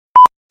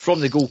From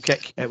the goal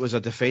kick, it was a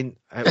defend.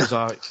 It was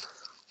a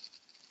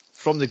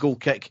from the goal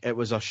kick. It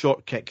was a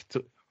short kick.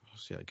 I'll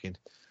say it again.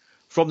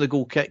 From the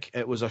goal kick,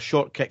 it was a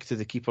short kick to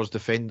the keeper's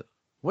defender.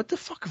 What the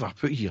fuck have I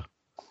put here?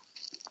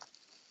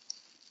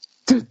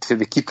 To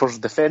the keeper's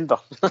defender.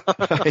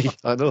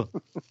 I know.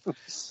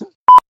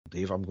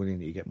 Dave, I'm going to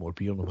need to get more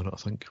beer in a minute, I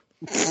think.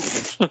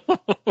 It's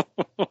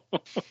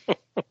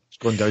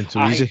gone down too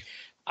easy.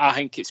 I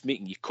think it's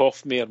making you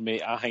cough more,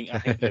 mate. I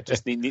think you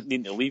just need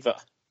to leave it.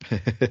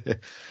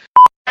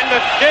 And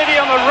the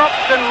stadium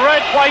erupts in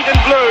red, white and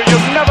blue.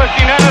 You've never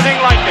seen anything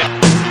like it.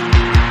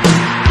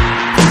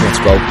 Let's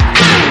go.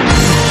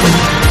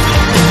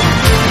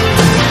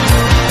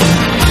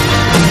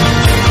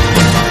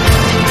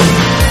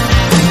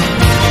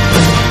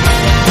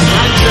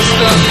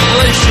 Manchester,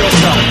 brace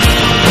yourself.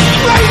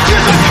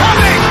 Rangers are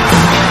coming!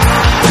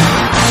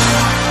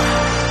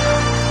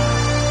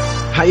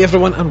 Hi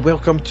everyone and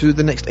welcome to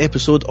the next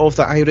episode of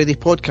the Are You Ready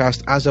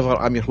podcast. As ever,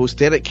 I'm your host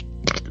Derek.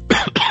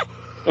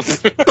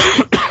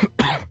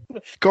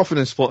 Coughing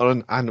and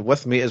spluttering, and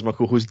with me is my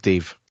co-host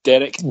Dave.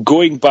 Derek,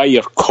 going by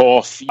your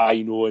cough,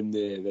 I know and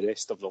the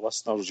rest of the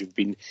listeners, you've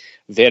been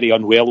very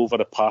unwell over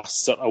the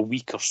past sort of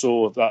week or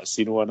so. That's,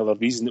 another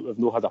reason that we've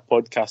not had a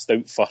podcast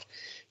out for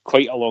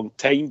quite a long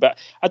time. But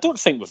I don't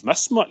think we've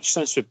missed much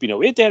since we've been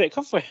away, Derek,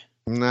 have we?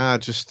 Nah,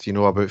 just,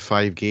 about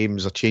 5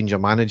 games, a change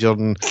of manager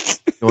and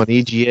an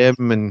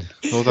AGM and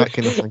all that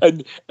kind of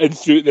thing. and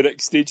through the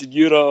next stage in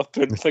Europe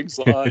and things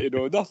like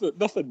that,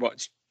 nothing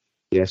much.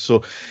 Yeah,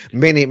 so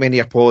many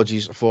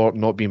apologies for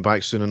not being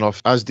back soon enough.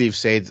 As Dave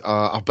said,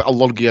 a bit of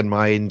lurgy in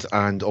my end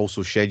and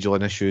also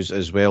scheduling issues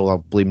as well. I'll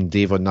blame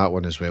Dave on that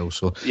one as well.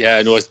 So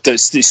yeah, no, it's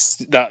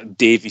that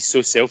Dave, he's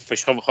so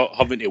selfish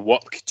having to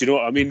work. Do you know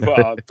what I mean? What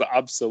an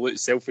absolute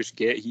selfish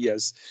get he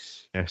is.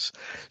 Yes.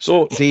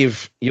 So,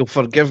 Dave, you'll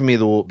forgive me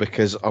though,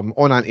 because I'm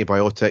on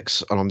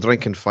antibiotics and I'm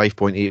drinking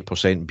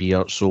 5.8%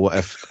 beer. So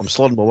if I'm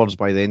slurring my words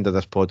by the end of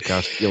this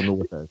podcast, you'll know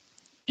what it is.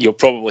 You'll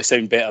probably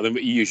sound better than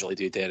what you usually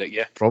do, Derek,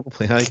 yeah?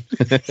 Probably, aye.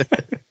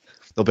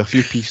 There'll be a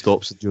few pee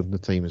stops during the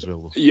time as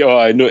well, though.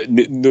 Yeah,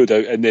 no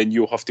doubt, and then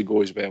you'll have to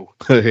go as well.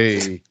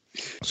 Hey.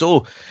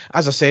 So,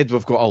 as I said,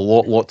 we've got a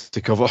lot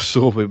to cover,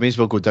 so we may as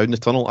well go down the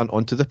tunnel and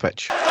onto the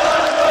pitch.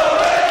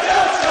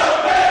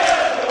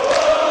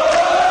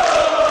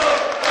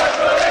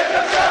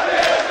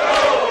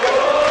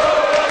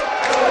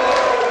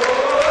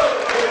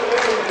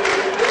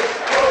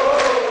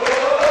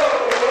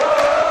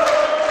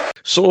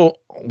 So,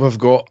 we've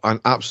got an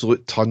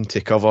absolute ton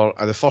to cover.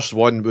 And the first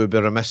one, we'd be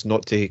remiss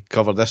not to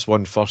cover this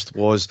one first,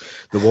 was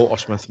the Walter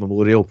Smith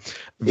Memorial.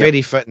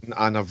 Very fitting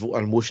and an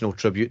emotional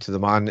tribute to the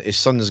man. His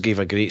sons gave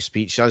a great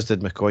speech, as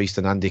did McCoist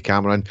and Andy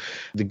Cameron.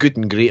 The good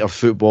and great of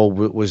football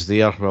was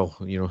there. Well,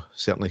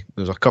 certainly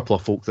there was a couple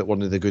of folk that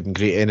weren't the good and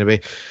great anyway.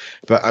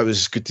 But it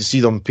was good to see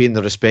them paying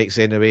their respects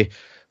anyway.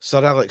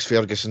 Sir Alex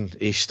Ferguson,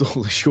 he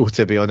stole the show,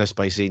 to be honest,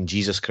 by saying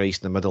Jesus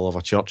Christ in the middle of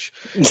a church.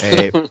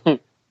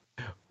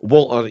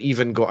 Walter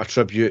even got a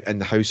tribute in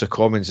the House of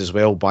Commons as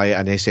well by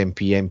an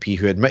SNP MP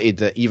who admitted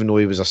that even though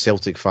he was a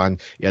Celtic fan,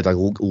 he had a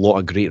lot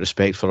of great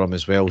respect for him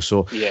as well.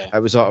 So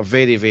It was a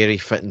very, very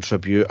fitting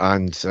tribute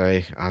and,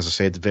 as I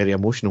said, very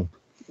emotional.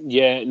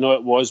 Yeah, no,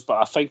 it was,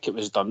 but I think it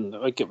was done.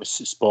 I think it was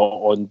spot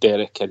on,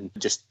 Derek, and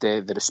just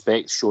the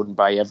respect shown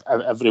by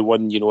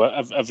everyone,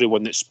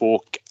 everyone that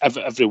spoke,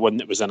 everyone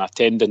that was in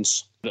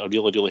attendance. A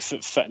really, really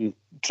fitting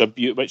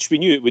tribute, which we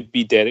knew it would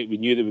be, Derek. We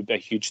knew there would be a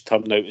huge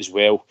turnout as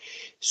well.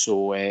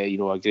 So, a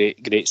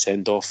great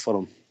send-off for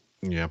him.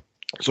 Yeah.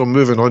 So,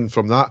 moving on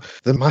from that,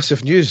 the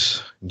massive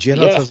news.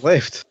 Gerrard has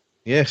left.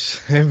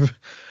 Yes.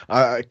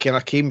 I kind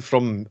of came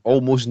from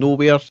almost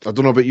nowhere. I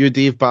don't know about you,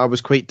 Dave, but I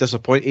was quite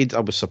disappointed. I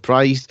was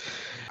surprised.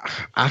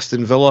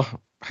 Aston Villa,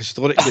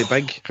 historically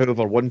big,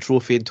 however, one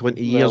trophy in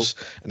 20 years,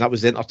 and that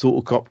was the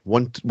Intertoto Cup,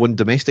 one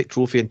domestic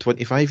trophy in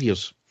 25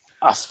 years.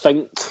 I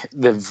think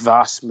the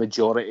vast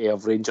majority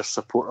of Rangers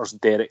supporters,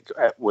 Derek,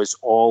 it was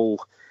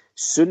all,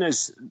 as soon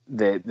as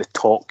the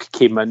talk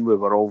came in, we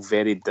were all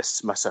very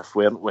dismissive,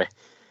 weren't we?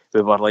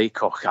 We were like,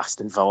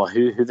 Aston Villa,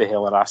 who the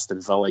hell are Aston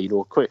Villa?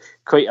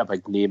 Quite a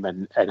big name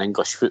in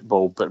English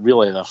football, but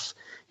really there's,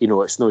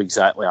 it's not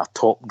exactly a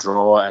top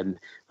draw, and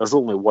there's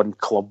only one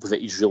club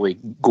that he's really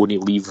going to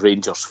leave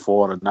Rangers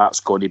for, and that's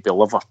going to be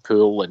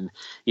Liverpool. And,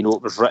 it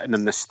was written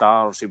in the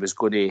stars he was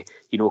going to,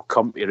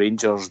 come to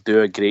Rangers,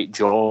 do a great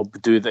job,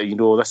 do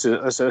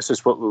that, this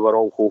is what we were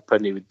all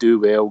hoping. He would do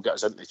well, get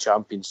us into the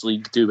Champions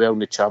League, do well in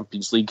the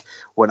Champions League,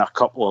 win a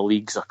couple of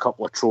leagues, a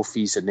couple of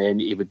trophies, and then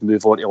he would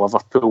move on to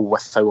Liverpool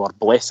with our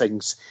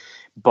blessings.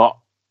 But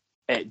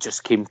it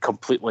just came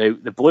completely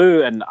out the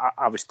blue, and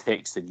I was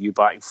texting you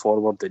back and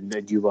forward,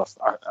 and you were,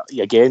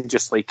 again,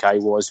 just like I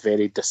was,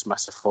 very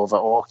dismissive of it.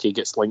 Okay,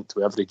 gets linked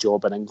to every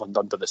job in England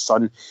under the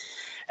sun.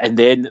 And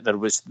then there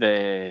was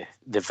the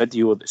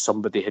video that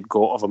somebody had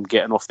got of him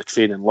getting off the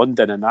train in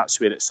London, and that's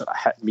where it sort of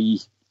hit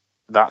me.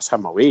 That's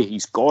him away,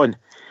 he's gone.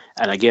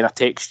 And again, I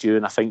text you,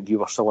 and I think you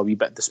were still a wee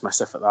bit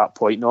dismissive at that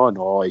point.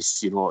 No,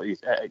 it's,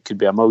 it could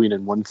be a million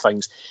and one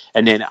things.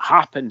 And then it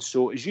happened.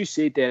 So as you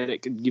say,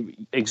 Derek,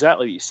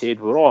 exactly what you said,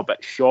 we were all a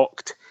bit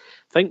shocked.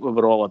 I think we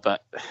were all a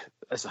bit,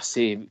 as I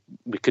say,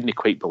 we couldn't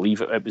quite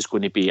believe it was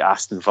going to be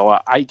Aston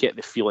Villa. I get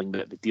the feeling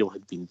that the deal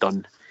had been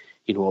done,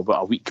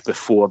 about a week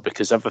before,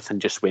 because everything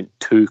just went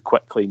too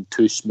quickly and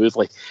too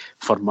smoothly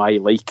for my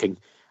liking.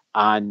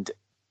 And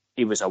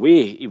he was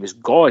away, he was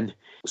gone.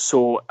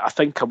 So I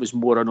think I was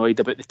more annoyed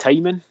about the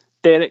timing,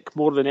 Derek,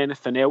 more than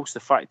anything else. The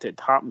fact that it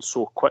happened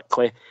so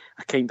quickly,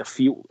 I kind of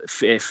felt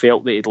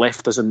that he'd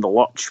left us in the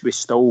lurch. We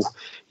still,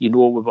 we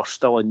were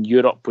still in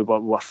Europe. We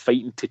were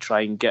fighting to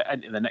try and get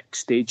into the next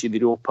stage of the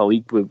Europa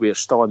League. We were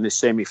still in the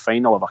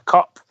semi-final of a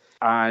cup.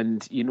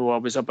 And, I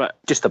was a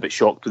bit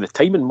shocked with the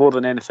timing more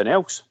than anything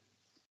else.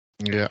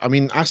 Yeah, I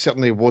mean, I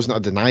certainly wasn't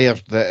a denier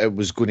that it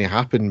was going to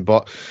happen,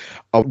 but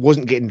I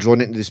wasn't getting drawn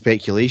into the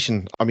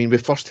speculation. I mean, we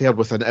first heard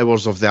within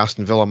hours of the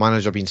Aston Villa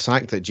manager being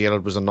sacked that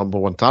Gerrard was the number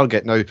one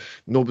target. Now,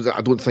 nobody,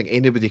 I don't think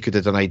anybody could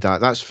have denied that.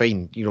 That's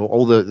fine.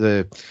 All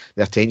the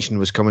attention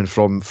was coming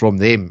from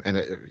them, and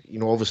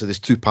obviously there's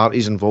two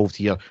parties involved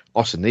here,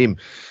 us and them.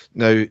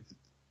 Now,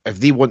 if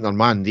they want their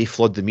man, they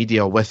flood the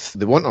media with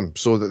they want him.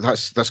 So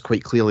that's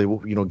quite clearly,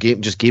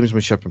 just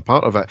gamesmanship and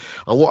part of it.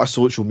 A lot of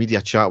social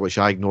media chat, which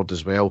I ignored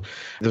as well.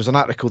 There was an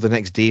article the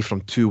next day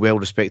from two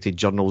well-respected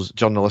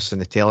journalists in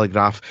the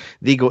Telegraph.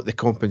 They got the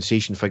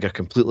compensation figure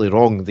completely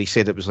wrong. They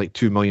said it was like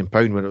 £2 million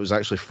when it was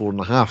actually £4.5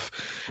 million.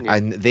 Yeah.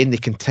 And then they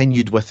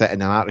continued with it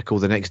in an article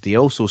the next day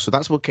also. So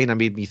that's what kind of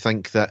made me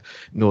think that,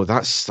 no,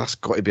 that's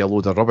got to be a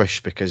load of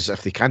rubbish, because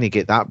if they can't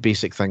get that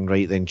basic thing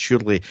right, then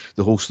surely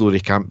the whole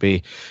story can't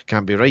be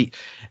right.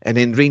 And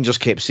then Rangers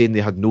kept saying they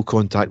had no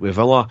contact with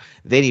Villa.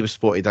 Then he was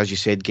spotted, as you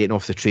said, getting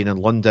off the train in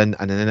London,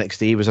 and then the next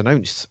day he was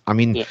announced. I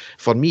mean,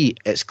 For me,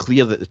 it's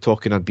clear that the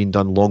talking had been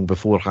done long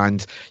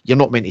beforehand. You're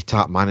not meant to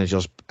tap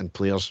managers and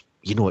players.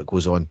 It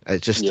goes on.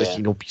 It's just,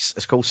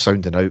 it's called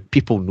sounding out.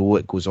 People know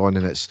it goes on,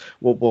 and it's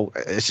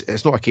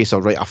not a case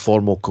of a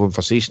formal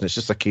conversation. It's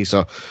just a case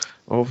of,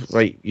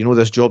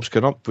 this job's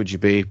coming up. Would you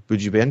be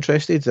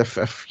interested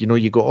if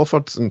you got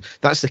offered? And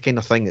that's the kind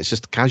of thing. It's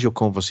just casual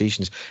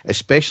conversations,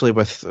 especially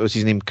with, what's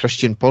his name,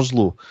 Christian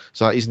Purslow. Is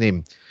that his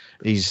name?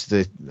 He's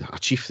a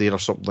chief there or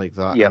something like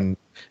that, and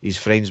he's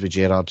friends with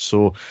Gerrard.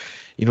 So,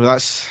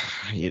 that's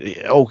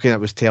all kind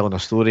of was telling a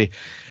story.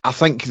 I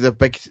think the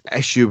big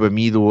issue with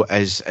me, though,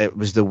 is it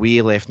was the way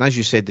he left. And as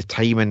you said, the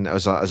timing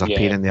is a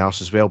pain in the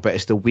arse as well, but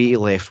it's the way he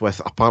left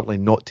with apparently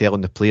not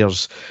telling the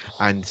players,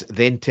 and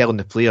then telling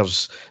the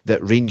players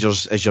that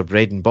Rangers is your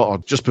bread and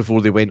butter just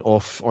before they went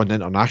off on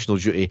international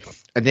duty.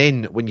 And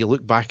then when you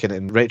look back at it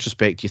in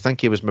retrospect, you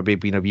think he was maybe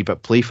being a wee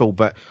bit playful,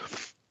 but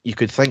you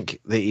could think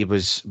that he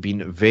was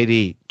being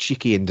very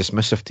cheeky and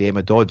dismissive to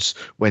Emma Dodds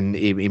when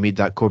he made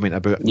that comment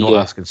about not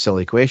asking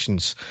silly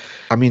questions.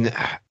 I mean,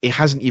 he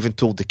hasn't even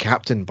told the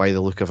captain by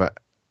the look of it.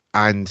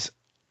 And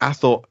I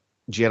thought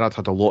Gerrard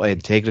had a lot of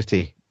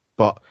integrity,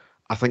 but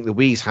I think the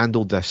way he's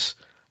handled this,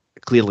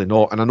 clearly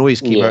not. And I know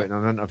he's came out in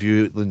an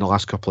interview in the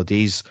last couple of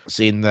days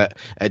saying that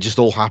it just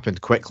all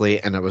happened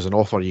quickly and it was an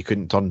offer you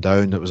couldn't turn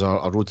down. It was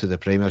a road to the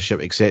Premiership,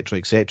 etc.,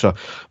 etc.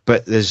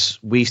 But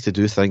there's ways to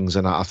do things,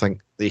 and I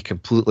think they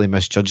completely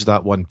misjudged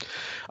that one.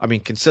 I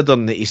mean,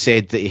 considering that he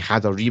said that he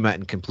had a remit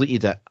and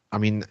completed it, I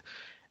mean,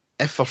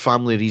 if for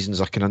family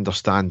reasons I can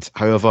understand.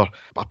 However,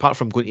 apart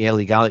from going to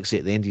LA Galaxy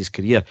at the end of his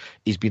career,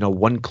 he's been a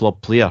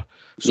one-club player.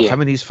 So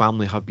him and his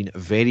family have been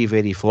very,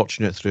 very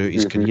fortunate throughout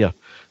his career.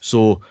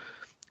 So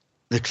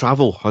the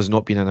travel has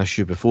not been an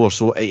issue before.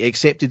 So he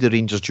accepted the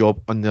Rangers job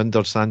on the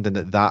understanding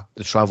that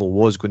the travel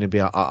was going to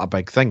be a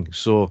big thing.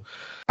 So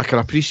I can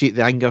appreciate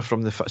the anger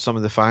from some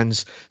of the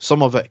fans.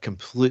 Some of it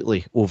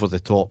completely over the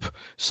top.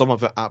 Some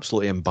of it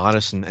absolutely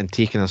embarrassing and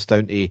taking us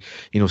down to,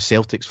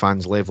 Celtics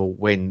fans level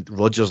when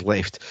Rodgers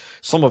left.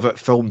 Some of it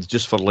filmed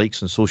just for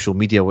likes on social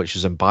media, which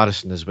is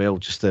embarrassing as well.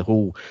 Just the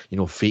whole,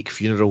 fake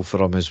funeral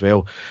for him as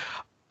well.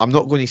 I'm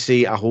not going to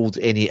say I hold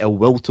any ill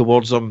will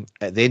towards him.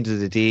 At the end of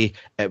the day,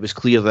 it was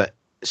clear that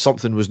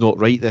something was not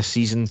right this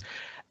season.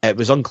 It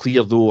was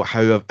unclear, though,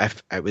 how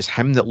if it was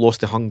him that lost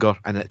the hunger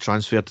and it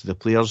transferred to the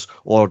players,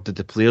 or did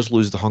the players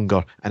lose the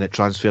hunger and it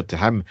transferred to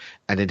him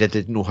and he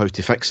didn't know how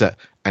to fix it,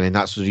 and then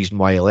that's the reason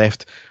why he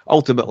left.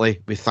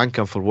 Ultimately, we thank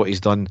him for what he's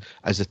done,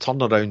 as the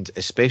turnaround,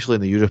 especially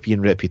in the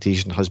European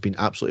reputation, has been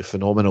absolutely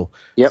phenomenal.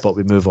 But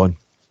we move on.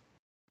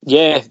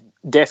 Yeah,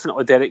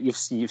 definitely, Derek.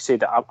 You've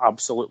said it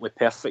absolutely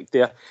perfect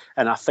there,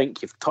 and I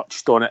think you've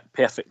touched on it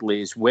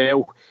perfectly as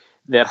well.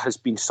 There has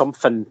been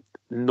something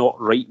not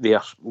right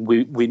there.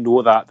 We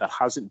know that there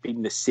hasn't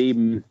been the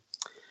same.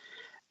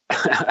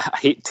 I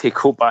hate to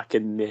go back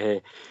and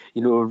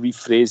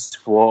rephrase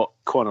what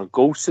Connor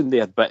Golson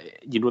there, but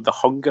the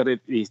hunger,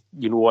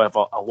 of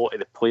a lot of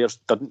the players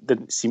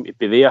didn't seem to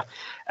be there.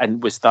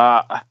 And was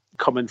that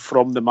coming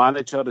from the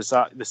manager? Is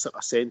that the sort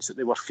of sense that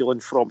they were feeling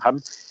from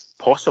him?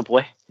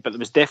 Possibly, but there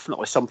was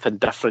definitely something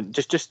different.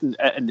 Just in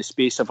the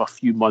space of a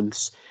few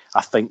months,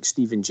 I think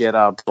Steven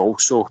Gerrard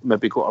also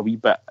maybe got a wee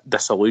bit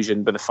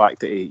disillusioned by the fact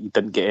that he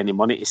didn't get any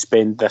money to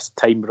spend this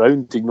time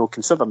round.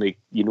 Considering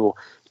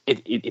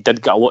he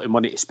did get a lot of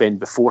money to spend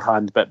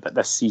beforehand, but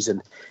this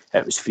season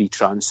it was free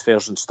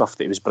transfers and stuff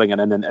that he was bringing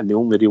in, and the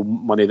only real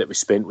money that was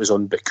spent was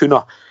on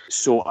Bacuna.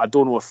 So I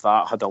don't know if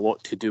that had a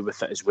lot to do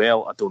with it as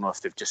well. I don't know if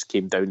they've just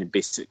came down and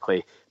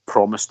basically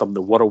promised him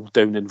the world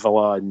down in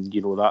Villa, and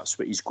that's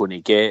what he's going to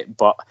get.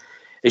 But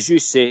as you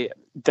say,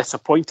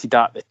 disappointed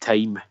at the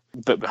time,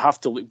 but we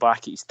have to look back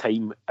at his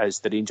time as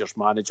the Rangers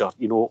manager.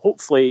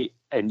 Hopefully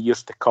in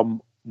years to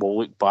come, we'll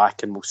look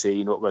back and we'll say,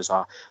 it was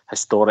a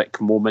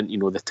historic moment,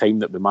 the time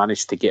that we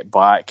managed to get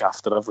back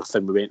after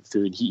everything we went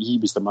through, and he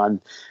was the man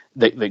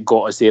that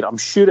got us there. I'm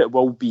sure it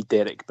will be,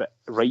 Derek, but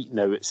right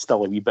now it's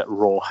still a wee bit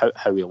raw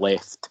how he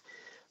left.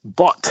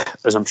 But,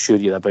 as I'm sure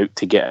you're about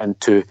to get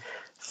into,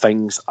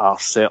 things are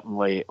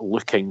certainly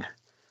looking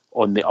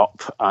on the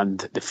up, and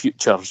the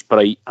future's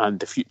bright and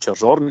the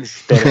future's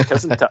orange, Derek,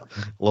 isn't it?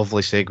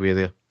 Lovely segue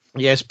there.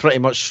 Yes, pretty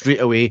much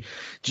straight away,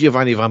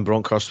 Giovanni Van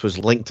Bronckhorst was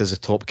linked as a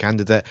top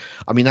candidate.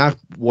 I mean, I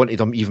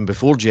wanted him even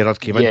before Gerrard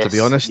came in, to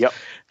be honest.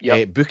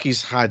 Yep.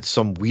 Bookies had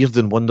some weird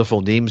and wonderful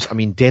names. I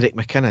mean, Derek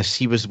McInnes,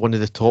 he was one of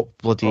the top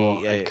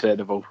bloody...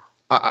 incredible.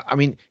 I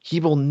mean,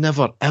 he will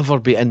never, ever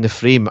be in the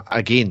frame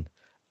again.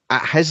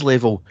 At his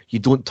level, you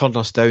don't turn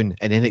us down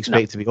and then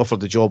expect to be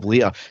offered the job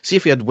later. See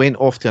if he had went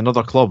off to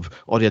another club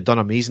or he had done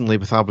amazingly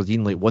with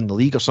Aberdeen, like won the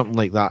league or something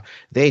like that,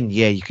 then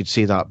yeah, you could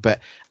say that. But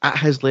at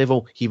his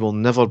level, he will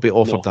never be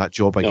offered that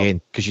job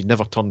again, because you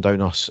never turn down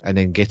us and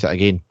then get it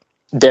again.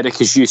 Derek,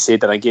 as you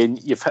said, and again,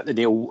 you've hit the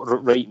nail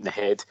right in the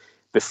head.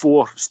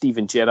 Before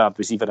Steven Gerrard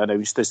was even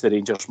announced as the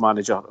Rangers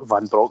manager,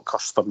 Van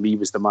Bronckhorst for me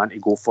was the man to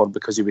go for,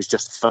 because he was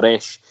just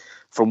fresh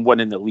from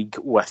winning the league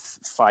with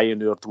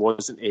Feyenoord,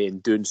 wasn't he,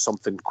 and doing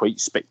something quite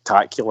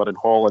spectacular in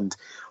Holland,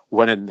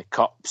 winning the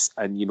cups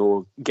and,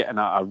 getting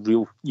a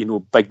real,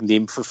 big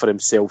name for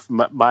himself,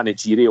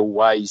 managerial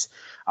wise,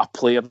 a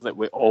player that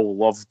we all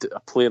loved,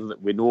 a player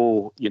that we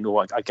know,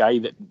 a guy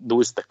that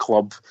knows the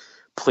club,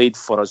 played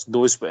for us,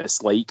 knows what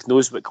it's like,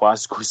 knows what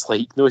Glasgow's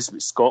like, knows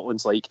what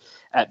Scotland's like.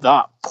 At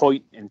that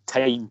point in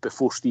time,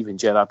 before Steven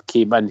Gerrard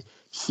came in,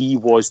 he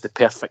was the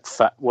perfect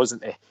fit,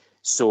 wasn't he?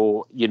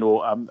 So,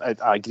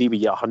 I agree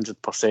with you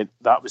 100%.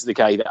 That was the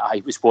guy that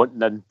I was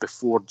wanting in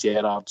before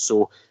Gerrard.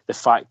 So the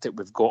fact that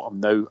we've got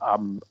him now,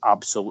 I'm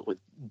absolutely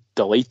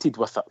delighted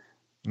with it.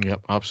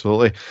 Yep,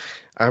 absolutely.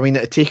 I mean,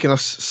 it had taken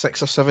us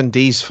 6 or 7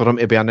 days for him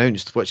to be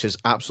announced, which is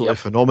absolutely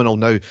phenomenal.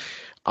 Now,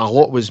 a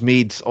lot was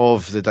made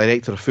of the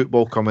director of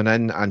football coming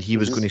in, and he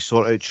was going to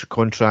sort out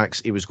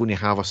contracts. He was going to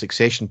have a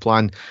succession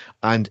plan,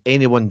 and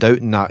anyone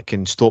doubting that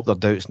can stop their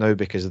doubts now,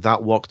 because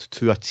that worked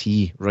to a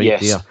T there.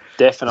 Yes,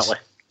 definitely.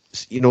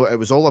 It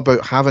was all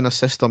about having a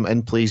system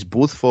in place,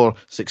 both for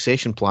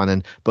succession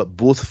planning, but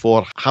both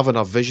for having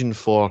a vision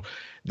for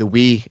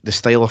the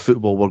style of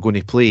football we're going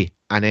to play.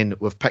 And then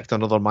we've picked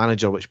another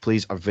manager which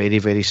plays a very,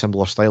 very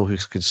similar style, who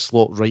could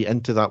slot right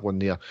into that one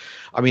there.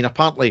 I mean,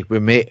 apparently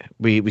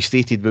we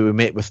stated we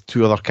met with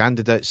 2 other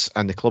candidates,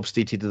 and the club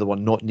stated they were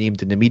not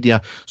named in the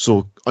media,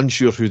 so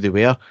unsure who they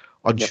were.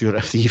 Unsure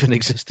if they even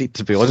existed,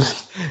 to be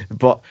honest.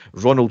 But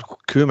Ronald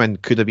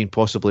Koeman could have been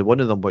possibly one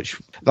of them, would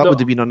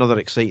have been another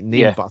exciting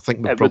name, but I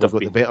think we've probably got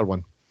the better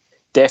one.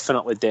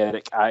 Definitely,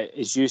 Derek.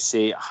 As you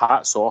say,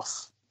 hats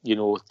off,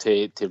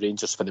 to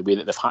Rangers for the way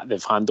that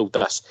they've handled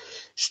this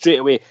straight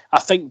away. I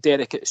think,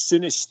 Derek, as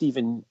soon as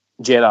Steven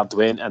Gerrard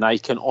went, and I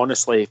can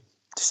honestly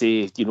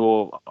say,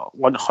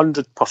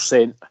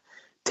 100%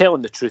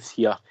 telling the truth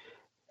here,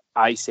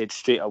 I said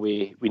straight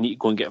away, we need to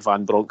go and get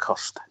Van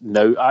Bronckhorst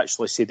now. I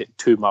actually said it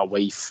to my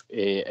wife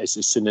as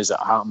soon as it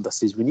happened. I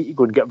said, we need to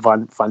go and get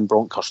Van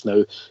Bronckhorst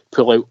now,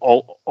 pull out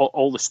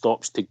all the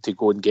stops to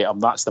go and get him.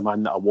 That's the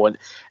man that I want.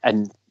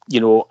 And,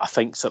 I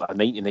think sort of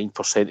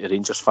 99% of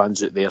Rangers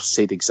fans out there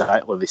said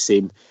exactly the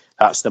same.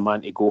 That's the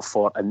man to go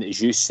for. And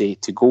as you say,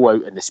 to go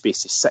out in the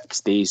space of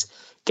 6 days,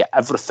 get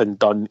everything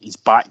done, his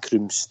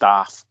backroom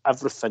staff,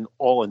 everything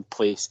all in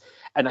place.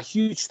 And a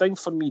huge thing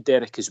for me,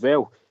 Derek, as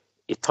well,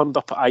 he turned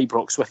up at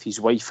Ibrox with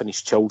his wife and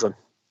his children.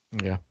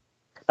 Yeah.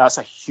 That's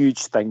a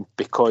huge thing,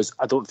 because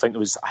I don't think there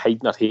was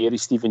hiding her hair of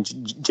Steven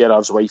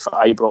Gerrard's wife at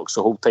Ibrox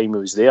the whole time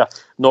he was there.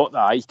 Not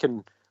that I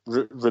can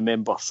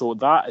remember. So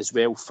that as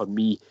well, for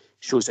me,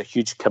 shows a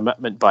huge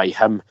commitment by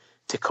him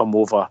to come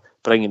over,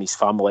 bringing his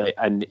family.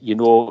 And,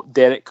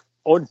 Derek,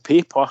 on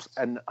paper,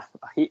 and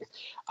I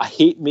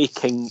hate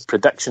making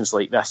predictions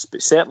like this,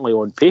 but certainly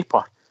on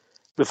paper,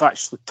 we've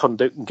actually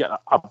turned out and get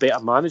a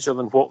better manager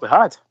than what we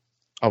had.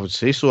 I would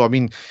say so. I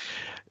mean,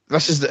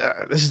 this is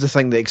the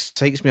thing that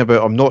excites me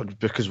about him, not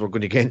because we're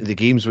going to get into the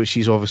games, which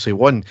he's obviously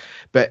won,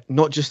 but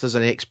not just as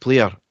an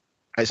ex-player.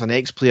 It's an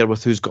ex-player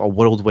who's got a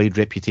worldwide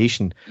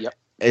reputation. Yep.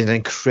 An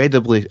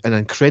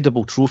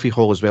incredible trophy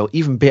haul as well,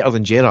 even better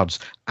than Gerrard's,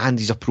 and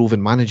he's a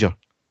proven manager.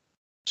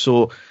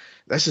 So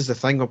this is the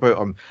thing about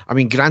him. I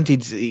mean,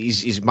 granted,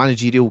 his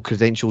managerial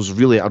credentials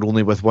really are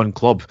only with one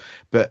club,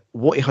 but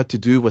what he had to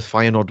do with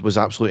Feyenoord was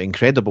absolutely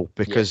incredible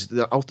because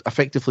they're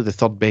effectively the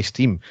third best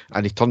team,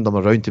 and he turned them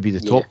around to be the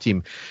top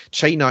team.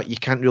 China, you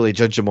can't really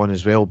judge him on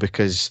as well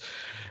because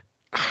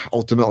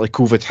ultimately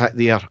COVID hit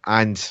there,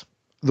 and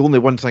the only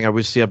one thing I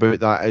would say about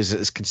that is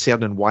it's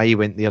concerning why he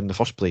went there in the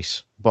first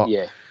place. But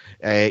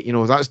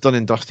that's done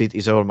and dusted.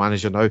 He's our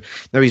manager now.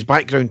 Now his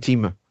background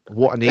team.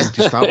 What a name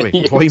to start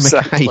with. Roy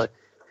Mackay.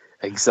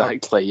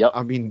 Exactly, yep.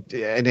 I mean,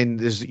 and then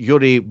there's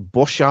Yuri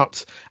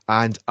Boschart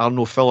and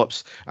Arno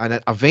Phillips.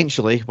 And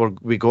eventually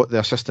we got the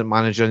assistant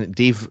manager, and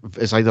Dave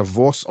is either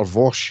Voss or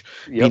Vosch,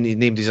 being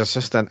named his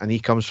assistant, and he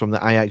comes from the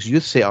Ajax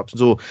youth setup.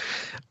 So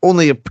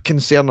only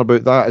concern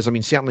about that is, I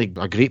mean, certainly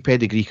a great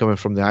pedigree coming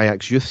from the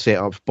Ajax youth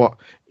setup, but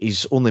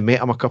he's only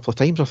met him a couple of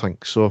times, I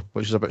think, so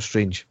which is a bit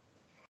strange.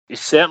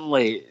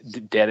 Certainly,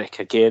 Derek,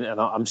 again, and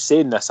I'm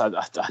saying this, I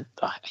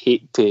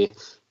hate to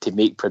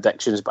make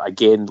predictions, but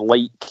again,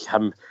 like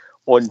him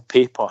on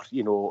paper,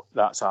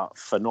 that's a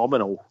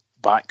phenomenal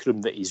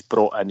backroom that he's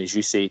brought in, as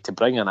you say, to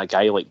bring in a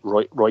guy like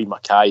Roy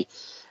Mackay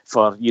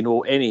for,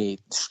 any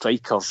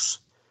strikers,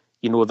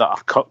 that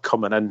are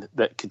coming in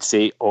that could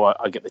say, oh,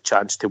 I get the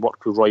chance to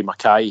work with Roy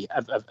Mackay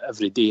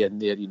every day in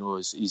there,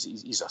 as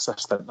his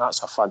assistant.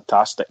 That's a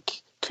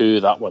fantastic coup,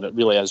 that one. It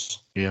really is.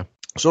 Yeah.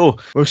 So,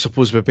 I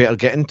suppose we better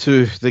get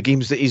into the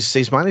games that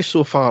he's managed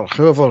so far.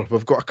 However,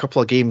 we've got a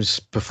couple of games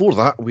before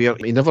that where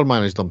he never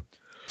managed them.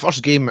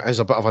 First game is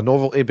a bit of a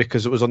novelty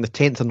because it was on the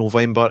 10th of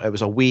November. It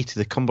was away to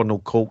the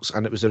Cumbernauld Colts,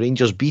 and it was the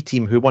Rangers B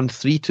team who won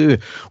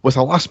 3-2 with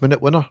a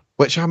last-minute winner,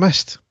 which I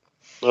missed.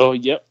 Oh,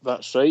 yep,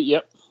 that's right,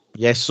 yep.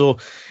 Yes, so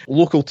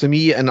local to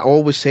me, and I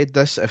always said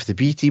this, if the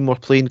B team were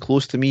playing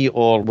close to me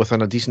or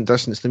within a decent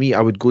distance to me, I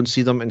would go and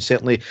see them. And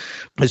certainly,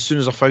 as soon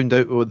as I found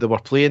out what they were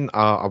playing,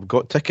 I've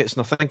got tickets.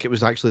 And I think it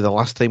was actually the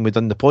last time we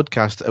done the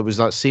podcast. It was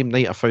that same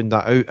night I found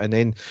that out, and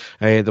then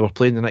they were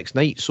playing the next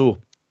night. So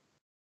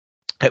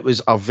it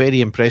was a very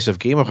impressive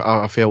game.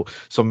 I felt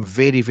some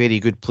very,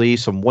 very good play,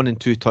 some 1 and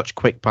 2 touch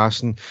quick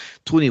passing.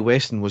 Tony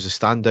Weston was a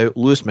standout.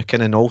 Lewis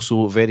McKinnon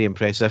also very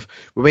impressive.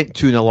 We went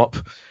 2-0 up.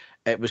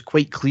 It was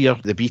quite clear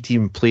the B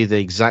team played the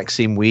exact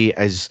same way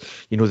as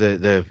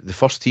the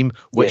first team,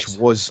 which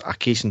was a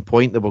case in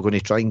point that we're going to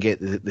try and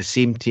get the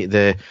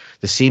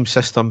same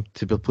system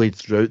to be played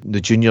throughout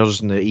the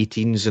juniors and the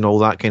 18s and all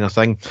that kind of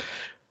thing.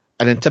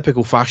 And in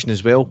typical fashion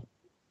as well,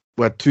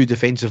 we had 2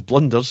 defensive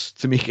blunders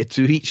to make it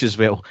 2 each as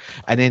well.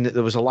 And then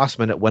there was a last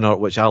minute winner,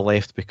 which I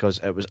left because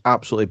it was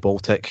absolutely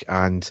Baltic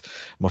and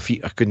my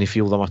feet, I couldn't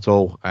feel them at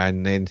all.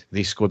 And then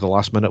they scored the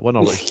last minute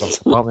winner, which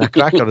was apparently a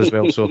cracker as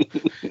well. So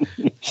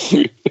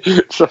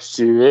trust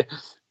you, eh?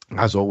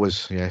 As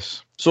always,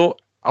 yes. So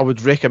I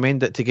would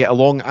recommend it to get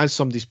along. As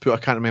somebody's put, I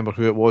can't remember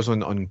who it was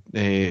on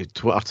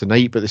Twitter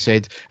tonight, but they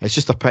said it's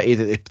just a pity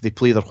that they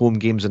play their home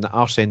games in the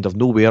arse end of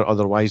nowhere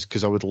otherwise,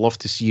 because I would love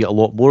to see a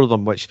lot more of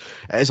them, which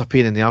it is a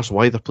pain in the arse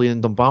why they're playing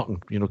in Dumbarton.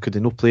 Could they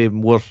not play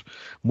more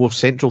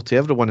central to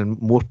everyone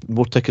and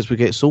more tickets would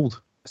get sold?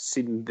 I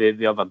seen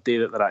the other day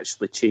that they're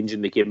actually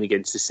changing the game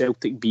against the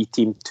Celtic B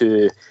team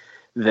to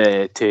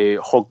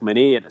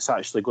Hogmanay, and it's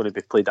actually going to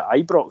be played at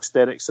Ibrox,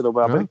 Derek, so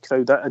there'll be a big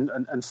crowd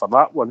and for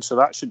that one, so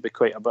that should be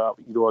quite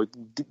a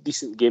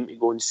decent game to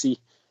go and see.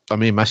 I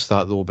may miss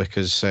that though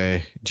because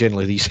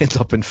generally these end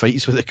up in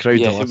fights with the crowd.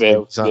 Yeah,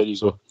 well, there you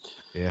go.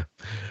 Yeah.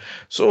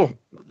 So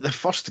the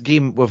first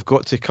game we've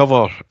got to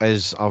cover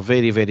is a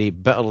very, very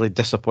bitterly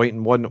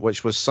disappointing one,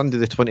 which was Sunday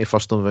the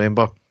 21st of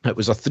November. It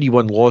was a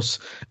 3-1 loss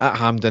at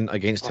Hampden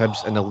against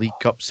Hibs in the League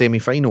Cup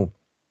semi-final.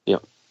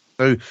 Yep.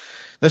 Now,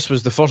 this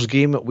was the first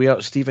game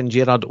where Steven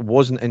Gerrard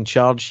wasn't in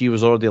charge. He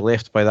was already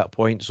left by that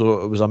point,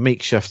 so it was a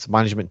makeshift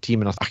management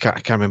team. And I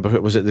can't remember who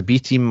it was. It the B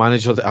team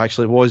manager that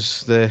actually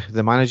was the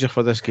manager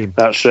for this game?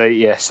 That's right.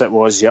 Yes, it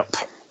was. Yep.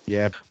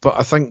 Yeah, but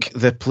I think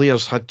the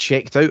players had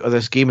checked out of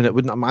this game, and it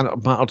wouldn't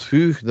have mattered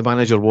who the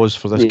manager was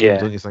for this game,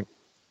 don't you think?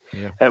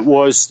 Yeah, it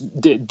was,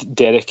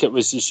 Derek. It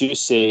was, as you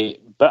say,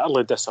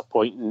 bitterly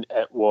disappointing.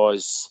 It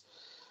was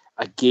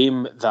a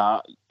game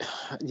that,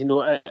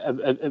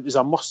 it was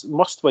a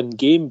must-win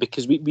game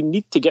because we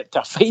need to get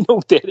to a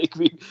final, Derek.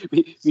 We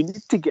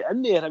need to get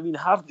in there. I mean,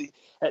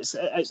 it's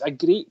a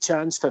great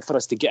chance for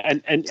us to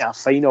get into a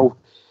final.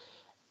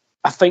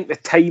 I think the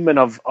timing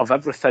of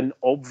everything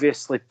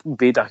obviously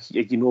played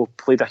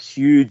a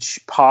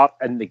huge part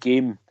in the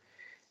game.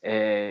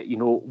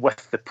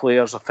 With the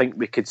players, I think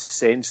we could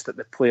sense that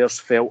the players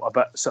felt a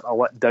bit sort of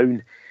let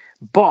down.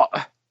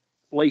 But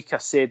like I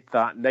said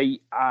that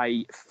night,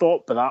 I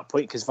thought by that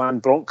point, because Van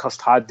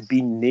Bronckhorst had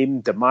been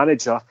named the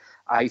manager,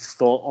 I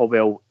thought, oh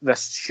well,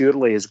 this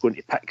surely is going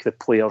to pick the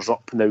players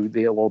up now.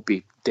 They'll all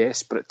be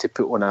desperate to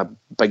put on a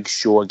big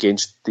show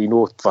against,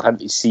 for him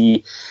to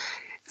see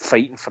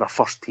fighting for a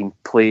first team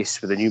place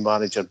with the new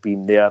manager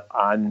being there,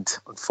 and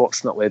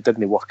unfortunately it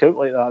didn't work out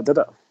like that, did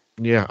it?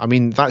 Yeah, I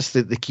mean, that's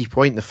the key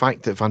point, the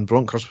fact that Van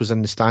Bronckhorst was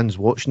in the stands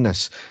watching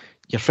this.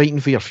 You're fighting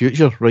for your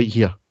future right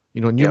here.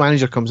 New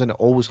manager comes in, it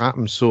always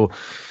happens. So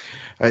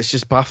It's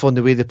just baffling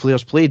the way the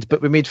players played.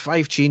 But we made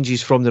 5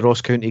 changes from the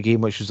Ross County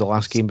game, which was the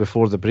last game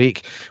before the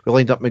break. We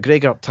lined up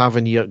McGregor,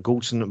 Tavernier,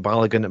 Goldson,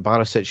 Balogun,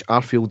 Barisic,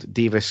 Arfield,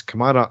 Davis,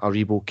 Kamara,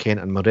 Aribo, Kent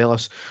and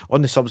Morelos.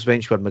 On the subs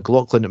bench were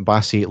McLaughlin,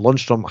 Bassey,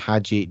 Lundstrom,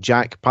 Hadji,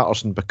 Jack,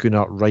 Patterson,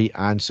 Bacuna, Wright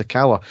and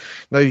Sakala.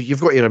 Now,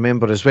 you've got to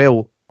remember as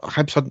well,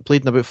 Hibs hadn't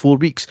played in about 4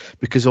 weeks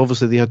because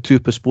obviously they had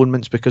 2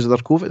 postponements because of their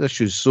COVID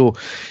issues. So,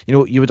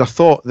 you would have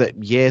thought that,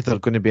 they're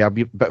going to be a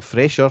bit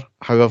fresher.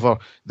 However,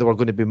 they were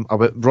going to be a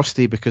bit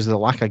rusty because of the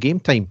lack of game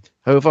time.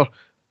 However,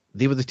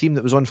 they were the team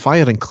that was on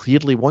fire and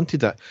clearly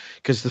wanted it,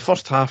 because the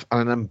first half,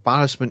 an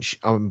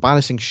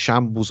embarrassing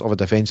shambles of a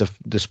defensive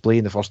display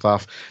in the first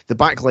half. The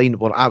back line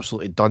were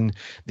absolutely done.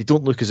 They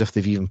don't look as if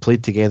they've even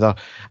played together.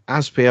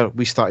 As per,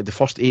 we started the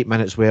first 8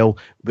 minutes well.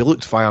 We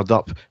looked fired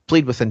up,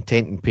 played with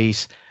intent and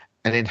pace.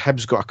 And then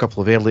Hibs got a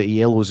couple of early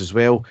yellows as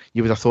well.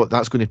 You would have thought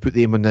that's going to put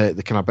them on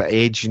the kind of bit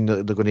edge, and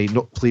they're going to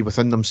not play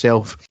within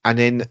themselves. And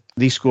then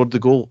they scored the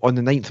goal on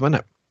the 9th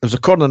minute. There was a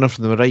corner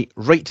from the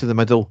right to the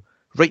middle,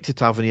 right to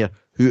Tavernier,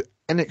 who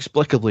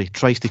inexplicably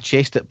tries to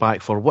chest it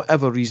back for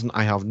whatever reason.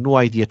 I have no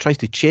idea. Tries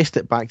to chest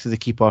it back to the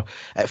keeper.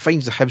 It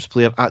finds the Hibs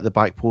player at the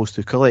back post,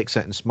 who collects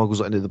it and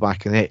smuggles it into the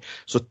back of the net.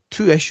 So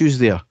 2 issues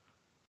there.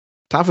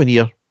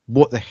 Tavernier,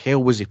 what the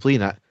hell was he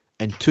playing at?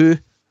 And 2,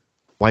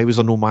 why was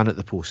there no man at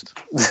the post?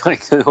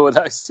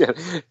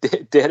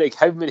 Derek,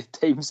 how many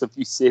times have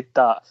you said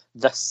that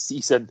this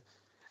season?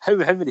 How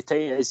many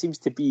times? It seems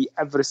to be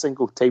every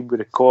single time we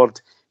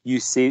record, you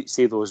say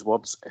those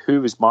words.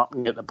 Who was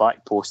marking at the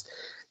back post?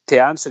 To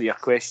answer your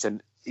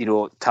question,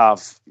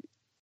 Tav,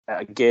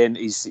 again,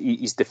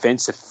 his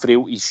defensive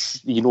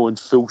frailties, in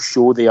full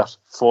show there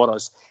for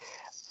us.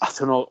 I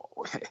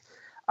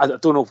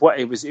don't know what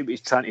he was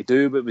trying to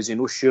do, but was he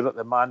not sure that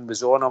the man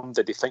was on him?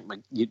 Did he think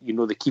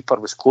the keeper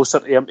was closer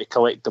to him to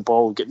collect the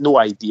ball? Get no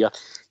idea.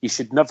 You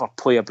should never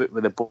play about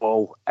with the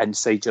ball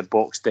inside your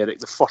box, Derek.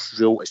 The first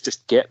rule is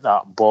just get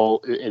that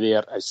ball out of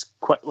there as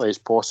quickly as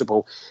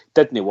possible.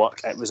 Didn't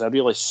work. It was a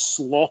really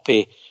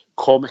sloppy,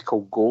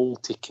 comical goal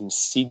to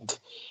concede,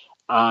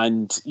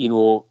 and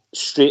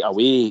straight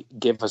away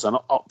gave us an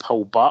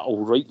uphill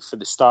battle right for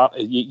the start.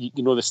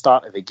 The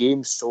start of the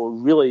game. So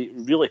really,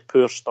 really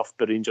poor stuff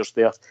by Rangers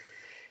there,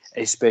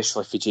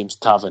 especially for James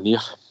Tavernier.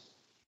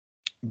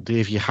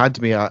 Dave, you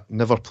had me at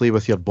never play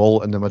with your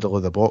ball in the middle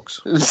of the box.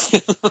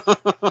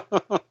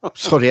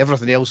 Sorry,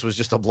 everything else was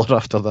just a blur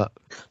after that.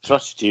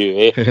 Trust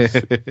you,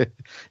 eh?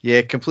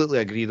 Yeah, completely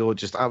agree though.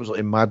 Just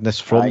absolutely madness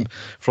from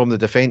the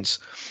defence.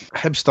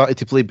 Hibs started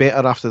to play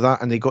better after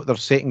that, and they got their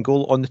second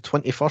goal on the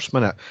 21st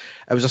minute.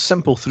 It was a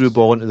simple through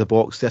ball into the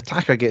box. The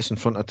attacker gets in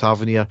front of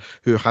Tavernier,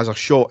 who has a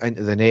shot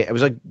into the net. It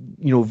was a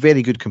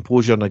very good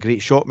composure and a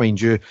great shot, mind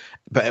you,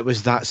 but it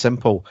was that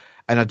simple.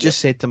 And I just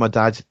said to my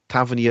dad,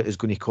 Tavernier is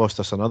going to cost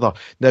us another.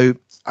 Now,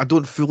 I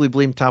don't fully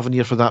blame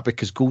Tavernier for that,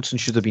 because Goldson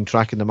should have been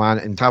tracking the man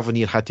and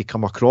Tavernier had to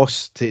come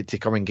across to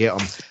come and get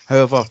him.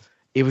 However,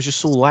 he was just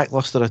so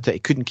lacklustre at it, he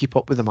couldn't keep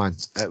up with the man.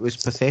 It was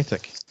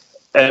pathetic.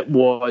 It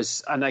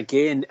was. And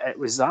again, it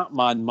was that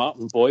man,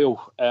 Martin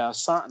Boyle. I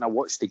sat and I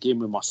watched the game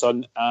with my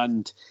son,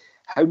 and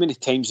how many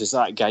times is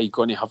that guy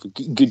going to have a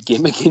good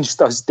game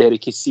against us,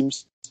 Derek? He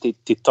seems to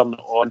turn it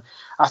on.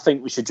 I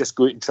think we should just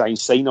go out and try and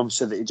sign him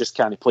so that he just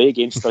can't play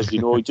against us.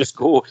 Just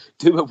go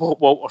do what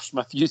Walter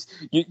Smith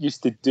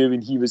used to do when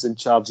he was in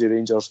charge of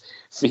Rangers.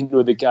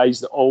 The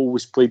guys that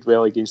always played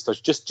well against us,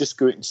 just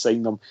go out and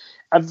sign them.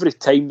 Every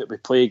time that we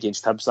play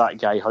against Hibs, that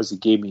guy has a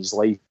game in his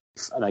life.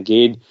 And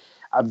again,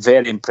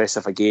 very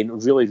impressive again,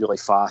 really, really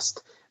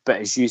fast. But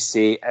as you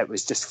say, it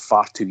was just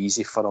far too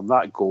easy for him.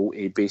 That goal,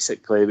 he just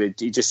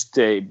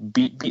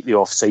beat the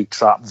offside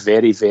trap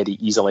very, very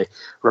easily,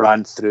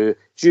 ran through.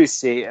 As you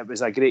say, it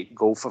was a great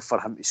goal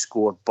for him to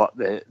score, but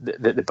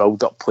the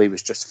build-up play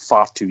was just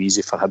far too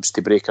easy for Hibs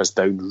to break us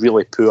down.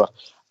 Really poor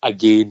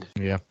again.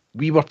 Yeah.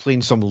 We were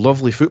playing some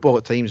lovely football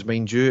at times,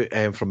 mind you,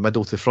 from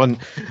middle to front.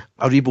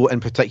 Aribo in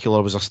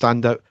particular was a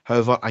standout.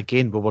 However,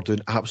 again, we were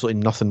doing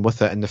absolutely nothing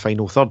with it in the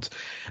final third.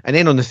 And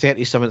then on the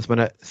 37th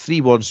minute,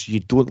 3 words you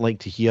don't like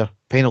to hear: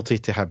 penalty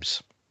to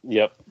Hibs.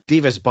 Yep.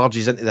 Davis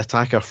barges into the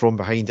attacker from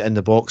behind in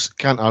the box.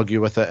 Can't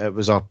argue with it. It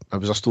was a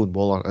stone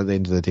waller at the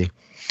end of the day.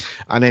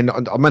 And then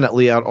a minute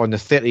later, on the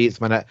 38th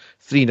minute,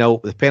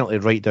 3-0, the penalty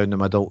right down the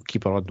middle.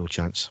 Keeper had no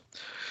chance.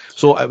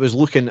 So it was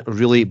looking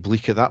really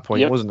bleak at that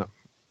point, wasn't it?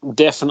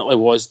 Definitely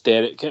was,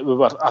 Derek.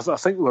 I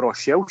think we were all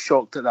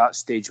shell-shocked at that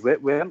stage,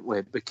 weren't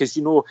we? Because,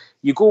 you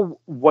go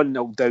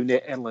 1-0 down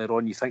there earlier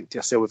on, you think to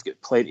yourself, we've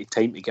got plenty of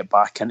time to get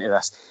back into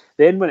this.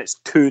 Then when it's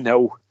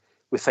 2-0,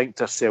 we think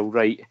to ourselves,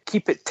 right,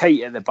 keep it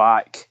tight at the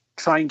back,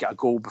 try and get a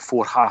goal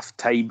before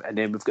half-time, and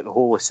then we've got the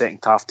whole of the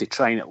second half to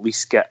try and at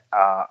least get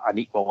an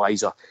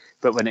equaliser.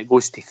 But when it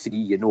goes to 3,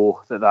 you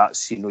know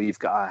that's, you've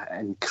got an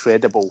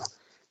incredible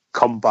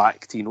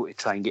comeback to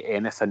try and get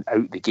anything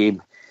out the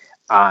game.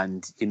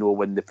 And,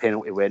 when the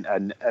penalty went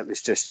in, it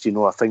was just,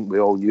 I think we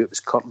all knew it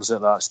was curtains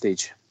at that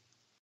stage.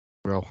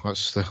 Well,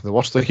 that's the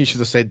worst thing you should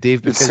have said,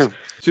 Dave, because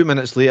 2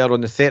 minutes later,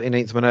 on the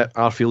 39th minute,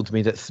 Arfield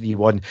made it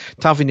 3-1.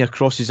 Tavernier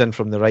crosses in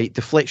from the right,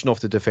 deflection off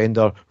the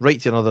defender, right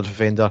to another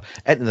defender,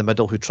 into the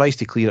middle, who tries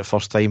to clear it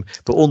first time,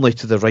 but only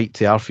to the right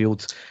to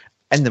Arfield,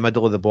 in the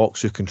middle of the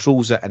box, who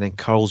controls it and then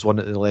curls one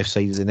at the left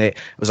side of the net.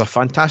 It was a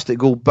fantastic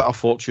goal, bit of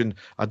fortune.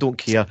 I don't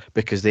care,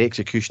 because the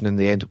execution in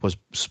the end was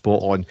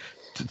spot on.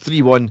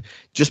 3-1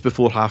 just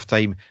before half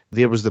time.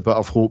 There was the bit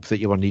of hope that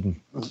you were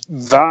needing.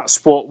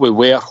 That's what we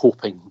were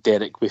hoping,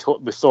 Derek. We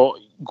thought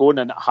going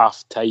in at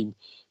half time,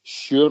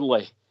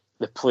 surely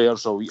the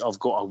players have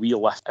got a wee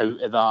lift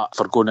out of that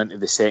for going into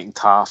the second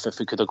half. If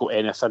we could have got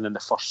anything in the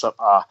first sort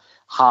of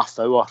half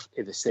hour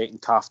of the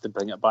second half to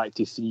bring it back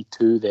to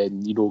 3-2,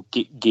 then, you know,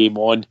 game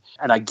on.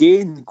 And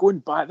again, going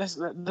back, this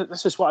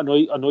is what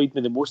annoyed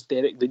me the most,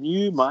 Derek. The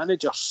new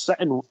manager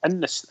sitting in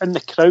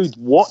the crowd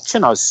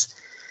watching us.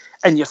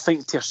 And you're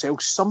thinking to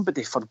yourself,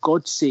 somebody, for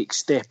God's sake,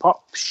 step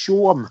up.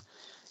 Show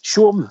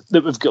them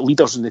that we've got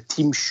leaders in the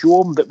team.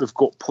 Show them that we've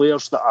got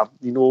players that are,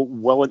 you know,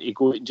 willing to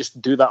go and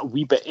just do that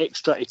wee bit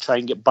extra to try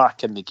and get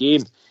back in the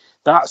game.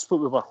 That's what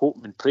we were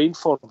hoping and praying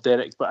for,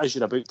 Derek. But as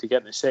you're about to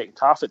get in the second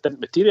half, it didn't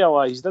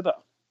materialise, did it?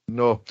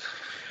 No.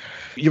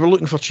 You were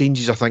looking for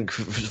changes, I think.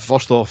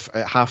 First off,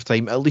 at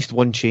half-time, at least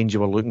one change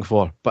you were looking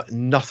for, but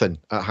nothing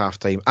at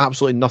half-time.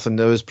 Absolutely nothing.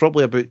 There was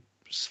probably about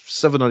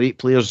 7 or 8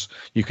 players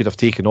you could have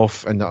taken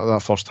off in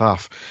that first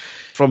half.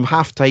 From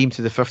half time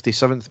to the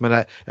 57th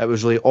minute, it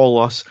was really all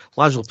us.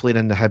 Laszlo playing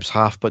in the Hibs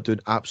half, but doing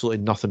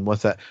absolutely nothing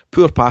with it.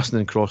 Poor passing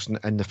and crossing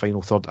in the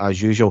final third,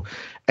 as usual.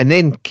 And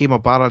then came a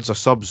barrage of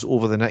subs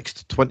over the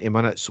next 20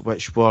 minutes,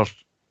 which were,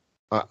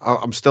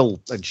 I'm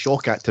still in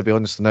shock at, to be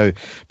honest now,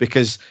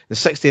 because the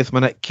 60th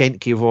minute,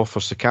 Kent came off for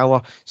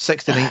Sakala.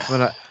 69th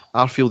minute,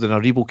 Arfield and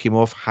Aribo came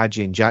off.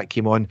 Hadji and Jack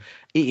came on.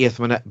 80th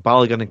minute,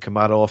 Balogun and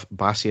Kamara off.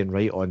 Bassi and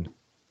Wright on.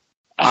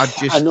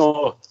 I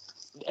know.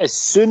 As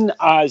soon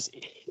as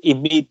he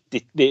made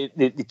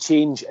the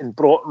change and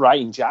brought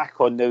Ryan Jack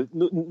on, now,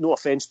 no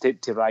offence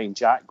to Ryan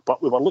Jack,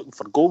 but we were looking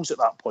for goals at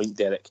that point,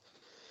 Derek.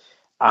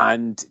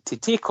 And to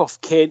take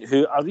off Kent,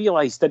 who I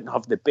realise didn't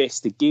have the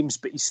best of games,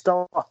 but he's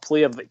still a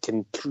player that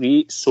can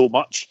create so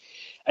much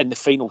in the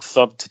final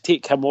third, to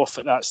take him off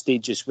at that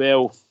stage as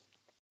well,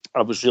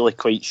 I was really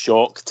quite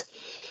shocked.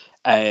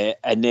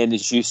 And then,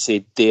 as you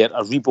said there,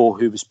 Aribo,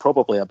 who was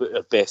probably about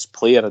our best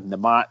player in the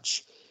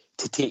match,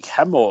 to take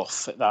him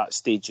off at that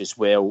stage as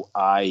well,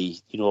 I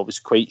was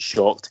quite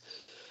shocked.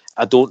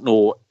 I don't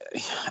know.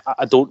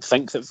 I don't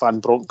think that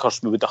Van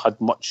Bronckhorst would have had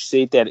much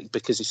say, Derek,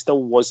 because he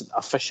still wasn't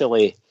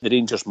officially the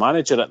Rangers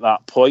manager at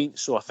that point.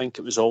 So I think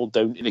it was all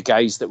down to the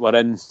guys that were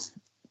in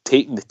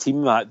taking the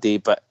team that day.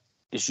 But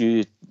as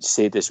you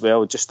said as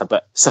well, just a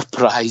bit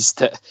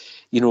surprised at,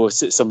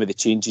 some of the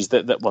changes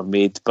that were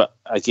made. But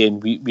again,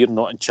 we're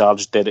not in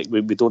charge, Derek.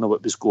 We don't know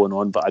what was going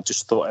on, but I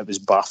just thought it was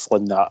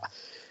baffling that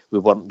we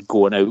weren't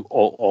going out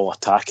all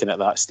attacking at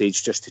that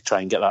stage just to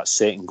try and get that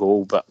second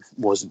goal, but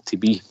wasn't to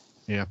be.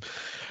 Yeah.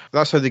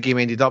 That's how the game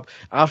ended up.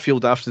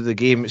 Arfield, after the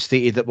game,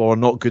 stated that we were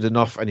not good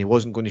enough and he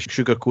wasn't going to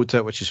sugarcoat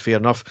it, which is fair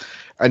enough.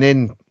 And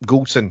then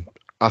Goldson,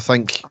 I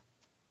think,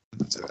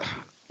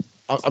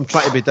 I'm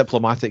trying to be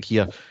diplomatic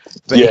here,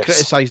 but yes, he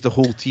criticised the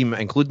whole team,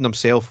 including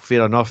himself,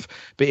 fair enough.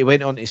 But he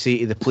went on to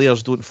say the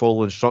players don't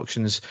follow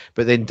instructions.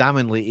 But then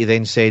damningly, he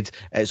then said,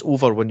 it's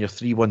over when you're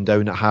 3-1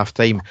 down at half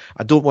time.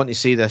 I don't want to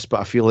say this, but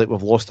I feel like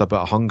we've lost a bit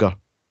of hunger.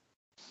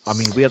 I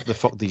mean, where the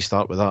fuck do you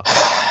start with that?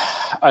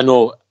 I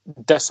know,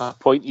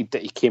 disappointed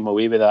that he came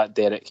away with that,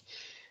 Derek.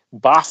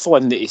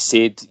 Baffling that he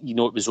said,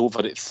 it was over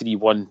at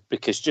 3-1,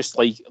 because just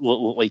like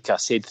I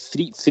said,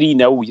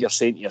 3-0, you're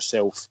saying to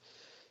yourself,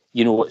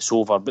 it's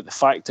over. But the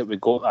fact that we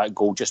got that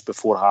goal just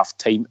before half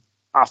time,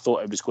 I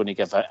thought it was going to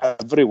give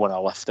everyone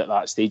a lift at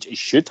that stage. It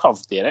should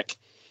have, Derek.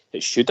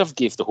 It should have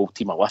gave the whole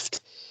team a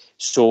lift.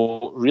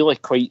 So really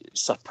quite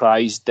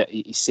surprised that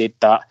he said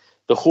that.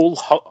 The whole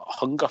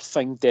hunger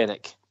thing,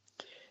 Derek,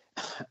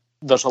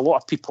 there's a lot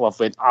of people have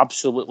went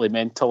absolutely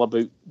mental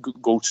about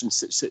Goldson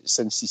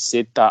since he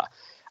said that.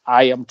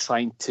 I am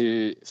trying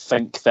to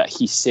think that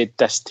he said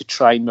this to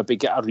try and maybe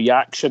get a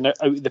reaction out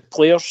of the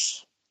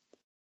players,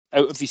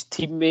 out of his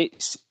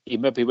teammates. He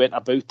maybe went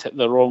about it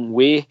the wrong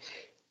way,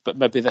 but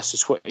maybe this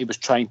is what he was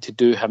trying to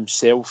do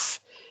himself,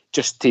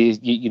 just to,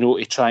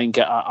 to try and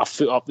get a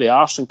foot up the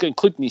arse,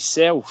 including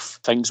himself.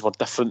 Things were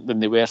different than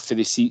they were for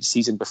the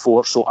season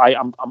before, so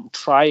I'm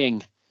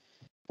trying,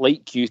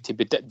 like you, to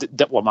be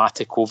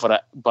diplomatic over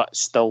it, but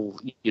still,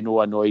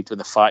 annoyed with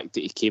the fact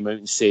that he came out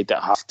and said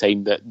at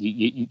half-time that,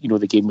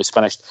 the game was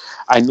finished.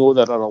 I know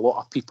there are a lot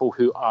of people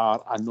who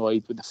are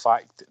annoyed with the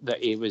fact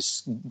that he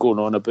was going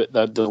on about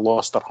the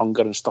lost their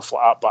hunger and stuff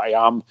like that, but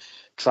I am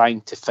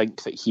trying to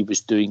think that he was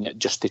doing it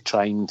just to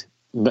try and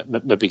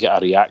maybe get a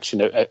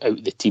reaction out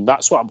of the team.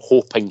 That's what I'm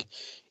hoping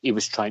he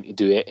was trying to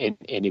do it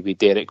anyway,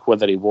 Derek.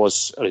 Whether he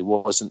was or he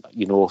wasn't,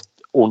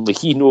 only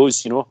he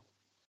knows, The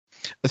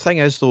thing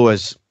is, though,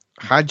 is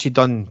had you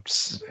done,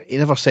 he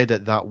never said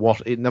it that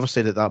worse. He never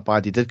said it that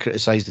bad. He did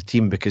criticise the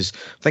team because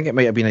I think it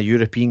might have been a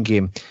European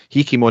game.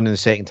 He came on in the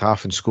second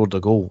half and scored a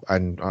goal,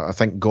 and I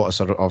think got us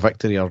a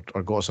victory or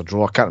got us a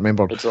draw. I can't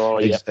remember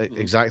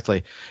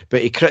exactly,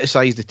 but he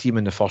criticised the team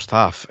in the first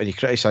half, and he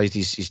criticised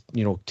his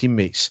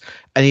teammates,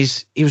 and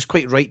he was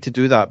quite right to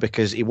do that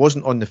because he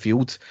wasn't on the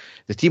field.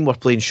 The team were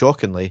playing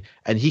shockingly,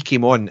 and he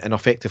came on and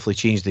effectively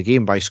changed the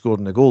game by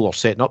scoring the goal or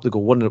setting up the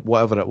goal,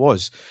 whatever it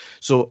was.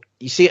 So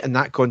you see it in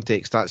that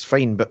context, that's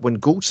fine. But when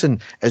Goldson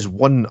is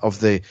one of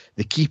the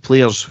key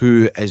players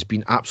who has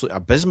been absolutely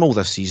abysmal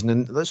this season,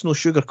 and let's no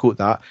sugarcoat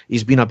that,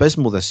 he's been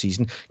abysmal this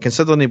season,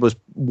 considering he was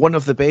one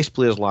of the best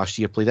players last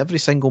year, played every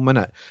single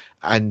minute,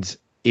 and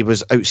he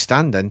was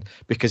outstanding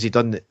because he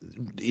done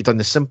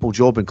the simple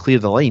job and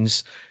cleared the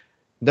lines.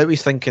 Now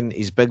he's thinking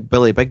he's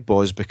Billy Big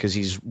Boss because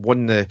he's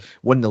won the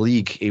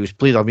league. He was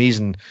played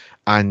amazing,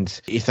 and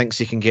he thinks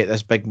he can get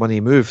this big money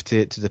move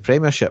to the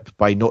Premiership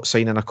by not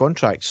signing a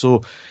contract.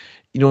 So,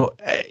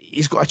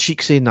 he's got a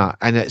cheek saying that,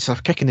 and it's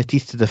a kick in the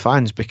teeth to the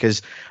fans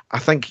because I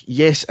think,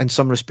 yes, in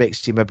some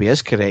respects he maybe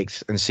is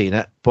correct in saying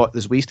it, but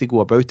there's ways to go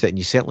about it, and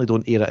you certainly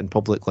don't air it in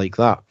public like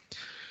that.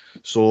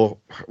 So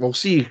we'll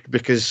see,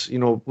 because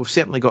we've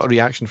certainly got a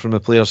reaction from the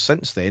players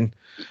since then.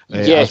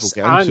 Yes, as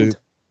we'll get into.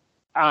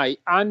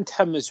 And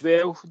him as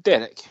well,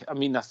 Derek. I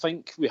mean, I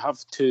think we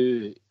have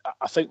to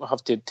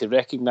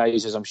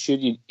recognise, as I'm sure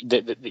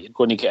that you're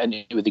going to get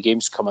into with the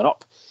games coming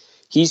up.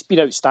 He's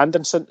been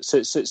outstanding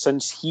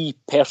since he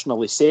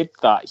personally said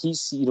that.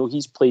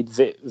 He's played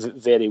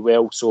very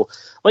well. So,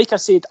 like I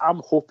said,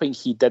 I'm hoping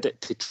he did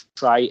it to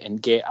try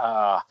and get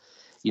a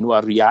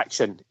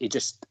reaction. He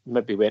just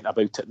maybe went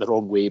about it the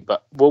wrong way,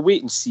 but we'll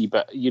wait and see.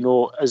 But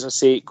as I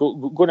say,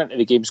 going into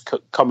the games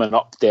coming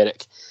up,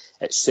 Derek,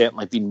 it's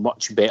certainly been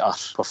much better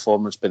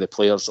performance by the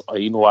players,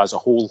 as a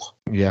whole.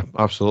 Yeah,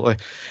 absolutely.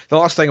 The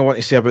last thing I want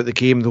to say about the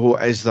game, though,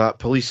 is that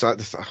police,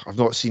 I've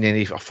not seen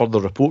any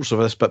further reports of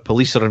this, but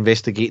police are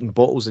investigating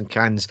bottles and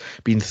cans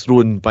being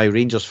thrown by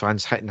Rangers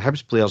fans hitting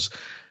Hibs players.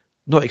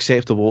 Not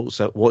acceptable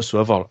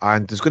whatsoever.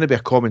 And there's going to be a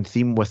common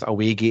theme with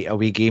away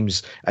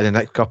games in the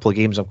next couple of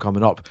games I'm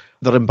coming up.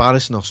 They're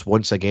embarrassing us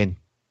once again.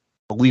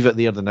 I'll leave it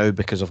there now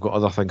because I've got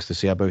other things to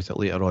say about it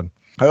later on.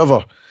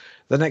 However,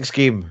 the next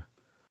game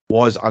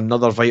was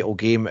another vital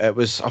game. It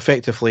was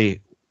effectively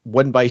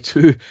win by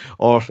 2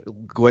 or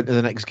go into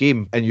the next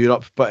game in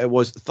Europe, but it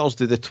was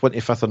Thursday the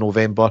 25th of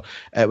November.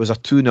 It was a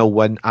 2-0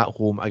 win at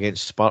home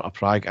against Sparta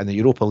Prague in the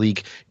Europa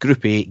League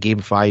Group A Game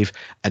 5,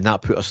 and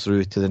that put us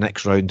through to the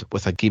next round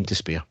with a game to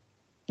spare.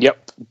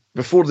 Yep.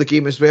 Before the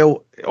game as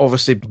well,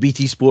 obviously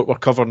BT Sport were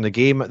covering the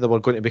game. They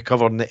were going to be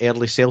covering the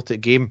early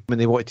Celtic game when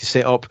they wanted to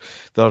set up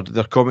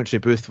their commentary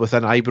booth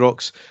within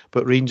Ibrox,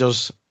 but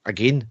Rangers,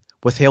 again,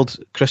 withheld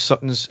Chris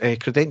Sutton's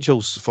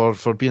credentials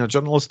for being a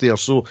journalist there.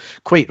 So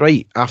quite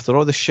right. After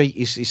all the shite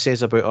he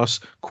says about us,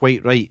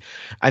 quite right.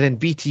 And then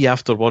BT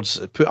afterwards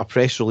put a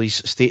press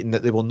release stating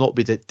that they will not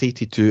be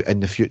dictated to in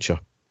the future.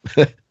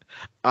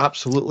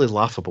 Absolutely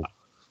laughable.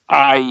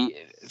 I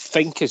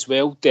think as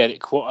well,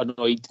 Derek, what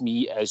annoyed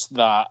me is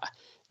that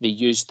they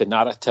used the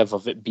narrative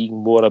of it being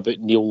more about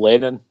Neil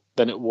Lennon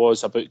than it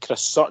was about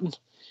Chris Sutton.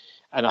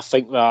 And I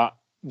think that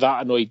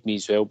annoyed me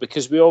as well,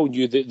 because we all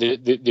knew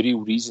the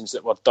real reasons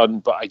that were done,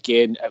 but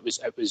again, it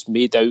was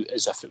made out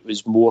as if it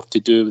was more to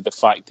do with the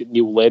fact that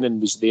Neil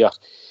Lennon was there,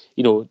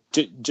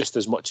 just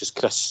as much as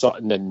Chris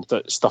Sutton and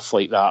stuff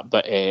like that.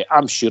 But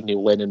I'm sure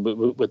Neil Lennon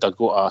would have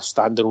got a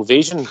standing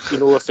ovation,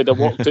 if he'd have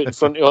walked out in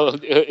front of all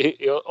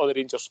the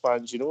Rangers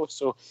fans,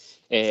 So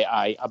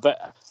a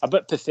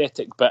bit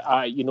pathetic, but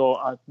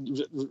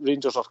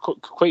Rangers are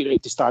quite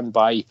right to stand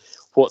by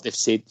what they've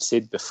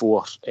said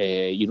before,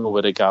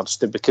 with regards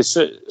to, because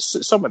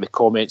some of the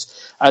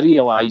comments, I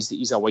realise that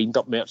he's a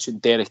wind-up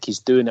merchant, Derek. He's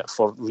doing it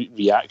for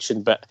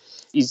reaction, but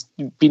he's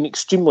been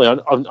extremely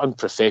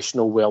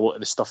unprofessional with a lot of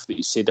the stuff that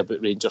he said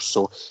about Rangers.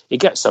 So he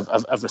gets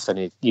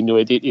everything.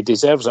 He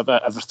deserves a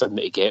bit everything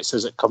that he gets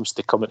as it comes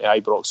to coming to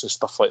Ibrox and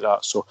stuff like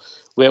that. So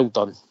well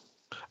done.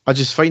 I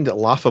just find it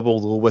laughable,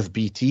 though, with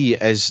BT,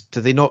 is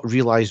do they not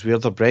realise where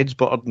their bread's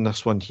buttered in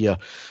this one here?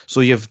 So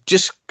you've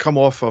just come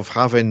off of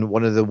having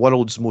one of the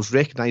world's most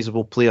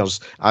recognisable players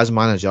as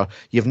manager.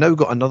 You've now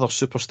got another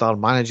superstar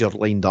manager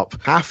lined up.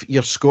 Half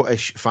your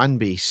Scottish fan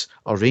base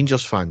are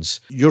Rangers fans.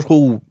 Your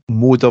whole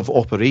mode of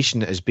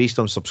operation is based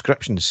on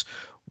subscriptions.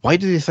 Why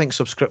do they think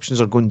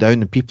subscriptions are going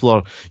down and people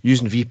are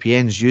using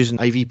VPNs, using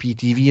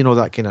IVPTV and all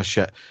that kind of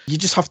shit? You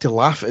just have to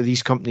laugh at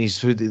these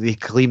companies who they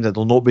claim that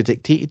they'll not be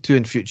dictated to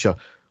in future.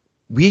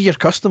 We're your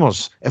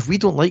customers. If we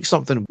don't like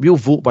something, we'll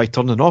vote by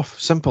turning off.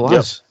 Simple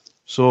as.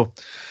 So,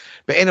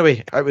 but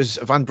anyway, it was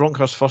Van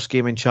Bronckhorst's first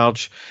game in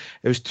charge.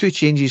 It was 2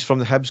 changes from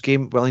the Hibs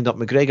game. We lined up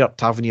McGregor,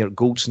 Tavernier,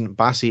 Goldson,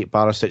 Bassey,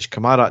 Barisic,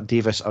 Kamara,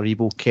 Davis,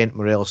 Aribo, Kent,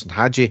 Morelos and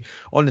Hadji.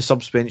 On the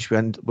subs bench, we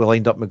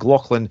lined up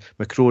McLaughlin,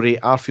 McCrory,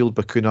 Arfield,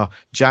 Bacuna,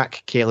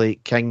 Jack, Kelly,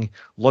 King,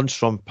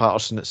 Lundstrom,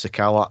 Patterson,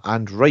 Sakala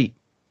and Wright.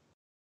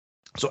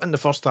 So in the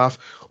first half,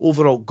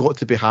 overall, got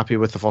to be happy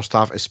with the first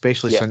half,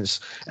 especially since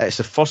it's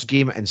the first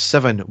game in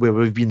 7 where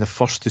we've been the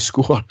first to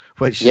score,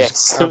 which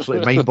is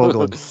absolutely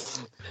mind-boggling.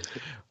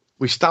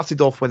 We started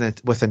off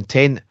with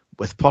intent,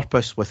 with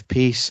purpose, with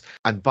pace,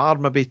 and bar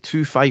maybe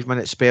 2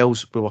 5-minute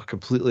spells, we were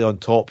completely on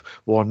top.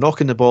 We were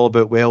knocking the ball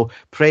about well,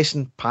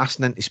 pressing,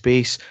 passing into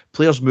space,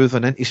 players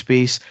moving into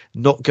space,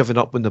 not giving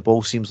up when the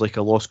ball seems like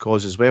a lost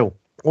cause as well.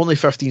 Only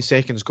 15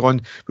 seconds gone,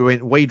 we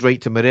went wide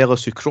right to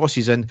Morelos, who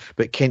crosses in,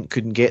 but Kent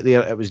couldn't get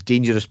there. It was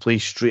dangerous play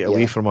straight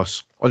away from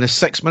us. On the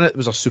 6th minute, it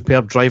was a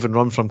superb drive and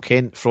run from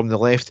Kent from the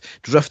left,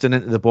 drifting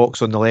into the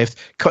box on the left,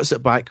 cuts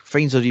it back,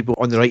 finds Aribo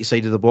on the right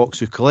side of the box,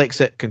 who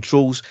collects it,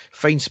 controls,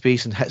 finds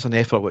space and hits an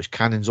effort which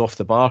cannons off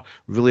the bar.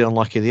 Really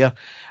unlucky there.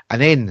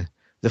 And then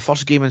the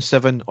first game in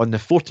 7, on the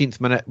 14th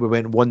minute, we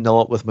went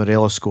 1-0 up with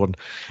Morelos scoring.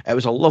 It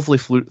was a lovely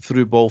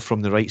through ball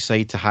from the right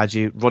side to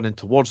Hadji, running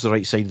towards the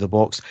right side of the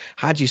box.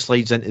 Hadji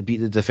slides in to beat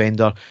the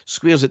defender,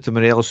 squares it to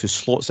Morelos, who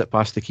slots it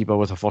past the keeper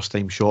with a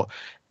first-time shot.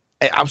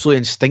 Absolutely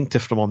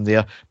instinctive from him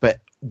there,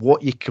 but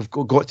what you've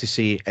got to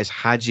say is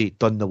Hadji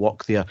done the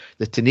work there.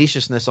 The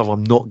tenaciousness of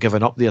him not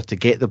giving up there to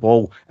get the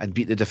ball and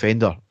beat the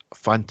defender,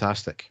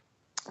 fantastic.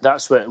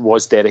 That's what it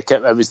was, Derek.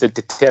 It was the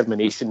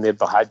determination there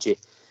by Hadji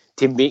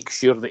to make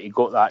sure that he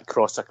got that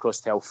cross across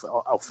to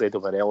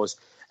Alfredo Morelos.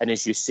 And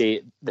as you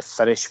say, the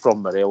finish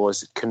from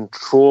Morelos,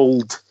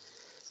 controlled,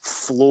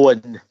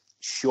 flowing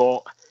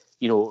shot,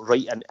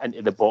 right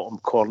into the bottom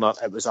corner.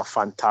 It was a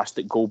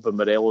fantastic goal by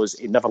Morelos.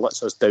 He never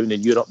lets us down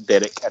in Europe,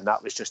 Derek, and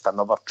that was just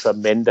another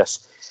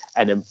tremendous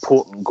and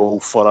important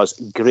goal for us.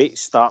 Great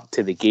start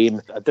to the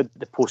game. I did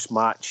the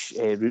post-match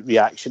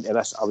reaction to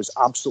this. I was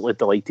absolutely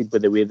delighted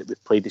with the way that we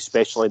played,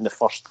 especially in the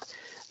first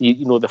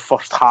the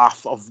first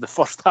half of the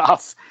first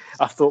half.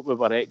 I thought we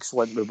were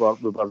excellent. We were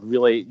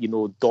really,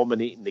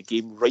 dominating the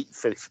game right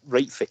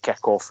for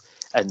kick-off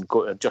and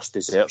got just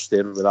desserts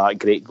there with that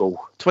great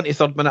goal.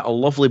 23rd minute, a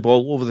lovely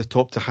ball over the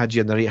top to Hadji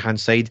on the right-hand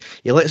side.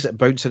 He lets it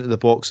bounce into the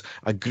box,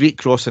 a great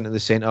cross into the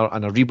centre,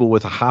 and Aribo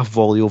with a half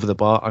volley over the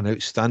bar. An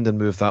outstanding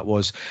move that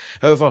was.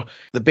 However,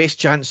 the best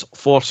chance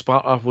for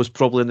Sparta was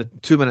probably in the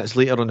 2 minutes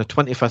later on the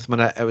 25th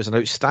minute. It was an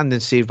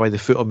outstanding save by the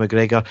foot of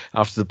McGregor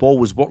after the ball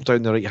was worked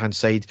down the right-hand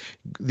side.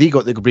 They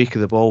got the break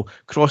of the ball,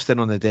 crossed in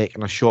on the deck,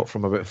 and a shot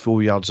from about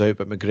 4 yards out,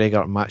 but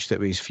McGregor matched it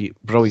with his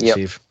feet. Brilliant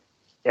save.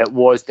 It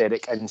was,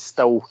 Derek, and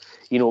still,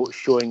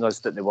 showing us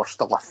that they were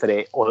still a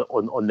threat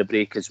on the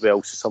break as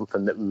well. So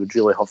something that we would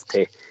really have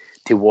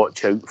to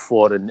watch out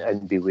for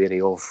and be wary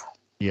of.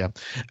 Yeah.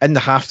 In the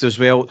half as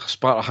well,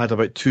 Sparta had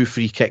about 2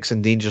 free kicks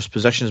in dangerous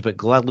positions, but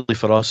gladly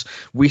for us,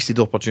 wasted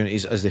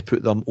opportunities as they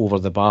put them over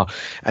the bar.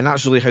 And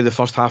that's really how the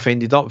first half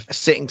ended up.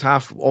 Second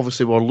half,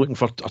 obviously, we're looking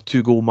for a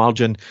 2-goal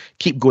margin.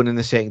 Keep going in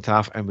the second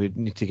half, and we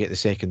need to get the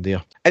second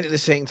there. Into the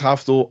second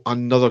half, though,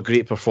 another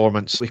great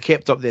performance. We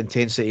kept up the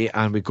intensity,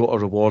 and we got our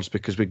rewards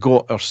because we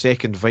got our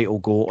second vital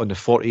goal on the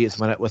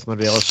 48th minute with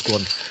Morelos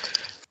scoring.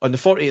 On the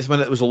 48th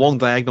minute, it was a long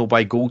diagonal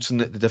by Goldson.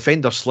 The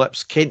defender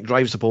slips. Kent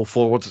drives the ball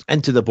forward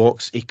into the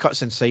box. He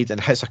cuts inside and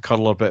hits a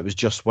curler, but it was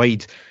just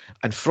wide.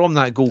 And from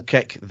that goal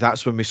kick,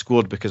 that's when we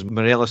scored because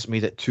Morelos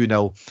made it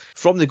 2-0.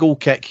 From the goal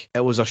kick,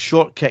 it was a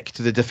short kick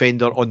to the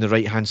defender on the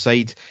right-hand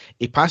side.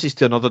 He passes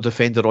to another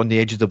defender on the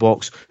edge of the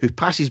box, who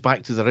passes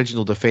back to the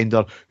original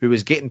defender, who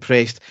was getting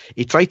pressed.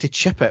 He tried to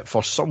chip it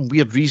for some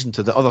weird reason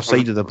to the other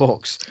side of the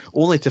box,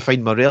 only to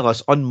find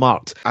Morelos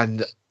unmarked.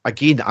 And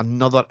again,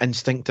 another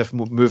instinctive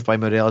move by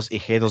Morelos. He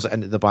headers it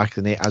into the back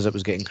of the net as it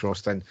was getting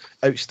crossed in.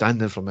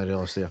 Outstanding from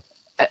Morelos there.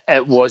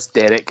 It was,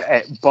 Derek.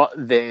 But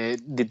the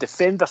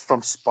defender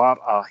from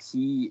Sparta,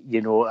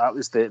 that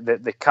was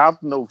the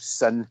cardinal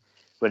sin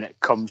when it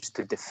comes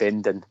to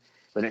defending,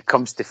 when it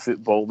comes to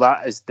football.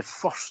 That is the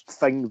first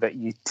thing that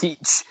you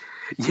teach,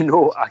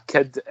 a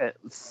kid at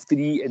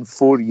 3 and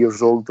 4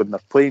 years old when they're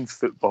playing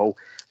football.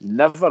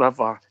 Never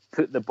ever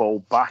put the ball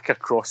back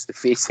across the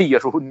face of your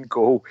own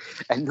goal.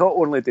 And not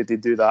only did he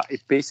do that, he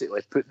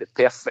basically put the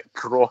perfect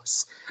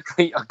cross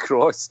right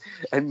across.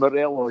 And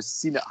Morelos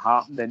seen it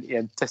happening. He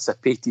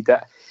anticipated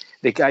it.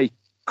 The guy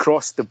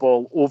crossed the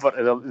ball over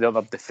to the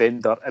other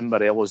defender, and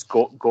Morelos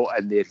got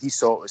in there. He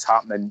saw it was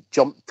happening,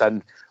 jumped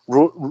in,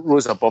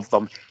 rose above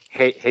them,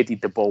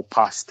 headed the ball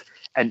past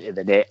into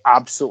the net.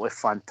 Absolutely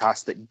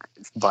fantastic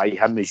by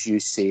him, as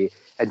you say.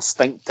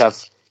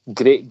 Instinctive,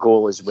 great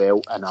goal as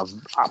well, and a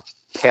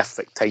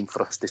perfect time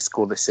for us to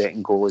score the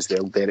second goal as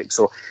well, Derek.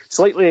 So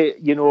slightly,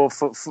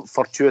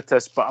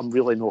 fortuitous, but I'm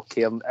really not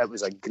caring. It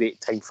was a great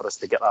time for us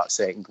to get that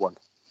second one.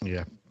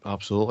 Yeah,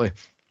 absolutely.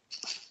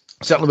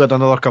 Certainly we had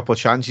another couple of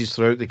chances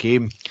throughout the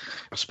game.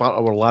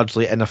 Sparta were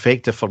largely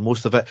ineffective for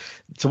most of it.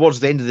 Towards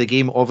the end of the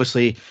game,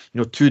 obviously,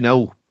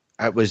 2-0,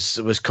 it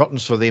was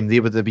curtains for them. They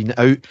would have been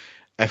out.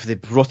 If they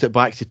brought it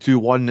back to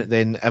 2-1,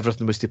 then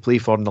everything was to play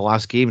for in the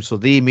last game. So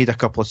they made a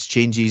couple of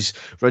changes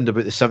round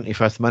about the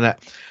 75th minute,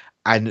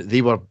 and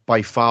they were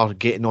by far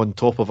getting on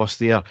top of us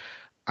there.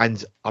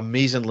 And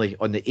amazingly,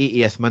 on the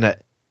 80th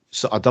minute,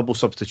 so a double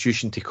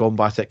substitution to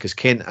combat it, because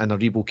Kent and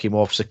Aribo came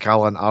off,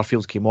 Sakala and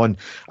Arfield came on.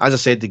 As I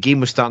said, the game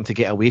was starting to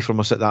get away from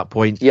us at that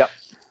point. Yep.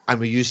 and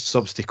we used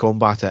subs to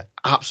combat it.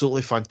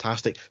 Absolutely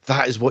fantastic.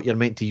 That is what you're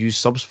meant to use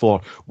subs for.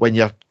 When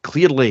you're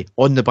clearly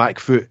on the back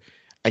foot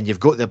and you've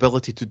got the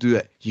ability to do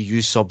it, you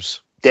use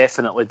subs.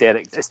 Definitely,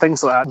 Derek. It's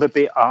things like that.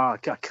 Maybe a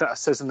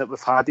criticism that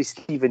we've had of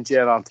Steven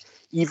Gerrard,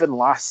 even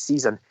last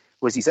season,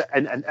 was his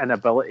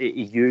inability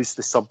to use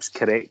the subs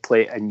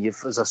correctly. And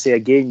as I say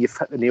again, you've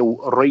hit the nail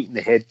right in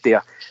the head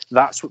there.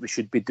 That's what we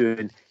should be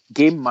doing.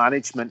 Game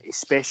management,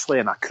 especially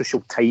in a crucial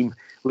time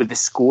with the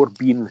score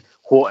being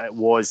what it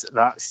was,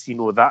 that's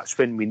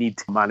when we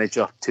need a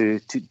manager to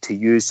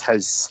use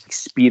his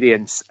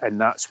experience,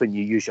 and that's when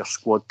you use your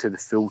squad to the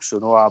full. So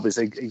no, I was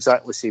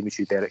exactly the same as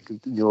you, Derek.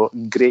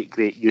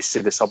 Great use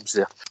of the subs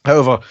there.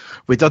 However,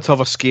 we did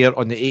have a scare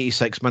on the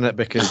 86th minute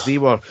because they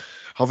were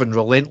having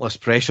relentless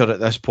pressure at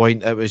this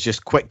point. It was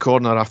just quick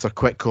corner after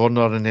quick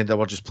corner, and then they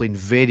were just playing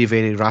very,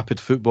 very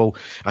rapid football.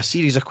 A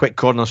series of quick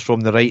corners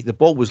from the right. The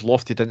ball was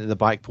lofted into the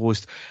back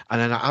post,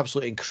 and an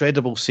absolutely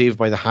incredible save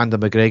by the hand of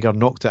McGregor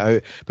knocked it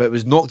out, but it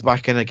was knocked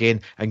back in again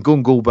and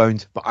going goal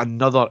bound. But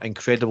another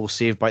incredible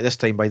save, by this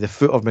time by the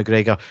foot of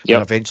McGregor,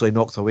 and eventually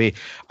knocked away.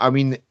 I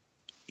mean,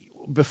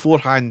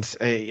 beforehand,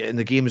 in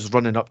the games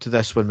running up to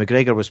this, when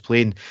McGregor was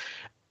playing,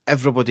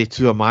 everybody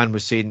to a man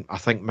was saying, I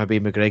think maybe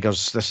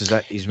McGregor's, this is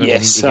it, he's maybe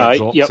need to get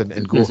dropped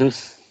and go.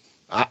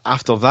 Mm-hmm.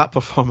 After that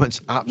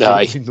performance,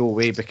 absolutely no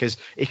way, because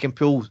he can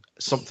pull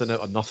something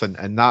out of nothing,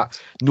 and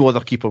that no other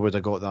keeper would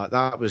have got that.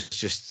 That was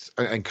just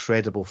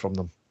incredible from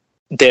them.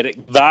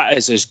 Derek, that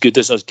is as good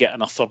as us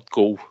getting a third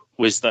goal,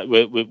 was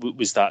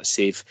that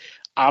save.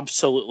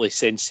 Absolutely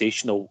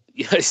sensational.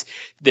 Yes,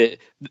 the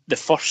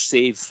first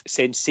save,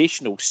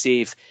 sensational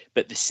save,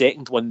 but the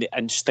second one, the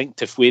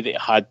instinctive way that he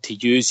had to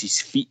use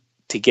his feet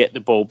to get the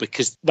ball,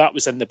 because that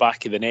was in the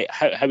back of the net.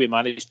 How he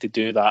managed to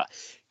do that,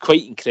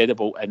 quite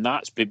incredible. And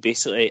that's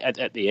basically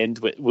at the end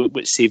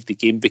what saved the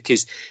game,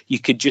 because you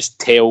could just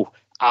tell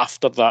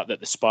after that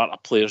the Sparta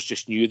players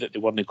just knew that they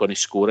weren't going to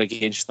score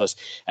against us.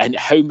 And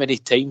how many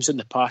times in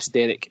the past,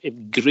 Derek,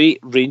 great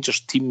Rangers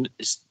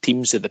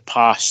teams of the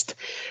past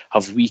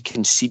have we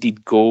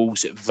conceded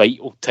goals at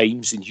vital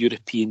times in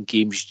European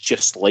games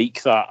just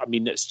like that? I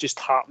mean, it's just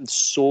happened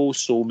so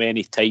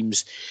many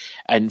times.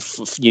 And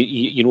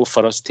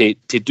for us to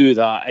do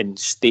that and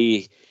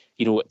stay,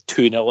 at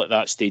 2-0 at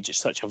that stage, it's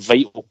such a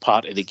vital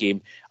part of the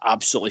game.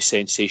 Absolutely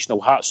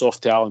sensational. Hats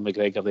off to Alan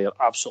McGregor there.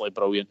 Absolutely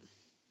brilliant.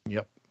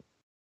 Yep.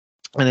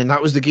 And then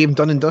that was the game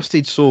done and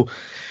dusted. So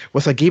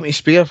with a game to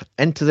spare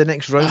into the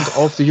next round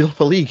of the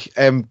Europa League,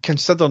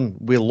 considering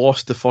we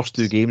lost the first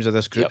two games of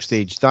this group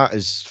stage, that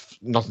is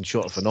nothing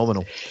short of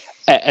phenomenal.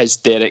 It is,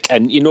 Derek.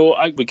 And,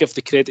 we give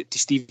the credit to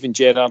Steven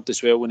Gerrard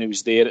as well when he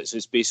was there.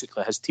 It's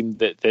basically his team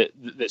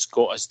that's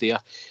got us there.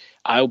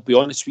 I'll be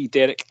honest with you,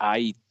 Derek,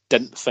 I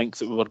didn't think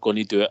that we were going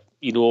to do it.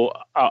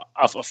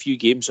 A few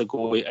games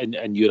ago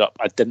in Europe,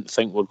 I didn't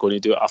think we were going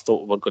to do it. I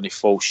thought we were going to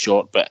fall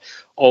short. But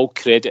all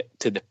credit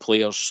to the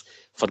players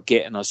for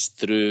getting us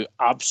through.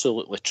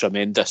 Absolutely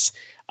tremendous.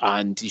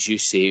 And as you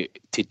say,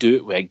 to do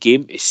it with a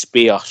game to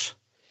spare,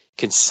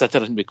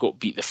 considering we got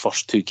beat the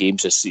first two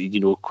games, is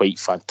quite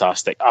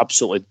fantastic.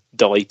 Absolutely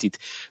delighted.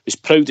 Was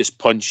proud as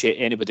punch.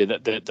 Anybody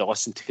that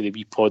listened to the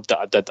wee pod that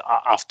I did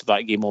after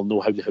that game will know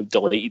how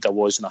delighted I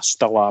was, and I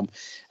still am.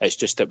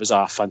 It was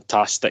a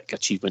fantastic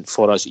achievement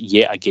for us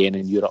yet again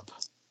in Europe.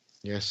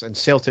 Yes, and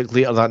Celtic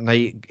later that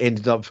night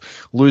ended up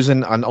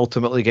losing and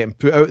ultimately getting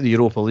put out of the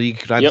Europa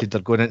League. Granted,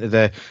 they're going into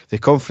the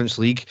Conference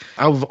League.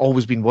 I've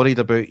always been worried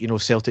about,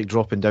 Celtic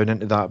dropping down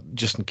into that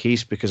just in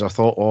case, because I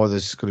thought,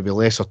 there's going to be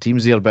lesser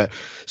teams there, but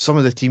some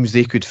of the teams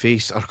they could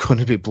face are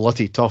going to be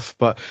bloody tough.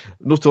 But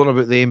no talking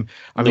about them.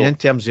 I mean, in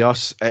terms of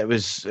us, it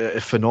was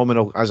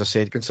phenomenal, as I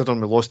said,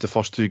 considering we lost the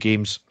first two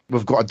games.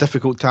 We've got a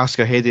difficult task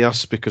ahead of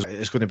us because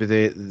it's going to be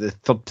the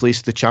third place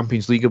of the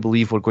Champions League, I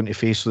believe, we're going to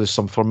face. So there's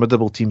some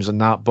formidable teams in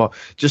that. But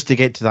just to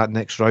get to that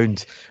next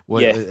round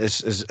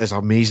is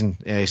amazing.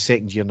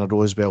 Second year in a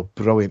row as well.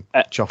 Brilliant.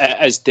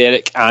 It is,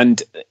 Derek.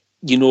 And,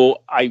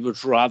 I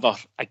would rather,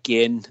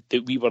 again,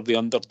 that we were the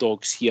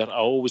underdogs here. I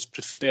always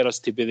prefer us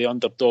to be the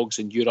underdogs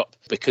in Europe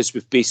because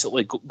we've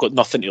basically got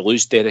nothing to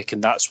lose, Derek,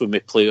 and that's when we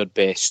play our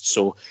best.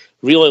 So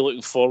really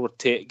looking forward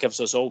to it. It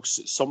gives us all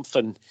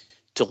something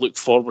to look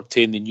forward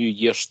to in the new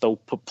year, still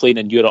playing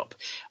in Europe.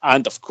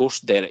 And of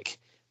course, Derek,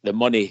 the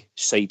money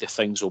side of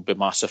things will be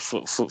massive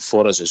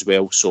for us as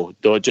well. So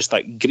just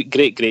like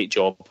great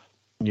job.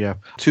 Yeah,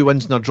 2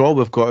 wins and a draw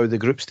we've got out of the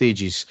group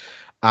stages,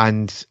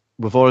 and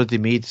we've already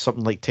made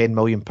something like £10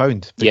 million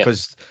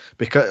because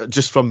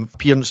just from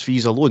appearance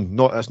fees alone.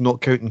 That's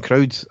not counting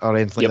crowds or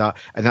anything like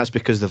that, and that's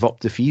because they've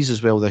upped the fees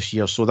as well this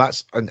year. So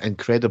that's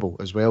incredible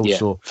as well. Yeah,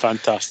 so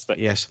fantastic.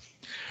 Yes.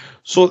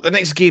 So the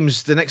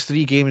next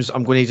three games,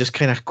 I'm going to just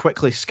kind of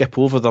quickly skip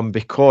over them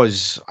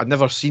because I'd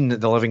never seen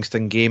the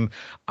Livingston game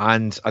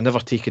and I never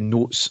taken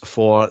notes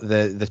for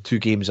the two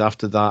games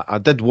after that. I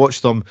did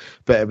watch them,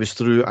 but it was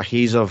through a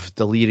haze of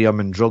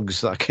delirium and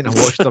drugs that I kind of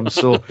watched them.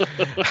 So,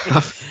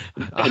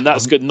 and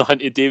that's got nothing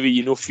to do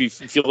with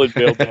feeling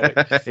well.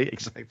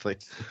 Exactly.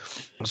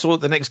 So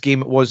the next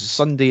game was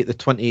Sunday, the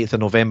 28th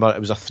of November. It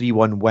was a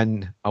 3-1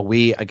 win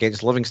away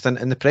against Livingston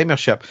in the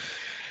Premiership.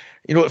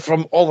 You know,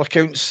 from all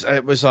accounts,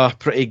 it was a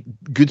pretty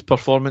good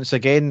performance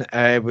again.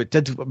 We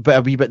did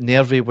a wee bit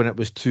nervy when it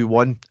was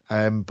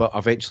 2-1, but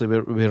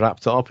eventually we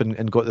wrapped it up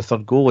and got the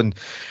third goal. And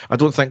I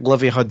don't think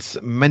Livy had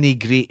many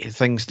great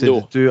things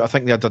to do. I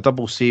think they had a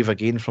double save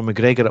again from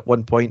McGregor at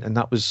one point, and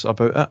that was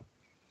about it.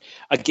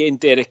 Again,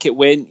 Derek, it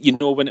went,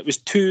 when it was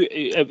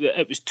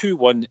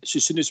 2-1, so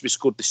as soon as we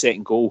scored the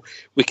second goal,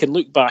 we can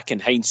look back in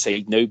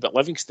hindsight now, but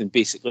Livingston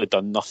basically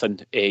done nothing,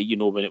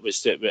 when it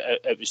was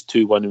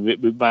 2-1 and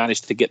we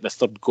managed to get the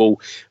third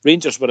goal.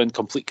 Rangers were in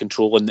complete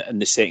control in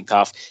the second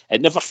half.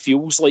 It never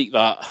feels like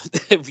that,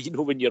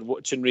 when you're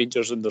watching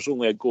Rangers and there's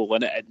only a goal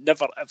in it. It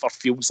never, ever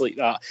feels like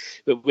that.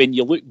 But when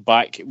you look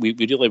back, we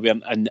really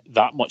weren't in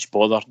that much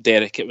bother,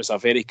 Derek. It was a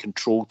very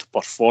controlled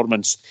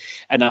performance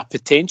and a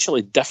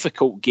potentially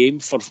difficult game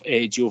for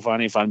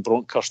Giovanni Van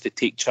Bronckhorst to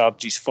take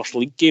charge, his first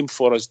league game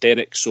for us,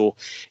 Derek. So,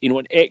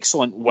 an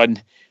excellent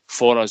win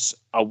for us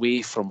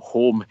away from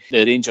home.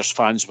 The Rangers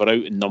fans were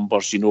out in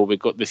numbers. We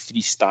got the 3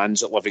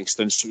 stands at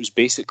Livingston, so it was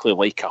basically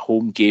like a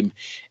home game,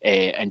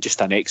 and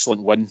just an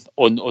excellent win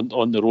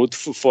on the road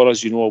for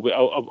us,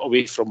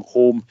 away from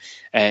home.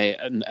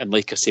 And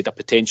like I said, a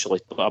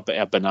potentially a bit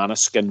of banana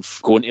skin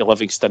going to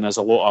Livingston, as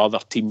a lot of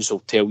other teams will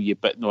tell you.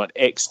 But no, an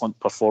excellent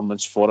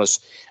performance for us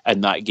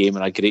in that game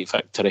and a great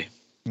victory.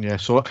 Yeah,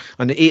 so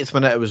on the 8th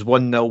minute, it was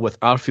 1-0 with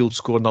Arfield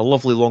scoring a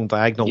lovely long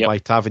diagonal by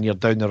Tavernier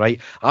down the right.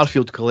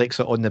 Arfield collects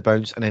it on the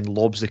bounce and then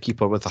lobs the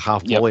keeper with a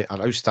half volley.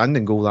 An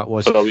outstanding goal that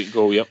was. Brilliant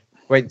goal, yep.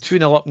 Went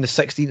 2-0 up in the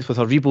 16th with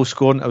Aribo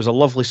scoring. It was a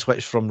lovely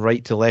switch from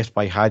right to left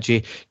by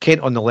Hadji.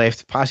 Kent on the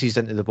left passes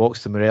into the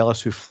box to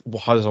Morelos, who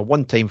has a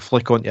one-time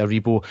flick onto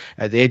Aribo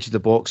at the edge of the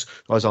box.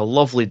 It was a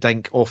lovely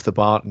dink off the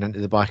bar and into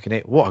the back of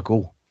net. What a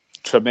goal.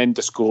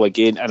 Tremendous goal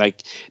again,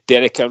 and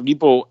Derek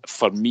Aribo,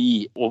 for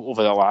me,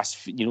 over the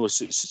last,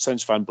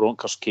 since Van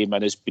Bronckhorst came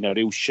in, has been a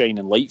real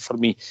shining light for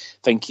me. I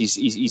think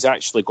he's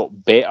actually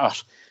got better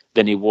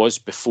than he was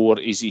before.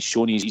 He's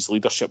shown his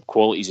leadership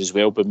qualities as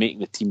well by making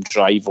the team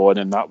drive on,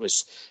 and that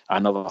was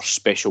another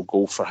special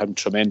goal for him.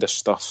 Tremendous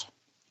stuff.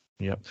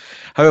 Yep.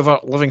 However,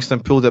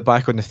 Livingston pulled it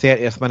back on the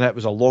 30th minute. It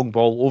was a long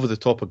ball over the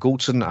top of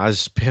Goldson,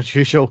 as per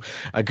usual.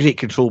 A great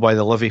control by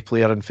the Livy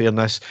player, in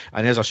fairness.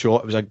 And as a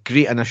shot, it was a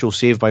great initial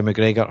save by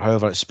McGregor.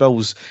 However, it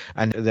spills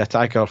and the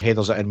attacker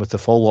headers it in with the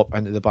follow-up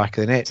into the back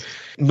of the net.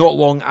 Not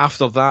long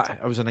after that,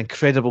 it was an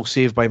incredible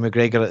save by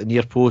McGregor at the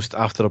near post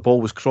after a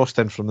ball was crossed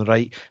in from the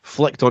right,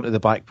 flicked onto the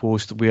back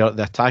post, where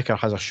the attacker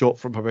has a shot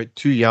from about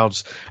 2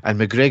 yards, and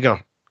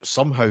McGregor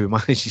somehow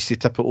manages to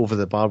tip it over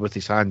the bar with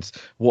his hands.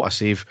 What a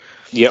save.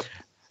 Yep.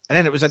 And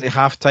then it was into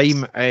half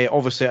time.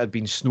 Obviously, it had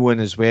been snowing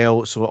as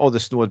well, so all the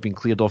snow had been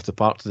cleared off the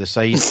park to the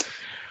side.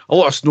 A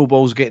lot of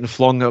snowballs getting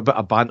flung, a bit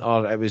of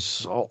banter. It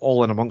was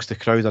all in amongst the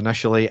crowd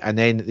initially, and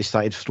then they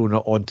started throwing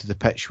it onto the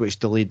pitch, which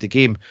delayed the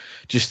game.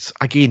 Just,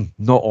 again,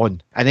 not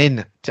on. And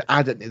then, to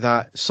add into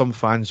that, some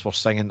fans were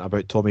singing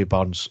about Tommy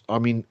Burns. I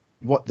mean,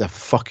 what the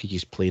fuck are you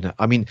playing at?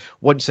 I mean,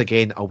 once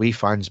again, away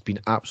fans being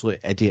absolute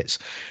idiots.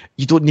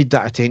 You don't need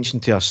that attention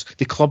to us.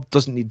 The club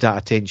doesn't need that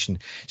attention.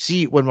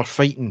 See, when we're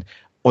fighting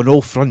on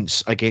all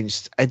fronts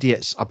against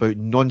idiots about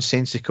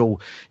nonsensical,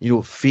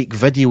 fake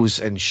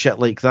videos and shit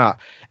like that,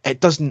 it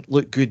doesn't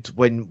look good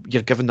when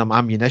you're giving them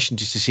ammunition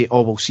just to say,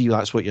 oh, we'll see,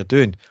 that's what you're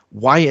doing.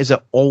 Why is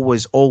it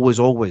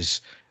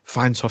always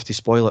fans have to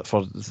spoil it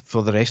for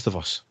the rest of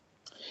us?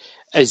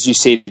 As you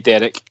say,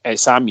 Derek,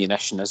 it's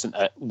ammunition, isn't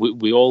it?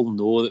 We all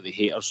know that the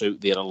haters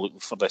out there are looking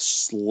for the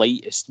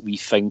slightest wee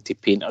thing to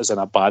paint us in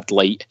a bad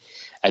light,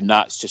 and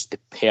that's just the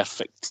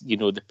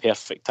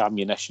perfect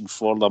ammunition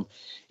for them.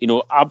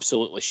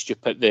 Absolutely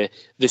stupid.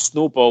 The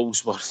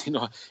snowballs were, as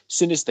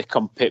soon as they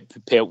come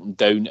pelting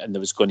down and there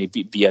was going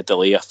to be a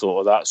delay, I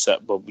thought, oh, that's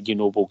it. But,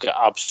 we'll get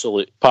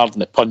absolute, pardon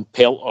the pun,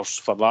 pelters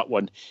for that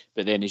one.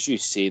 But then, as you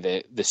say,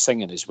 the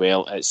singing as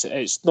well,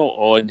 it's not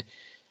on.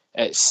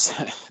 It's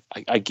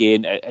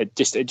again, it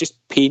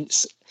just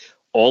paints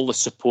all the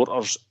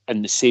supporters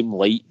in the same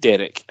light,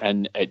 Derek,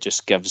 and it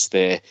just gives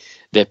the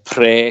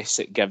press,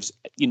 it gives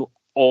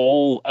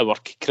all our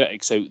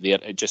critics out there,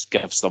 it just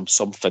gives them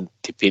something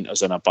to paint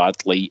us in a bad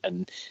light,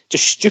 and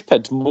just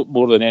stupid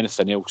more than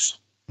anything else.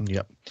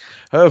 Yep.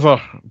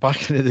 However,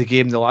 back into the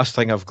game, the last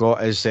thing I've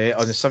got is on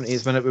the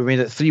 78th minute, we made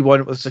it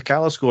 3-1 with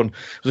Sakala scoring.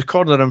 It was a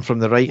corner in from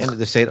the right into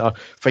the centre,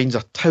 finds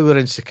a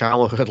towering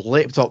Sakala who had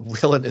leapt up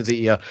well into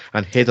the air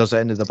and headers it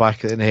into the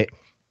back of the net.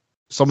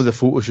 Some of the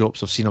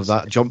photoshops I've seen of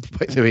that jump,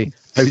 by the way,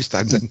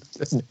 outstanding.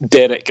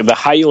 Derek, the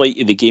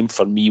highlight of the game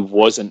for me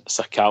wasn't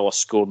Sakala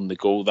scoring the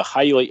goal. The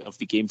highlight of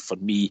the game for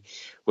me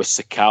was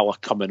Sakala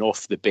coming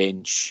off the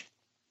bench,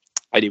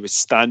 and he was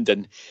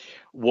standing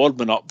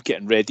warming up,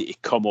 getting ready to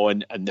come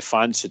on, and the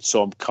fans had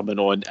saw him coming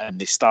on, and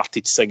they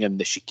started singing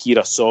the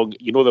Shakira song.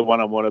 You know the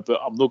one I'm on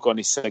about. I'm not going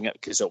to sing it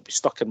because it'll be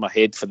stuck in my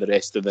head for the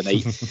rest of the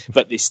night.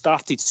 But they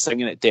started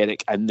singing it,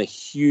 Derek, and the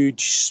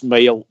huge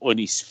smile on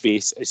his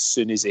face as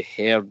soon as he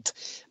heard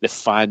the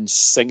fans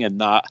singing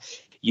that.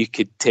 You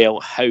could tell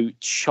how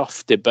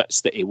chuffed to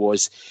bits that he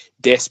was,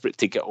 desperate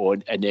to get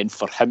on, and then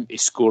for him to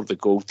score the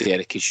goal,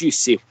 Derek, as you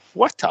say,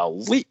 what a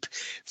leap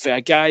for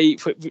a guy,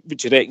 what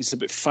would you reckon, is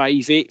about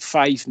 5'8",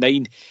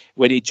 5'9",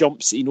 when he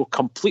jumps,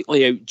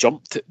 completely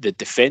out-jumped the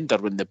defender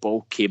when the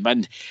ball came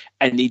in,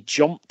 and he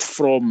jumped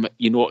from,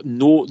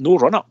 no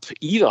run-up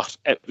either.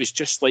 It was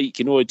just like,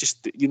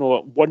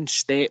 one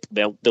step,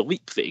 the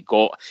leap that he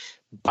got,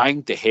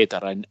 banged the header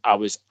in. I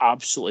was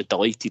absolutely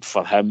delighted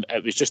for him.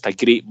 It was just a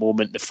great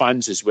moment. The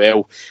fans as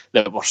well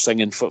that were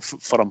singing for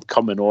him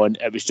coming on.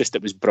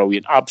 It was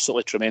brilliant.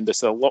 Absolutely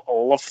tremendous. I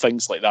love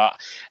things like that.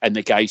 And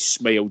the guy's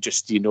smile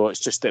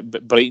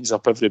it brightens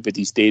up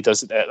everybody's day,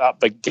 doesn't it?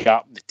 That big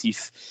gap in the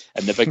teeth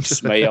and the big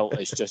smile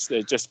is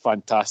just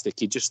fantastic.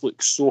 He just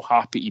looks so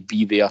happy to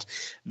be there.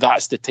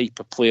 That's the type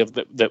of player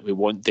that we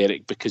want,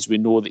 Derek, because we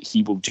know that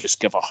he will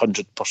just give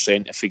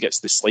 100% if he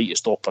gets the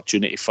slightest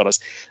opportunity for us.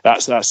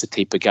 That's the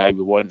type of guy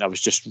we want. I was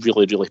just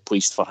really, really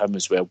pleased for him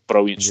as well.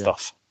 Brilliant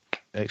stuff.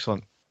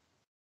 Excellent.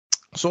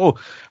 So,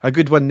 a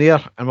good win there,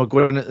 and we're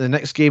going into the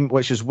next game,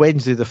 which is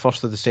Wednesday the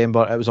 1st of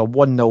December. It was a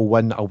 1-0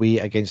 win away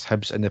against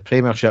Hibs in the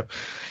Premiership.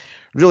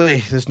 Really,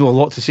 there's not a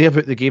lot to say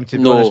about the game, to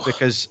be honest,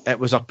 because it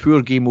was a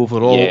poor game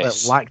overall.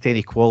 Yes. It lacked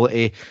any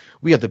quality.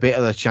 We had the better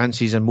of the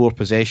chances and more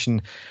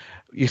possession.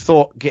 You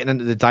thought getting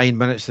into the dying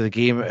minutes of the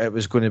game it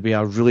was going to be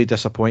a really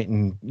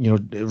disappointing,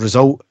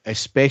 result,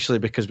 especially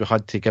because we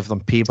had to give them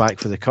payback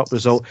for the cup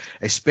result,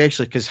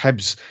 especially because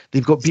Hibs,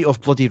 they've got beat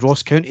off bloody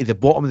Ross County, the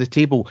bottom of the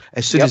table,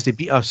 as soon as they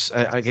beat us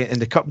again in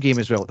the cup game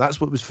as well. That's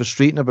what was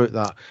frustrating about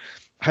that.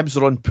 Hibs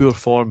are on poor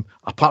form,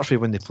 apart from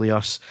when they play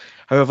us.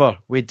 However,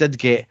 we did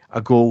get a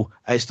goal.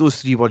 It's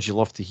those three words you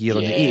love to hear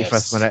on the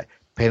 85th minute,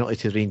 penalty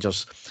to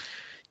Rangers.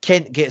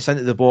 Kent gets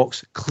into the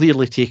box,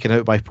 clearly taken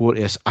out by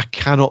Porteous. I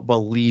cannot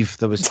believe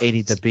there was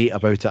any debate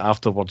about it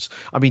afterwards.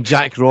 I mean,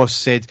 Jack Ross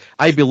said,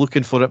 I'd be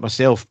looking for it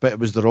myself, but it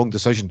was the wrong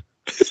decision.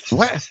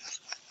 What?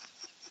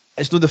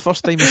 It's not the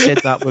first time he said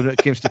that when it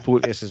comes to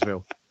Porteous as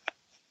well.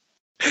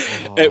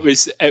 Oh. It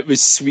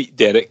was sweet,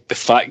 Derek, the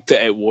fact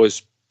that it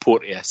was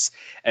Porteous.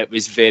 It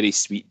was very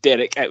sweet,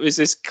 Derek. It was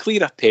as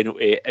clear a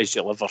penalty as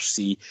you'll ever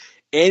see.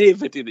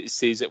 Anybody that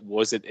says it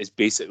wasn't is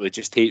basically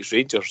just hates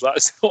Rangers.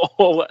 That's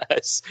all it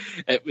is.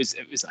 It was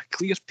a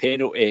clear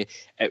penalty.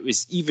 It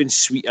was even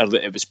sweeter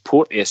that it was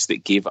Porteous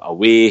that gave it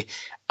away,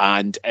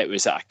 and it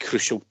was at a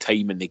crucial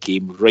time in the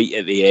game, right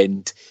at the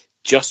end.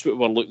 Just what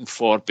we're looking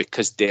for,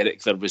 because,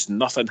 Derek, there was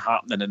nothing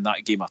happening in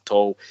that game at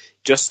all.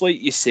 Just like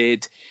you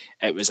said,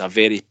 it was a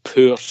very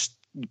poor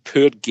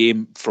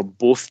game from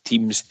both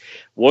teams.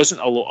 Wasn't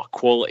a lot of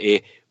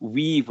quality.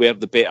 We were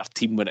the better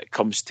team when it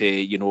comes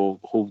to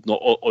holding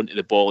onto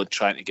the ball and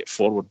trying to get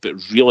forward, but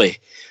really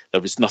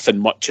there was nothing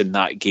much in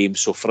that game.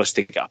 So for us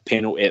to get a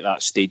penalty at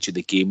that stage of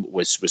the game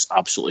was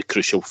absolutely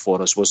crucial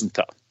for us, wasn't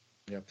it?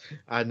 Yeah,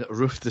 and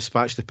Roof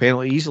dispatched the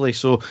penalty easily.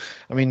 So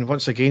I mean,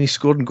 once again, he's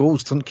scoring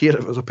goals. Doesn't care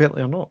if it was a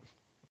penalty or not.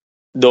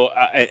 No,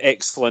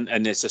 excellent.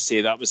 And as I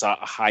say, that was a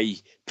high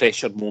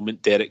pressure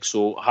moment, Derek.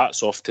 So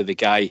hats off to the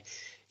guy.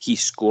 He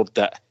scored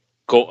it,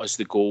 got us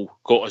the goal,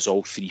 got us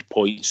all 3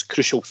 points.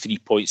 Crucial 3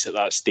 points at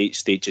that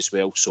stage as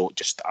well. So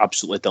just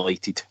absolutely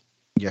delighted.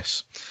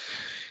 Yes.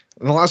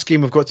 And the last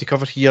game we've got to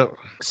cover here,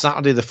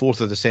 Saturday the 4th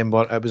of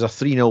December, it was a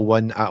 3-0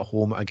 win at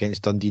home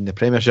against Dundee in the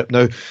Premiership.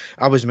 Now,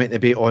 I was meant to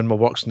be on my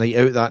works night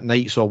out that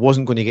night, so I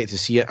wasn't going to get to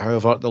see it.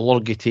 However, the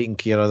Lurgy taking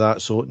care of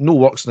that, so no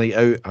works night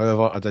out.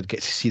 However, I did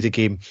get to see the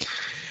game.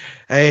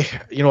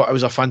 It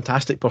was a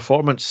fantastic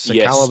performance.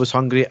 Sakala was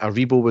hungry.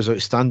 Aribo was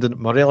outstanding.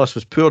 Morelos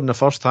was poor in the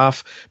first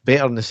half,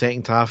 better in the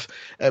second half.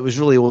 It was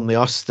really only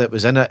us that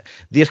was in it.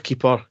 Their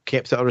keeper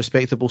kept it a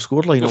respectable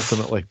scoreline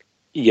ultimately.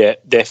 Yeah,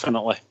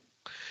 definitely.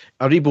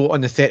 Aribo on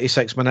the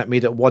 36th minute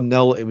made it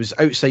 1-0. It was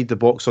outside the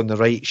box on the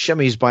right,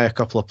 shimmies by a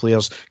couple of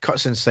players,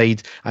 cuts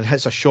inside and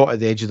hits a shot at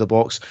the edge of the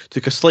box.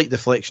 Took a slight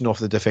deflection off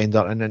the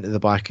defender and into the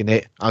back of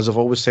net. As I've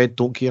always said,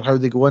 don't care how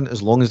they go in,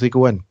 as long as they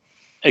go in.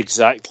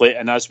 Exactly,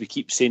 and as we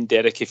keep saying,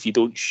 Derek, if you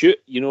don't shoot,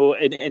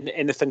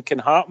 anything can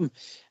happen,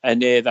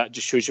 and that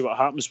just shows you what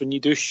happens when you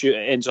do shoot.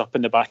 It ends up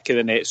in the back of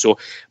the net. So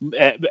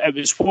it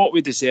was what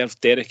we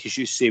deserved, Derek. As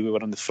you say, we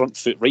were on the front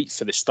foot right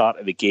for the start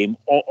of the game,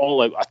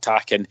 all out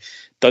attacking.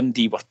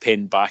 Dundee were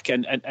penned back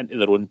into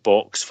their own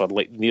box for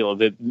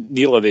nearly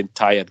the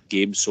entire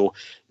game. So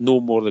no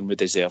more than we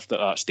deserved at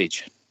that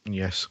stage.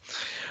 Yes.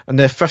 In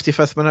the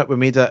 55th minute, we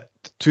made it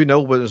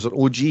 2-0 when it was an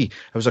OG. It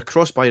was a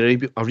cross by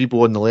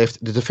Aribo on the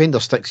left. The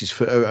defender sticks his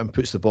foot out and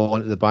puts the ball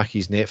into the back of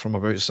his net from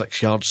about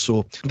 6 yards.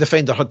 So the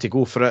defender had to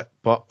go for it.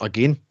 But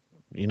again,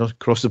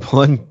 cross the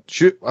ball and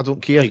shoot. I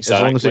don't care, as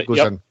long as it goes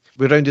in.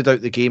 We rounded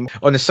out the game.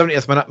 On the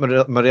 70th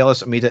minute,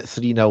 Morelos made it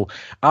 3-0.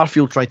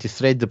 Arfield tried to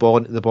thread the ball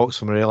into the box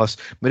for Morelos.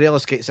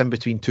 Morelos gets in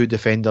between two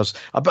defenders.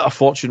 A bit of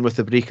fortune with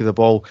the break of the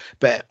ball,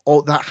 but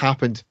all that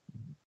happened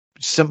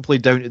simply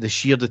down to the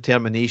sheer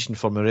determination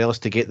for Morelos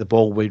to get the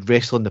ball with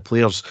wrestling the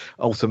players,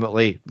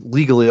 ultimately,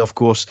 legally of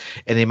course,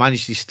 and he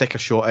managed to stick a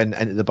shot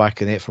into the back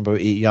of the net from about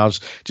 8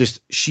 yards.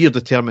 Just sheer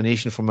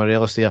determination from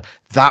Morelos there.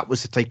 That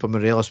was the type of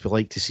Morelos we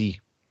like to see.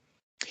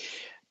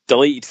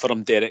 Delighted for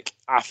him, Derek.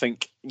 I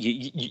think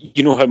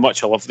you know how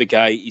much I love the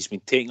guy. He's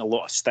been taking a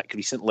lot of stick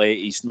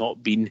recently. He's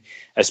not been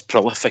as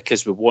prolific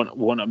as we want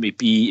him to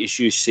be. As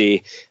you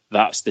say,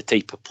 that's the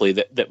type of play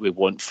that we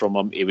want from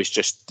him. He was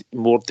just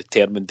more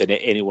determined than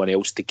anyone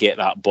else to get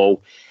that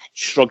ball.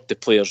 Shrugged the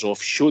players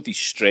off, showed his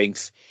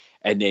strength,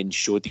 and then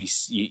showed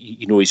his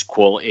his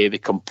quality, the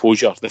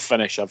composure, the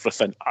finish,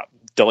 everything.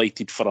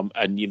 Delighted for him,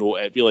 and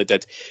it really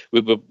did.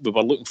 We were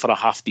looking for a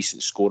half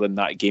decent score in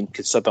that game,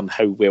 considering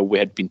how well we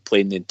had been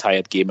playing the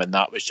entire game, and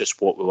that was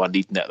just what we were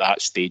needing at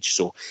that stage.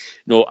 So,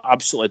 no,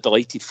 absolutely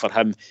delighted for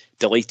him.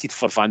 Delighted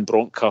for Van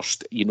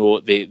Bronckhorst.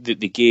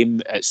 The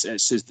game it's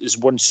as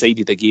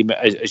one-sided a game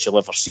as you'll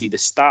ever see. The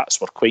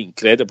stats were quite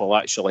incredible,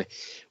 actually,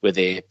 with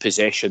the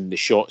possession, the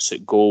shots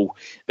at goal,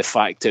 the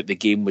fact that the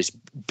game was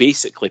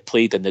basically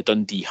played in the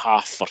Dundee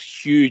half for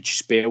huge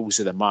spells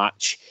of the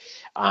match.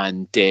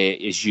 And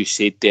as you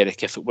said,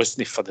 Derek, if it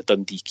wasn't for the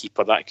Dundee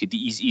keeper, that could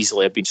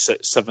easily have been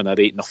 7 or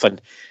 8-0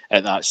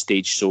 at that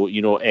stage. So,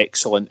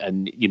 excellent,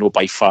 and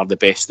by far the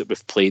best that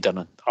we've played in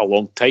a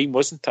long time,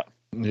 wasn't it?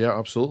 Yeah,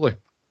 absolutely.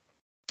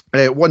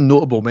 One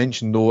notable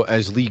mention, though,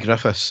 is Lee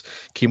Griffiths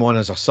came on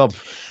as a sub.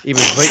 He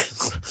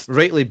was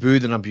rightly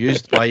booed and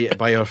abused by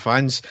our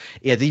fans.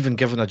 He had even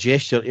given a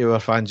gesture to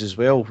our fans as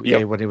well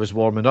when he was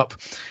warming up.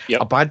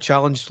 Yep. A bad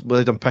challenge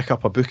led him pick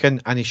up a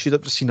booking, and he should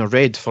have seen a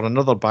red for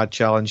another bad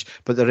challenge,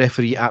 but the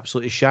referee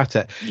absolutely shat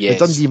it. Yes.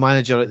 The Dundee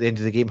manager at the end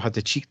of the game had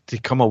the cheek to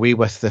come away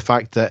with the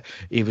fact that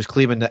he was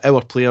claiming that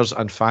our players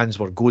and fans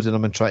were goading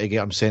him and trying to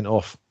get him sent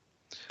off.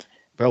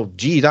 Well,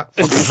 gee, that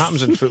fucking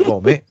happens in football,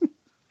 mate.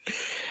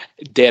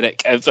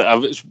 Derek, if I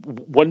was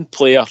one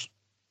player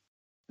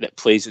that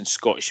plays in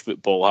Scottish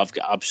football I've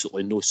got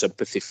absolutely no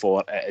sympathy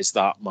for, it is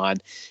that man.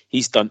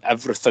 He's done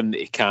everything that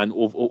he can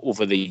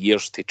over the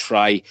years to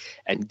try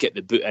and get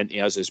the boot into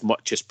us as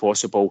much as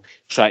possible,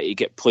 try to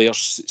get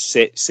players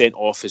sent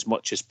off as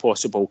much as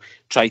possible,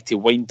 try to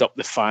wind up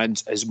the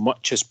fans as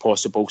much as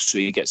possible so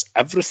he gets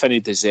everything he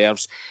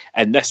deserves.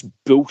 And this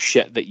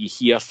bullshit that you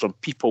hear from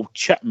people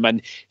chipping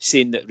in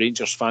saying that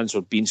Rangers fans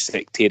were being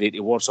sectarian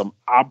towards him,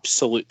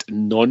 absolute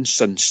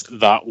nonsense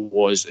that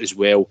was as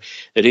well.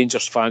 The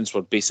Rangers fans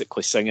were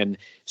basically singing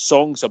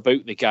songs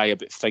about the guy,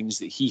 about things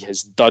that he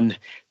has done,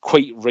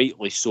 quite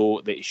rightly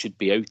so, that he should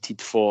be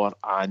outed for,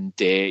 and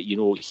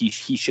he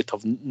should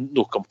have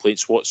no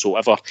complaints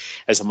whatsoever.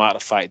 As a matter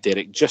of fact,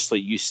 Derek, just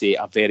like you say,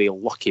 a very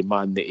lucky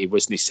man that he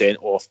wasn't sent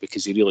off,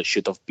 because he really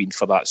should have been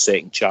for that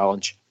second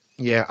challenge.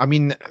 Yeah, I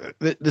mean,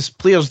 there's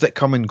players that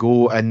come and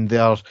go, and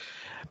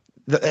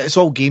it's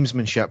all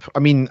gamesmanship. I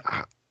mean,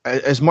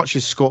 as much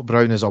as Scott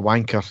Brown is a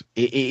wanker,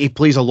 he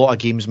plays a lot of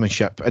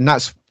gamesmanship, and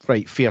that's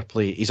right, fair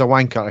play. He's a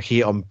wanker, I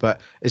hate him,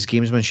 but it's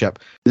gamesmanship.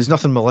 There's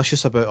nothing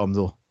malicious about him,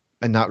 though,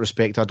 in that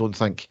respect, I don't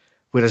think.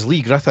 Whereas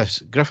Lee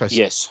Griffiths,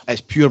 yes,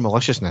 it's pure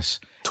maliciousness.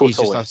 Totally. He's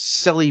just a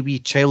silly wee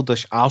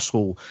childish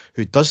arsehole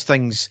who does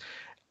things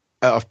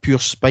out of pure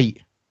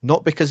spite.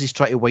 Not because he's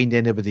trying to wind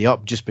anybody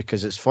up, just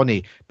because it's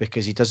funny,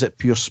 because he does it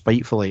pure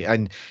spitefully.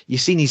 And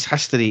you've seen his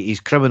history, his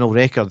criminal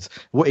record,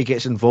 what he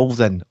gets involved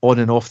in on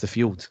and off the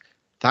field.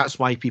 That's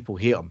why people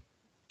hate him.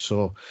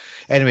 So,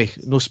 anyway,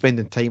 no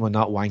spending time on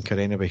that wanker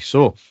anyway.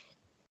 So,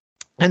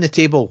 in the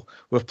table,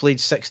 we've played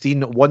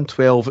 16, won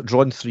 12,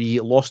 drawn 3,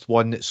 lost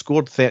 1,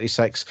 scored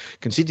 36,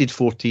 conceded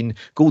 14,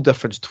 goal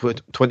difference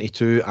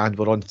 22, and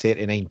we're on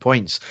 39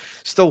 points.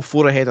 Still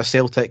 4 ahead of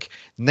Celtic,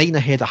 9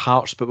 ahead of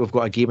Hearts, but we've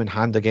got a game in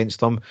hand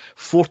against them.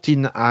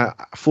 14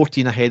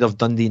 ahead of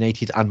Dundee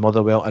United and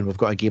Motherwell, and we've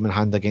got a game in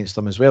hand against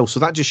them as well. So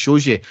that just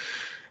shows you,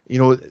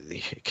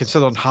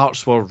 considering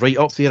Hearts were right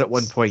up there at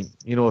one point,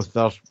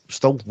 they're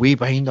still way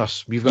behind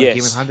us. We've got a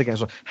game in hand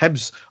against them.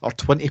 Hibs are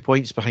 20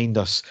 points behind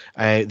us.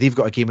 They've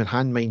got a game in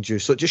hand, mind you.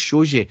 So it just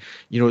shows you,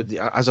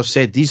 as I've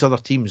said, these other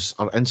teams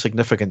are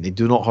insignificant. They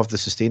do not have the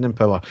sustaining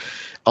power.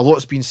 A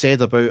lot's been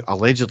said about,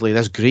 allegedly,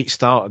 this great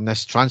start and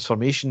this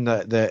transformation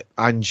that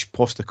Ange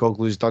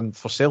Postecoglou's done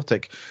for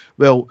Celtic.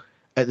 Well,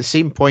 at the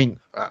same point,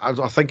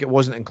 I think it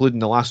wasn't including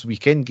the last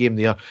weekend game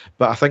there,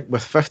 but I think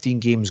with 15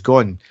 games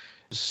gone,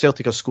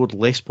 Celtic have scored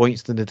less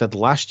points than they did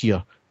last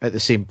year at the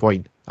same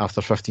point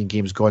after 15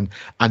 games gone.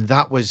 And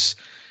that was,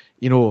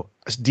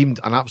 it's deemed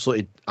an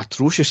absolutely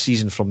atrocious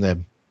season from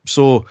them.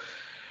 So,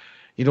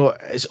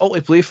 it's all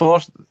to play for.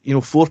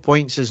 4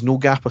 points is no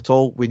gap at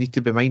all. We need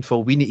to be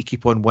mindful. We need to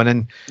keep on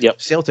winning. Yep.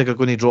 Celtic are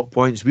going to drop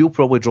points. We'll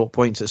probably drop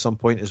points at some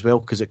point as well,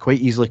 because it quite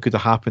easily could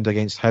have happened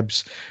against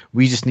Hibs.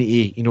 We just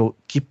need to,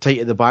 keep tight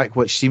at the back,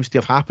 which seems to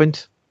have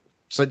happened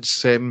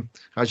since,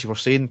 as you were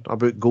saying,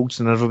 about Goldson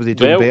and everybody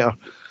doing better.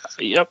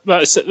 Yeah,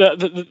 that's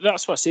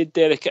what I said,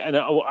 Derek, and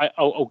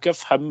I'll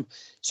give him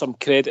some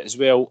credit as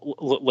well.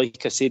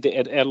 Like I said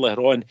earlier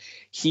on,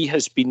 he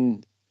has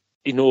been,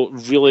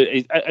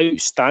 really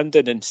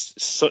outstanding in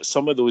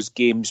some of those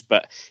games,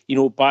 but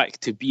back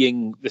to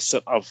being the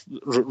sort of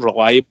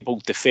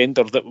reliable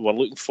defender that we were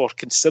looking for,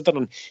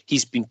 considering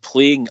he's been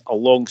playing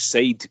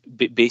alongside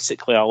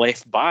basically a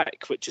left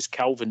back, which is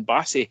Calvin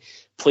Bassey,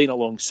 playing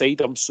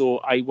alongside him. So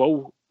I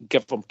will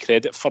give him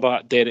credit for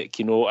that, Derek,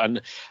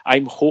 and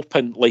I'm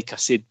hoping, like I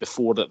said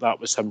before, that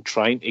was him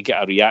trying to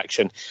get a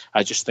reaction.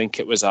 I just think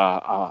it was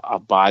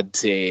a bad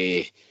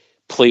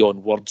play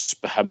on words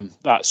by him.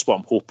 That's what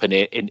I'm hoping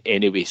in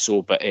anyway.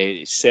 So, but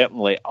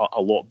certainly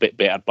a lot bit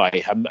better by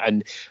him.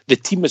 And the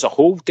team as a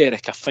whole,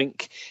 Derek, I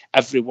think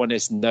everyone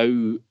is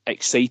now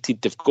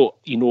excited. They've got,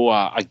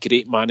 a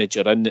great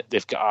manager in.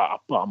 They've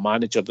got a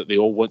manager that they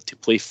all want to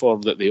play for,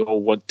 that they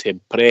all want to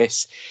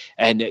impress.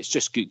 And it's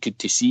just good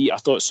to see. I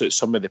thought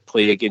some of the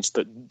play against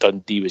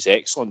Dundee was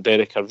excellent,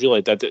 Derek. I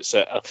really did. It's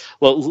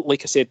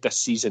like I said, this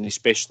season,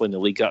 especially in the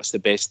league, that's the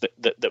best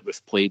that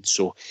we've played.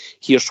 So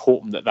here's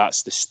hoping that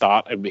that's the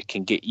start and we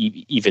can get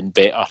even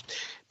better,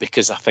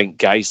 because I think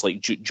guys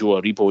like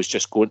Joe Aribo is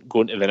just going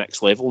to the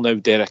next level now,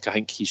 Derek. I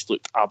think he's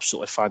looked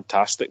absolutely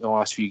fantastic in the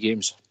last few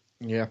games.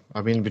 Yeah,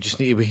 I mean, we just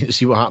need to wait to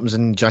see what happens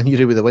in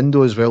January with the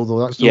window as well,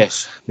 though. That's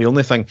the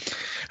only thing.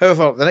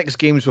 However, the next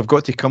games we've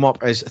got to come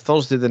up is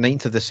Thursday the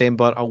 9th of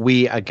December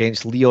away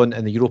against Lyon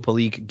in the Europa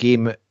League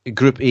game,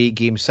 Group A,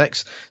 Game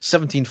 6,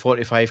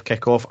 17:45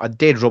 kick-off, a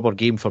dead rubber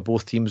game for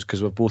both teams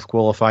because we've both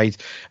qualified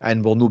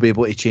and we'll not be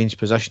able to change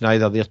position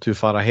either. They're too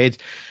far ahead.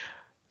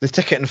 The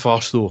ticketing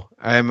farce, though.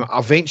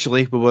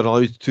 Eventually, we were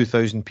allowed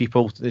 2,000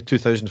 people,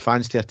 2,000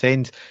 fans to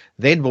attend.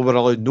 Then we were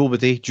allowed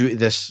nobody due to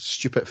this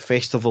stupid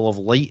festival of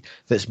light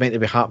that's meant to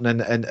be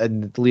happening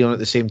in Lyon at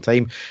the same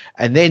time.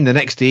 And then the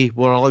next day,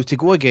 we were allowed to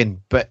go again,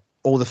 but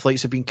all the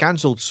flights have been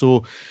cancelled.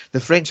 So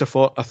the French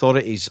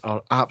authorities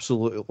are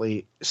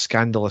absolutely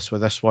scandalous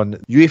with this one.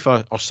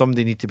 UEFA or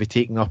somebody need to be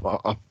taken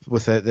up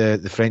with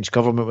the French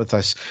government with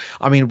this.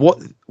 I mean,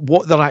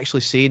 what they're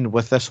actually saying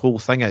with this whole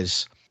thing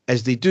is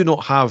they do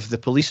not have the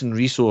policing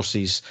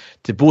resources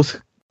to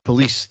both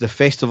police the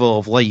Festival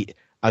of Light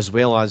as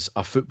well as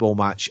a football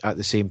match at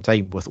the same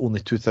time with only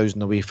 2,000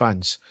 away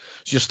fans.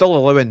 So you're still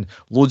allowing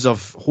loads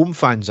of home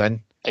fans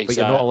in, exactly, but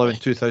you're not allowing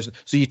 2,000.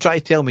 So you try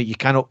to tell me you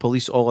cannot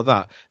police all of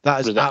that. That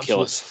is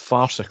ridiculous. Absolutely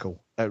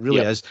farcical. It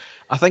really is.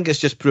 I think it's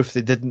just proof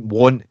they didn't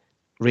want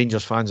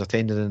Rangers fans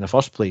attending in the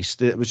first place.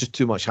 It was just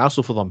too much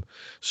hassle for them.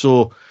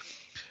 So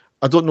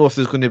I don't know if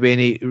there's going to be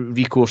any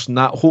recourse in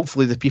that.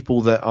 Hopefully the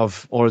people that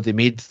have already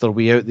made their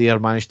way out there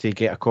managed to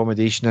get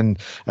accommodation and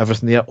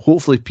everything there.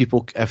 Hopefully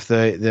people, if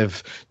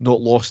they've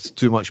not lost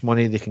too much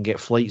money, they can get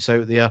flights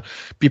out there.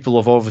 People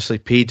have obviously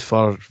paid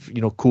for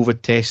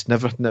COVID tests and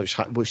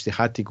everything which they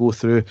had to go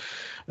through.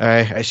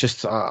 It's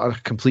just a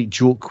complete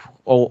joke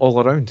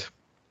all around.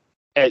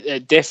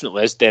 It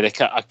definitely is, Derek.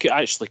 I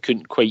actually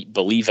couldn't quite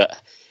believe it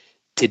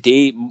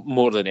today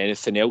more than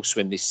anything else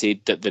when they said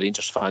that the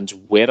Rangers fans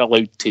were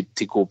allowed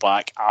to go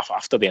back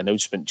after the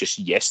announcement just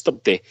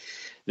yesterday,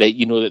 that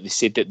that they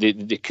said that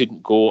they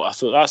couldn't go. I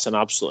thought that's an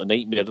absolute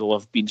nightmare. There'll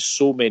have been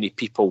so many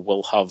people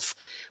will have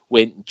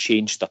went and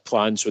changed their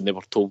plans when they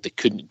were told they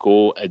couldn't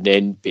go and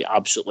then be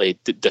absolutely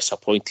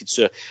disappointed.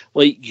 So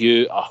like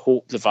you, I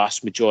hope the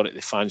vast majority of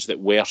the fans that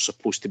were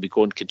supposed to be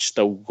going could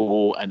still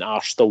go and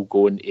are still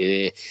going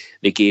to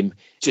the game.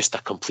 Just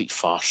a complete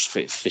farce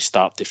from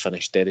start to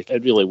finish, Derek.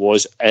 It really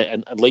was.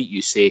 And like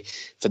you say,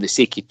 for the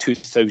sake of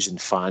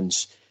 2,000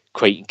 fans,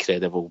 quite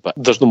incredible. But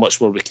there's not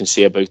much more we can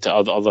say about it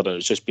other than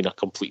it's just been a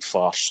complete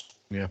farce.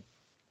 Yeah.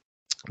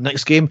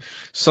 Next game,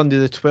 Sunday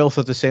the 12th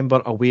of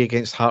December, away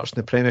against Hearts in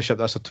the Premiership.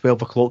 That's a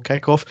 12 o'clock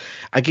kick-off.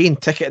 Again,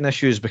 ticketing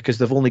issues because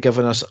they've only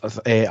given us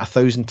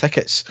 1,000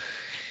 tickets.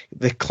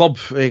 The club,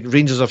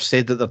 Rangers, have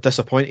said that they're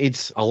disappointed.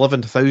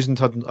 11,000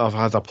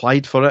 have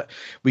applied for it.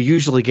 We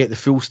usually get the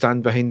full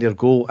stand behind their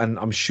goal, and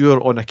I'm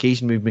sure on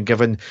occasion we've been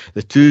given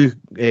the two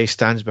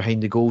stands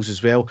behind the goals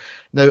as well.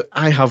 Now,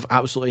 I have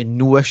absolutely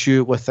no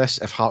issue with this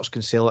if Hearts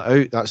can sell it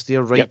out. That's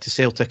their right to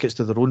sell tickets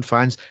to their own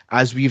fans,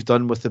 as we've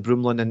done with the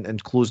Broomlin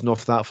and closing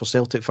off that for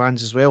Celtic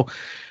fans as well.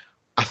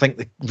 I think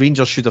the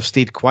Rangers should have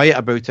stayed quiet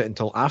about it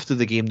until after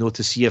the game, though,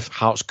 to see if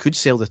Hearts could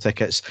sell the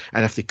tickets,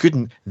 and if they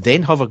couldn't,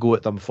 then have a go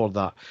at them for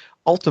that.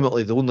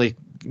 Ultimately, the only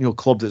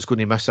club that's going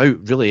to miss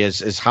out really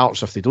is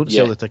Hearts if they don't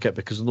sell the ticket,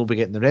 because they'll not be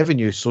getting the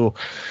revenue. So,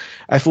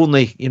 if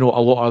only a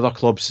lot of other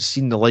clubs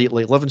seen the light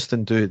like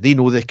Livingston do, they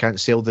know they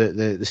can't sell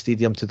the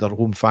stadium to their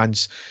home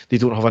fans. They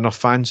don't have enough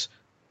fans.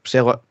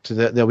 Sell it to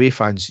the away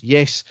fans.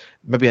 Yes,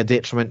 maybe a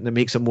detriment that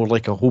makes it more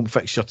like a home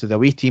fixture to the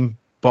away team,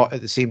 but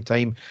at the same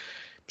time,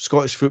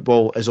 Scottish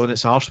football is on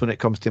its arse when it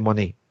comes to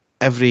money.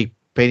 Every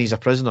penny's a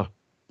prisoner.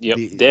 Yep,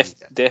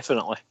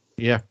 definitely.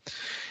 Yeah.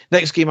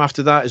 Next game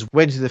after that is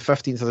Wednesday the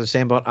 15th of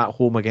December at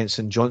home against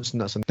St Johnstone.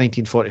 That's a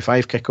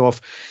 19:45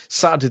 kick-off.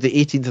 Saturday the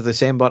 18th of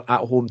December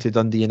at home to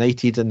Dundee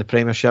United in the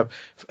Premiership.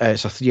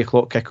 It's a 3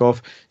 o'clock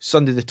kick-off.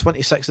 Sunday the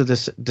 26th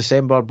of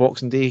December,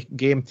 Boxing Day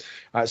game.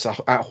 It's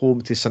at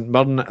home to St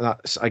Mirren.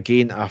 That's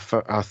again a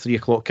 3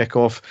 o'clock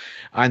kick-off.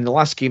 And the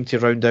last game to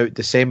round out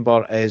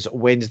December is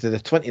Wednesday the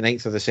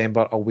 29th of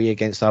December away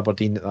against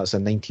Aberdeen. That's a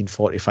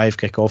 19:45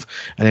 kick-off.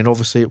 And then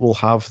obviously we'll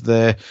have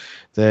the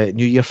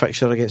New Year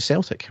fixture against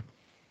Celtic.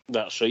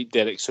 That's right,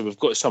 Derek. So we've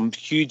got some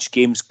huge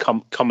games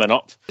coming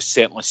up,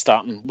 certainly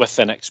starting with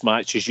the next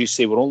match. As you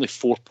say, we're only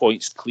 4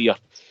 points clear.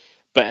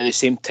 But at the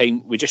same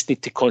time, we just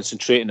need to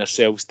concentrate on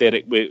ourselves,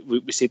 Derek.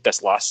 We said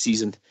this last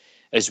season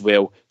as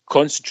well.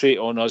 Concentrate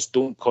on us.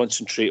 Don't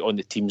concentrate on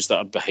the teams that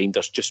are behind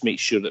us. Just make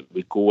sure that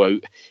we go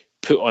out,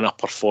 put on a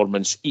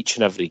performance each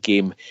and every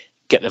game,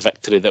 get the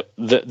victory that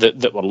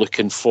we're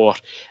looking for.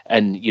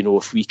 And, you know,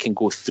 if we can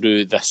go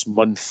through this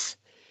month,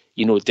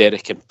 you know,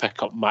 Derek, and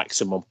pick up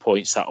maximum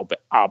points, that'll be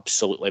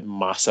absolutely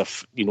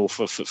massive, you know,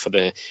 for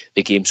the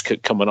games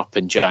coming up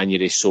in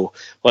January. So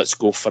let's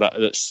go for it.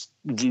 Let's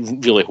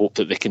really hope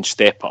that they can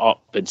step it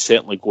up, and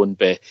certainly going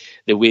by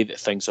the way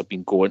that things have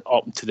been going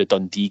up into the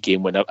Dundee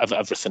game when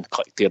everything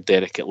clicked there,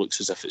 Derek, it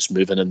looks as if it's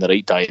moving in the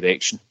right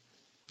direction.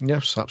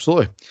 Yes,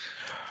 absolutely.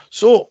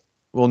 So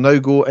we'll now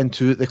go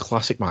into the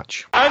classic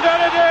match. And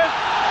there it is!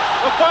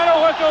 The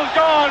final whistle's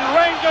gone.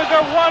 Rangers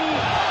have won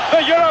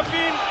the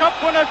European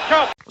Cup Winners'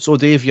 Cup. So,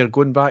 Dave, you're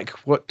going back,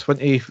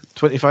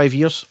 25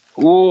 years?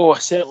 Oh,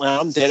 certainly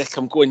am, Derek.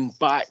 I'm going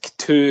back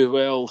to,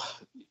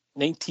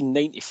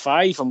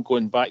 1995. I'm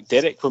going back,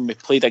 Derek, when we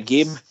played a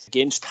game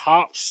against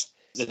Hearts.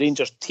 The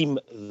Rangers team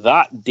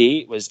that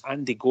day was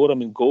Andy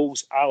Gorham in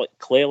goals, Alec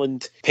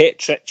Cleland,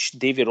 Petric,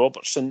 Davy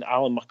Robertson,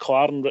 Alan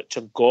McLaren,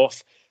 Richard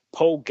Gough,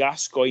 Paul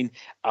Gascoigne,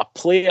 a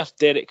player,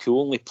 Derek, who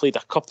only played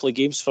a couple of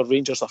games for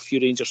Rangers. A few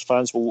Rangers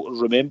fans will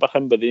remember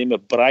him by the name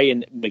of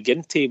Brian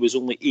McGinty. He was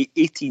only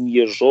 18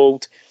 years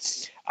old.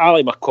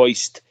 Ali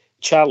McCoist,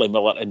 Charlie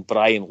Miller and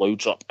Brian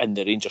Laudrup in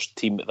the Rangers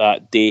team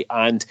that day.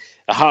 And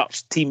the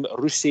Hearts team,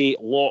 Rousset,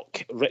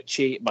 Locke,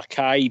 Ritchie,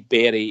 Mackay,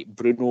 Berry,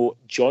 Bruno,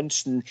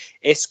 Johnson,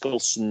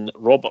 Eskilsson,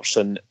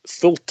 Robertson,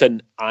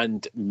 Fulton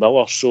and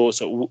Miller. So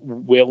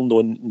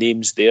well-known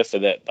names there for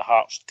the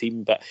Hearts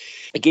team. But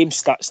the game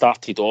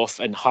started off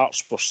and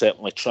Hearts were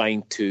certainly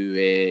trying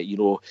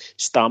to,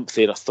 stamp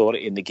their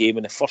authority in the game.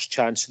 And the first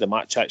chance of the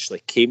match actually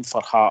came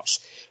for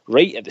Hearts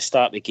right at the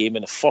start of the game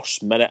in the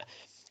first minute.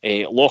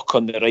 Locke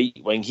on the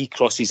right wing, he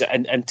crosses it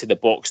into the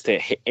box to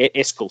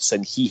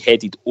Eskilsson. He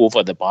headed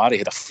over the bar. He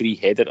had a free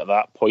header at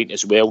that point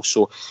as well.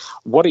 So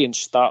worrying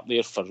start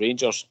there for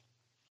Rangers.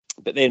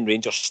 But then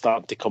Rangers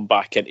starting to come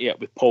back into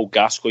it with Paul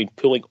Gascoigne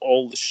pulling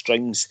all the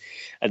strings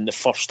in the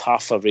first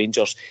half for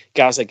Rangers.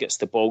 Gaza gets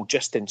the ball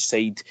just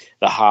inside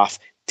the half,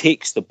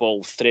 takes the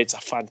ball, threads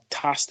a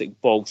fantastic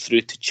ball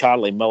through to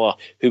Charlie Miller,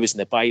 who was in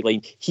the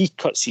byline. He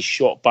cuts his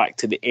shot back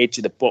to the edge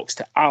of the box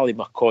to Ali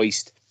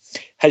McCoist.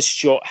 His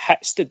shot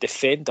hits the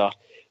defender,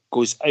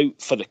 goes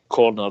out for the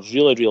corner.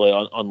 Really,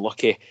 really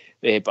unlucky.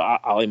 But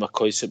Ali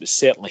McCoist, it was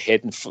certainly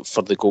heading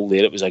for the goal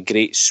there. It was a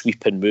great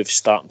sweeping move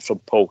starting from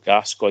Paul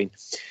Gascoigne.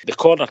 The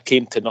corner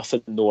came to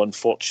nothing, though,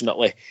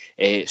 unfortunately.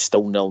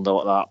 Still 0-0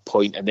 at that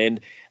point. And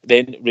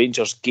then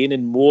Rangers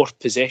gaining more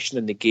possession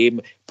in the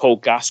game. Paul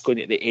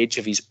Gascoigne at the edge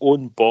of his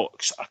own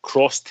box,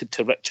 across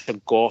to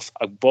Richard Gough,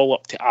 a ball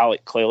up to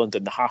Alec Cleland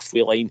in the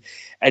halfway line,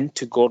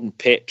 into Gordon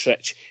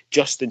Petric,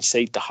 just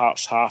inside the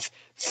Hearts half,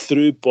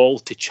 through ball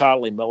to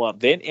Charlie Miller,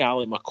 then to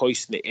Alec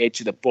McCoist in the edge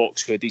of the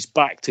box, who had his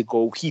back to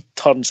goal. He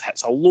turns,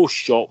 hits a low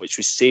shot, which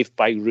was saved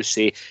by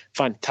Rousset.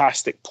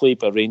 Fantastic play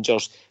by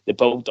Rangers. The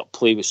build-up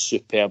play was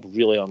superb.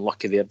 Really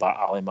unlucky there by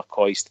Ali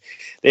McCoist.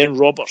 Then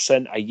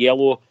Robertson, a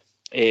yellow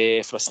for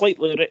a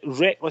slightly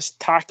reckless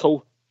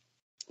tackle.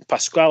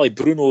 Pasquale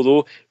Bruno,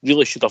 though,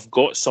 really should have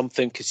got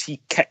something because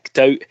he kicked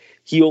out.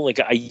 He only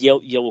got a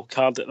yellow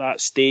card at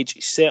that stage.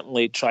 He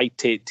certainly tried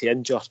to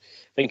injure,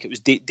 I think it was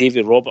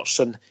Davy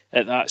Robertson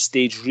at that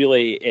stage.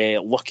 Really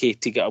lucky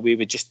to get away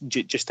with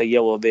just a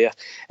yellow there.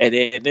 And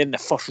then the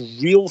first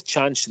real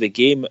chance of the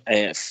game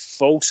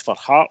falls for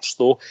Hearts,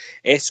 though.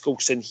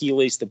 Eskilsson, he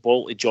lays the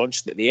ball to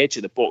Johnson at the edge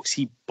of the box.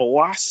 He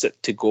blasts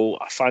it to goal.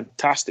 A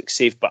fantastic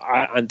save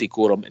by Andy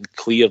Gorham and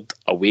cleared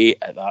away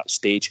at that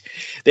stage.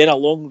 Then a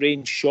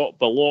long-range shot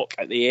by Locke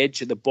at the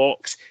edge of the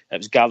box. It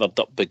was gathered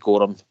up by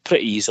Gorham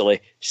pretty easily.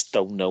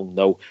 Still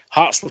 0-0.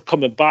 Hearts were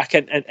coming back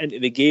into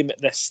the game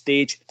at this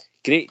stage.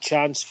 Great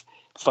chance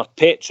for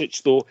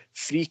Petric, though.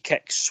 Free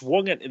kick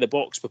swung into the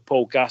box by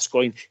Paul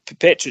Gascoigne.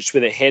 Petric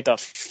with a header,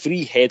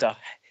 free header,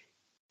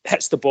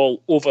 hits the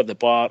ball over the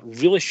bar.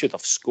 Really should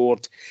have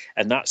scored,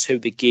 and that's how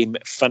the game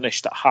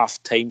finished at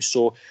half time.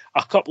 So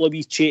a couple of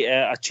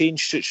a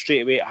change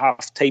straight away at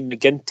half time.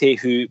 McGinty,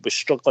 who was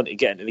struggling to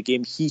get into the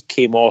game, he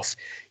came off.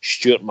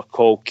 Stuart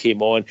McCall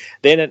came on.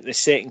 Then into the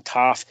second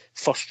half,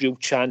 first real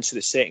chance of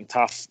the second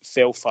half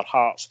fell for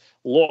Hearts.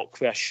 Locke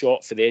with a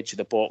shot for the edge of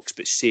the box,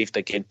 but saved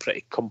again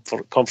pretty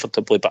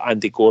comfortably by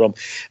Andy Gorham.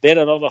 Then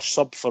another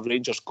sub for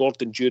Rangers,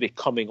 Gordon Durie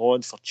coming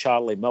on for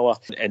Charlie Miller.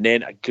 And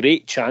then a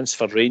great chance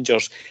for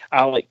Rangers.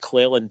 Alec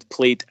Cleland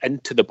played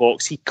into the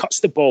box. He cuts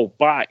the ball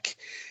back.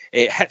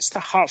 It hits the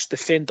Hearts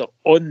defender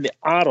on the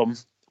arm,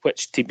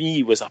 which to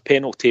me was a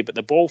penalty, but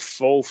the ball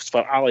falls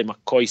for Ali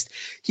McCoist.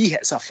 He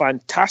hits a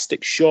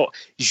fantastic shot.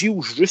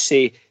 Gilles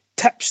Rousset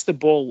tips the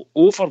ball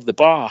over the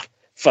bar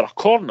for a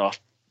corner,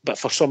 but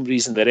for some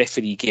reason the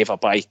referee gave a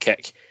bye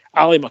kick.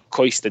 Ali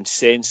McCoist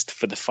incensed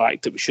for the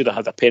fact that we should have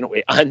had a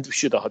penalty and we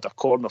should have had a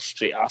corner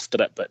straight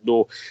after it, but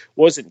no,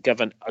 wasn't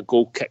given a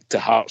goal kick to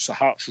Hearts. So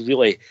Hearts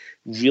really,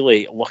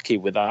 really lucky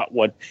with that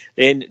one.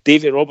 Then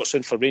Davy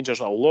Robertson for Rangers,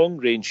 a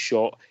long-range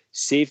shot,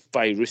 saved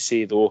by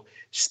Rousset though,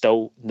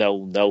 still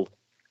 0-0.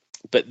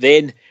 But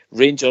then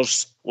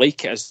Rangers,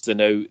 like it is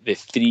now the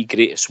three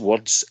greatest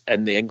words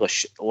in the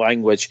English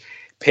language,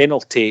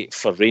 penalty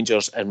for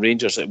Rangers, and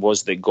Rangers it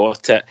was that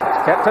got it.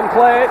 Kept in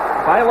play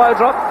by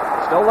Laudrup.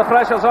 Still the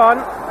pressure's on.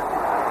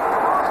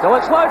 Still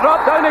it's Laudrup.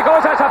 Down he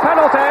goes. It's a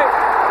penalty.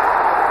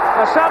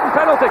 A certain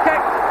penalty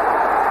kick.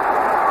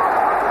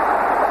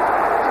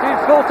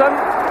 Steve Fulton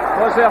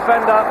was the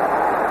offender.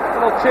 A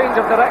little change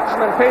of direction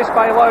and pace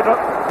by Laudrup.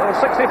 So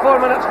 64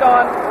 minutes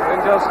gone.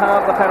 Rangers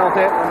have the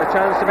penalty and the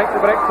chance to make the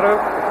breakthrough.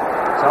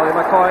 Sally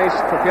McCoist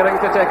preparing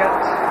to take it.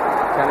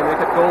 Can he make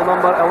it goal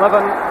number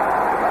 11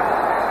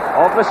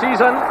 of the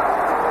season?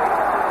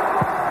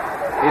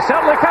 He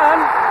certainly can.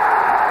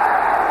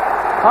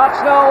 Hearts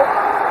 0,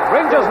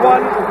 Rangers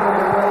 1.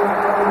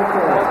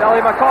 And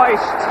Ali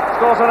McCoist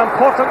scores an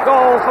important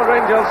goal for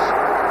Rangers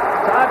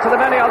to add to the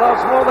many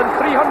others. More than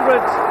 300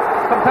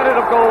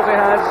 competitive goals he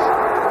has.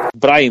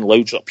 Brian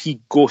Laudrup, he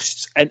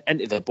ghosts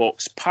into the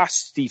box,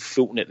 past Steve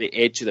Fulton at the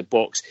edge of the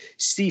box.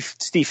 Steve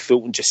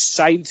Fulton just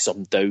scythes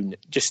him down.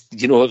 Just,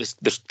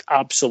 there's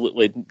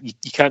absolutely,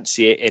 you can't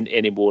see it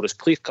anymore. As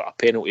clear-cut a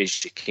penalty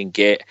as you can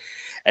get.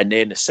 And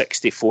then the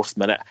 64th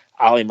minute,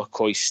 Ali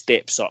McCoy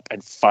steps up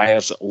and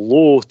fires it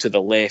low to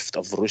the left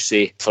of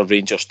Rousset for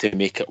Rangers to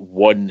make it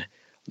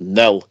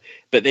 1-0.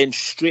 But then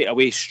straight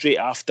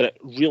after it,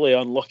 really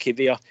unlucky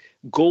there,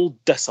 goal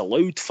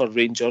disallowed for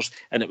Rangers,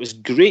 and it was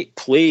great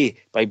play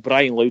by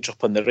Brian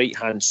Laudrup on the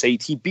right-hand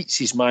side. He beats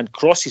his man,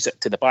 crosses it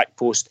to the back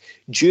post.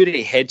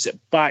 Durie heads it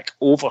back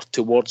over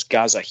towards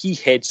Gaza. He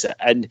heads it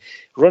in,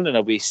 running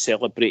away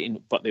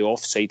celebrating, but the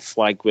offside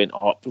flag went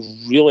up.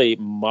 Really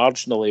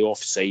marginally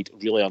offside,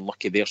 really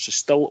unlucky there. So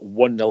still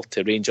 1-0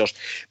 to Rangers.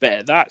 But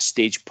at that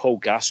stage, Paul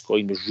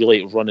Gascoigne was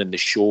really running the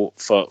show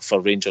for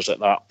Rangers at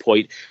that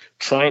point,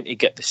 trying to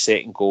get the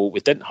second goal.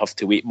 We didn't have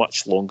to wait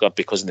much longer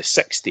because in the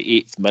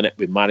 68th minute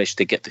we managed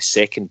to get the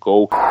second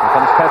goal. Here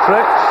comes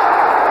Petric.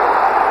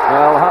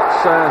 Well, Hearts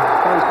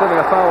fans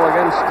putting a foul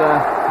against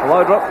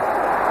Laudrup.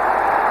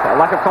 A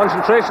lack of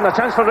concentration, a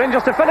chance for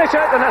Rangers to finish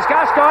it, and it's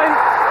Gascoigne.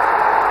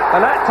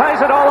 And that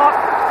ties it all up.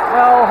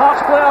 Well,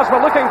 Hearts players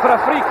were looking for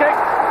a free kick.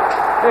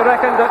 They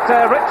reckoned that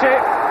Ritchie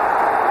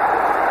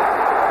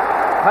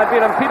had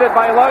been impeded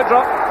by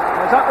Laudrup.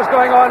 As that was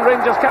going on,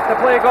 Rangers kept the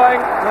play going,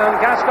 and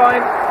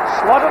Gascoigne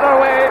slotted her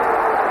away.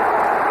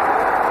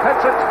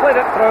 Petric played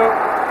it through.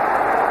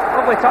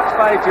 Lovely touch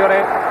by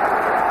Durie.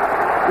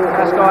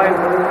 Gascoigne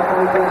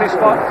picked his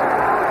spot.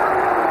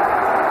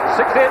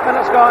 68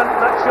 minutes gone.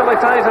 That surely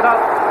ties it up.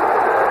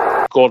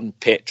 Gordon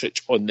Petric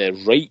on the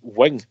right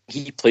wing.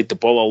 He played the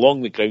ball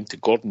along the ground to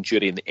Gordon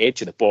Durie in the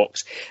edge of the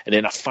box, and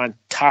then a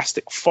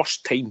fantastic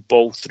first-time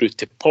ball through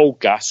to Paul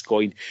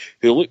Gascoigne,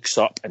 who looks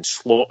up and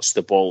slots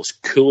the ball as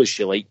cool as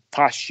you like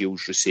past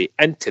Gilles Rousset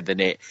into the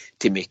net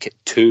to make it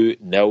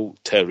 2-0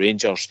 to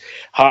Rangers.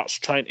 Hearts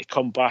trying to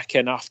come back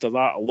in after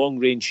that. A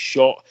long-range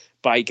shot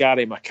by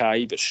Gary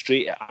Mackay, but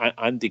straight at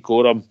Andy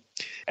Gorham.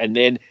 And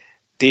then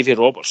Davy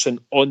Robertson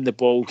on the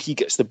ball. He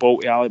gets the ball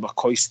to Ali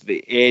McCoist to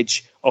the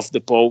edge of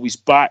the ball. He's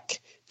back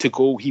to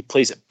goal. He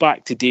plays it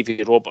back to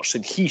Davy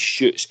Robertson. He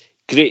shoots.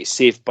 Great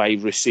save by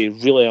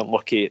Rousset. Really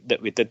unlucky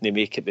that we didn't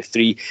make it the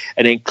 3.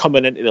 And then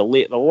coming into the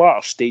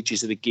latter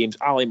stages of the games,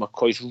 Ali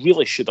McCoist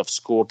really should have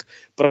scored.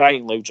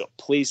 Brian Laudrup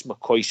plays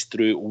McCoist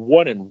through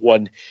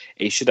 1-1.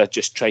 He should have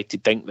just tried to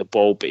dink the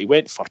ball, but he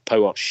went for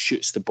power,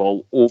 shoots the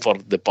ball over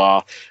the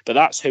bar. But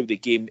that's how the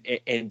game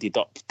ended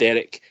up,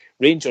 Derek.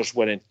 Rangers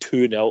winning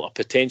 2-0, a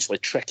potentially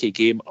tricky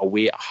game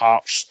away at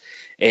Hearts.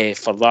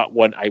 For that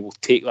one, I will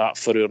take that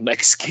for our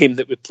next game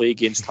that we play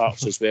against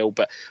Hearts as well.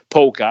 But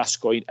Paul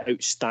Gascoigne,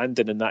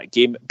 outstanding in that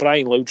game.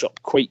 Brian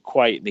Laudrup, quite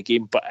quiet in the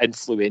game, but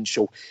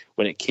influential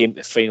when it came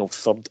to the final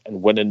third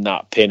and winning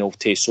that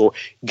penalty. So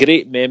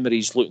great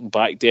memories looking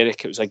back,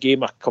 Derek. It was a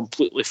game I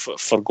completely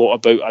forgot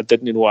about. I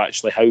didn't know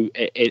actually how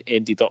it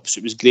ended up. So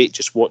it was great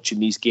just watching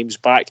these games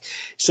back.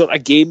 Sort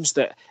of games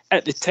that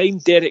at the time,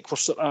 Derek, were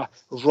sort of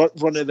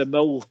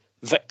run-of-the-mill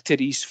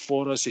victories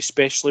for us,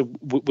 especially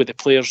with the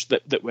players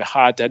that we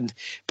had in.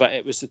 But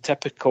it was the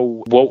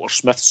typical Walter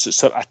Smith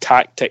sort of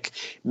tactic: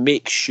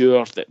 make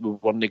sure that we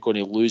weren't going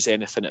to lose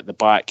anything at the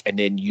back, and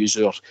then use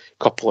our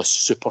couple of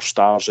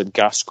superstars in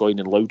Gascoigne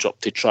and Laudrup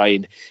to try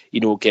and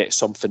get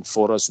something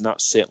for us. And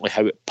that's certainly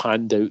how it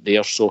panned out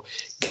there. So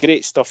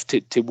great stuff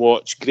to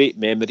watch, great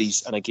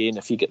memories. And again,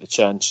 if you get the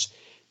chance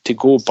to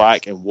go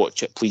back and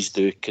watch it, please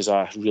do, because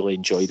I really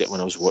enjoyed it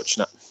when I was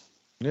watching it.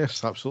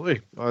 Yes,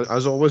 absolutely.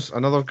 As always,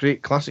 another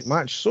great classic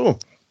match. So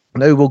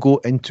now we'll go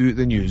into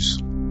the news.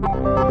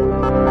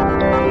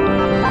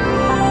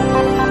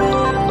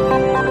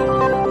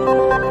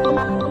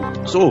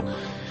 So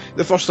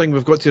the first thing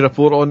we've got to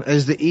report on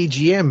is the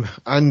AGM,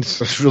 and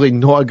there's really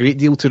not a great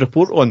deal to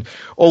report on.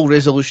 All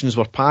resolutions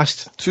were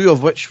passed, 2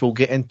 of which we'll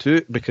get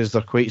into because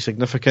they're quite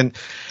significant.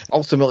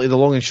 Ultimately, the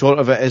long and short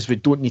of it is we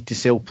don't need to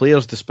sell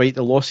players despite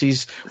the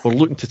losses. We're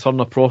looking to turn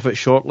a profit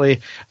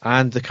shortly,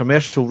 and the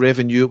commercial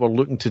revenue we're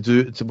looking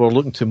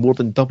to more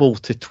than double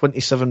to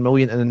 27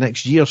 million in the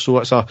next year. So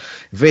it's a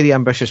very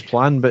ambitious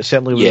plan, but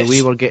certainly with the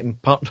way we're getting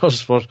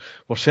partners, we're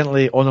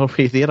certainly on our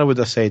way there, I would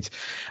have said.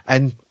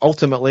 And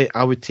ultimately,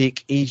 I would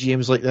take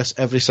AGMs like this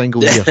every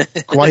single year.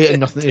 Quiet and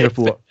nothing to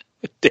report.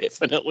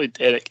 Definitely,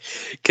 Derek.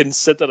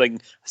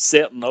 Considering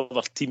certain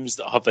other teams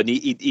that have an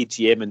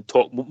AGM and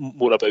talk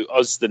more about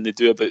us than they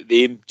do about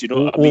them, do you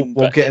know what I mean?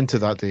 We'll get into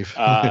that, Dave.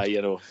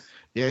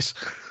 Yes.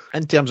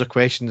 In terms of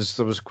questions,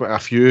 there was quite a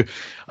few.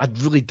 A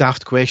really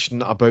daft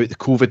question about the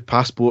COVID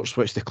passports,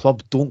 which the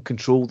club don't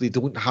control. They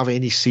don't have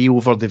any say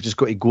over. They've just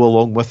got to go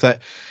along with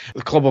it.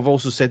 The club have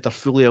also said they're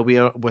fully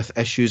aware with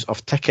issues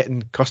of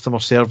ticketing, customer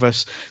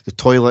service, the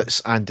toilets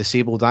and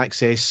disabled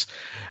access.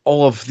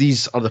 All of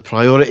these are the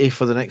priority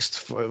for the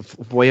next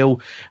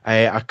while.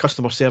 A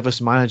customer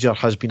service manager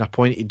has been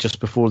appointed just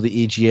before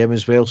the AGM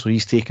as well, so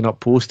he's taken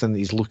up post and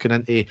he's looking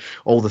into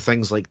all the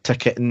things like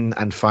ticketing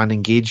and fan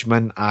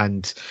engagement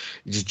and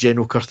just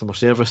general customer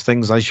service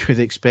things, as you would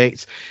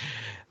expect.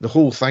 The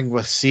whole thing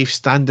with safe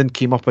standing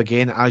came up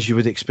again, as you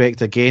would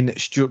expect. Again,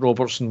 Stuart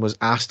Robertson was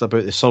asked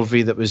about the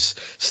survey that was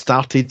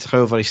started.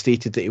 However, he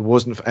stated that it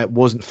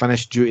wasn't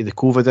finished due to the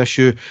COVID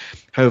issue.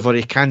 However,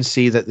 he can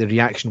say that the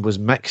reaction was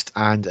mixed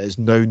and is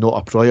now not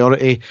a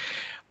priority.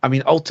 I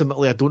mean,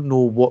 ultimately, I don't know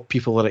what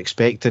people are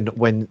expecting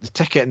when the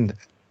ticketing,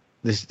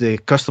 the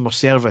customer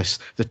service,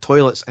 the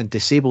toilets and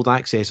disabled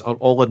access are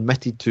all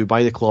admitted to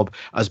by the club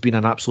as being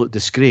an absolute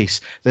disgrace.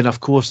 Then,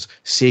 of course,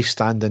 safe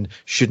standing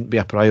shouldn't be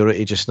a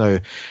priority just now.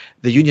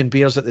 The Union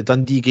Bears at the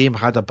Dundee game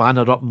had a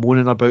banner up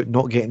moaning about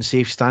not getting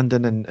safe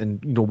standing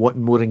and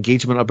wanting more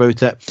engagement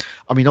about it.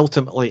 I mean,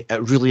 ultimately,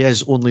 it really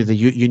is only the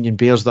Union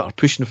Bears that are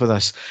pushing for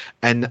this,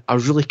 and I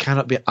really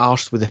cannot be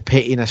arsed with the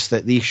pettiness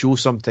that they show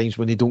sometimes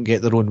when they don't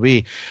get their own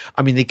way.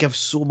 I mean, they give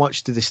so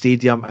much to the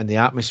stadium and the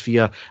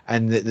atmosphere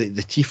and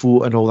the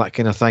tifo and all that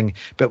kind of thing,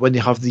 but when they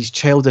have these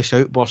childish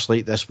outbursts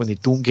like this, when they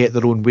don't get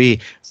their own way,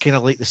 kind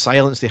of like the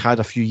silence they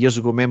had a few years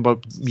ago. Remember,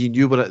 me and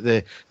you were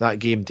at that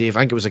game, Dave. I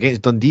think it was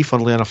against Dundee,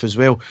 funnily enough, as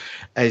well.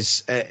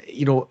 Is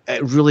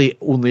it really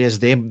only is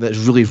them that's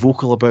really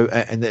vocal about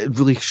it, and it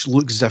really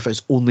looks as if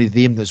it's only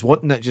them that's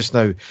wanting it just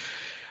now.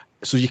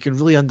 So you can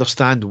really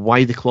understand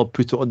why the club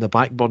put it on the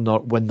back burner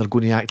when they're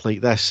going to act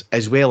like this,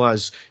 as well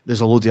as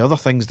there's a load of other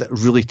things that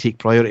really take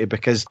priority,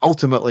 because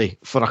ultimately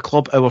for a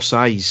club our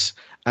size,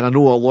 and I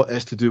know a lot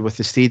is to do with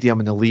the stadium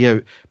and the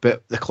layout,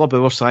 but the club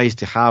our size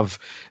to have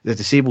the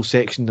disabled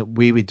section the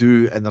way we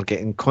do, and they're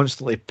getting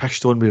constantly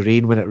pished on with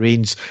rain when it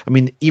rains. I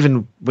mean,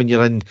 even when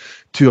you're in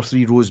 2 or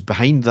 3 rows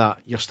behind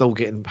that, you're still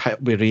getting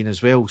hit with rain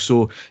as well.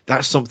 So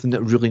that's something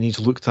that really needs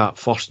looked at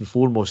first and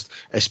foremost,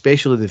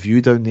 especially the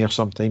view down there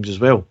sometimes as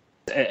well.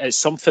 It's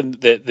something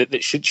that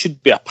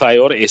should be a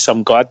priority. So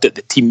I'm glad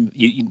that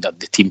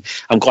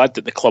I'm glad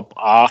that the club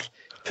are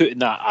putting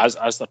that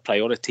as their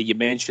priority. You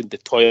mentioned the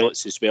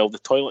toilets as well. The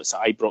toilets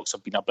at Ibrox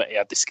have been a bit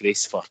of a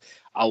disgrace for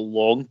a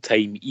long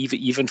time,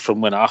 even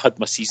from when I had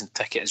my season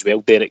ticket as well,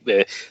 Derek.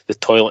 The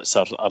toilets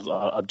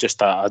are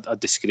just a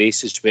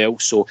disgrace as well.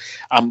 So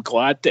I'm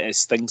glad that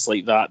it's things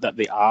like that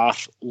they are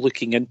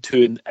looking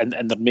into and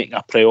they're making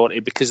a priority,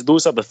 because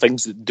those are the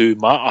things that do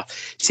matter.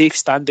 Safe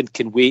standing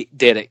can wait,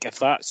 Derek. If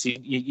that's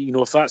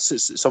if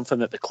that's something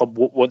that the club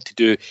want to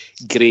do,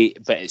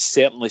 great, but it's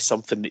certainly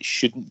something that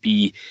shouldn't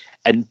be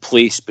in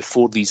place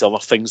before these other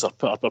things are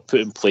put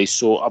in place.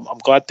 So I'm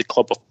glad the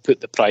club have put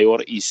the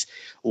priorities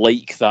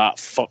like that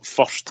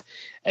first,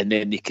 and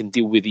then they can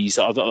deal with these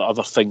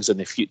other things in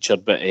the future.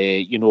 But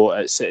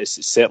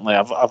it's certainly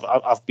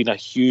I've been a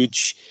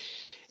huge.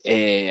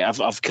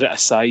 I've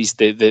criticised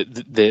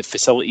the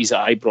facilities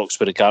at Ibrox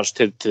with regards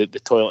to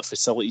the toilet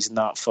facilities and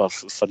that for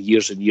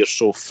years and years.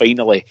 So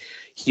finally,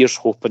 here's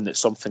hoping that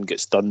something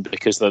gets done,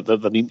 because they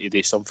need to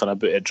do something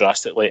about it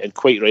drastically. And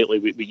quite rightly,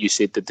 what you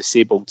said, the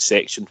disabled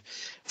section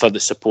for the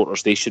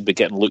supporters, they should be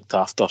getting looked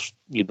after,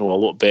 a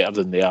lot better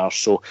than they are.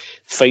 So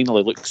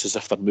finally, looks as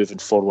if they're moving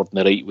forward in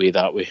the right way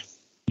that way.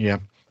 Yeah.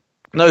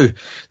 Now,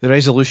 the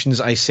resolutions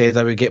I said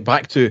I would get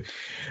back to.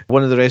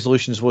 One of the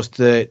resolutions was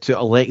to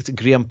elect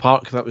Graham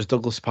Park, that was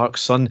Douglas Park's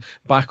son,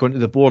 back onto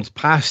the board.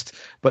 Passed,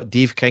 but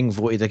Dave King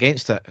voted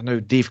against it. Now,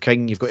 Dave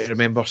King, you've got to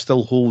remember,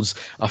 still holds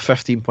a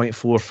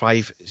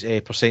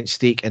 15.45%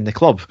 stake in the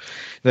club.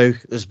 Now,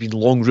 there's been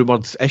long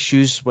rumoured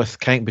issues with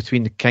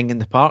between King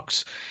and the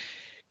Parks.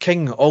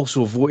 King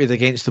also voted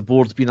against the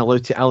board being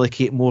allowed to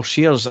allocate more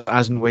shares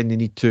as and when they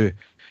need to.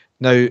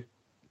 Now,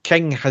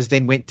 King has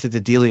then went to the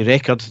Daily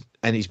Record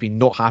and he's been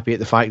not happy at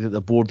the fact that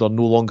the board are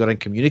no longer in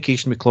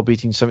communication with Club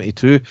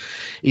 1872.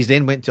 He's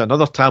then went to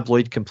another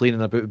tabloid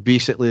complaining about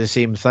basically the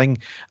same thing,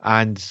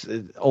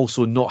 and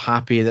also not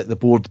happy that the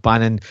board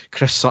banning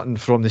Chris Sutton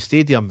from the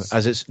stadium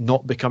as it's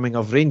not becoming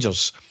of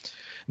Rangers.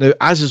 Now,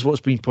 as is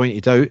what's been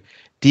pointed out,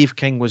 Dave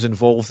King was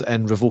involved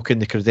in revoking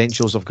the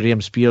credentials of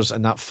Graham Spears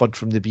and that FUD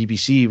from the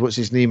BBC. What's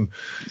his name?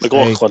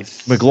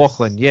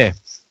 McLaughlin, yeah.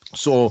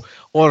 So,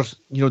 or,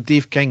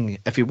 Dave King,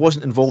 if he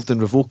wasn't involved in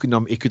revoking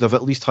them, he could have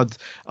at least had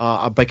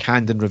a big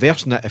hand in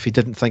reversing it if he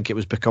didn't think it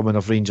was becoming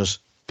of Rangers.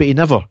 But he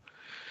never.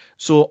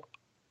 So,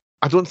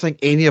 I don't think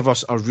any of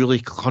us are really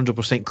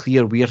 100%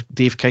 clear where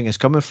Dave King is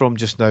coming from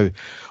just now.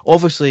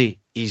 Obviously,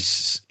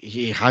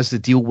 he has the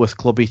deal with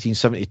Club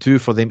 1872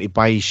 for them to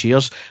buy his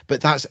shares,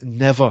 but that's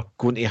never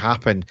going to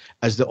happen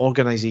as the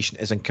organisation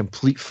is in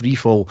complete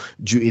freefall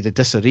due to the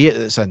disarray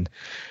it's in.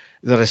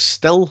 There is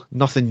still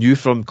nothing new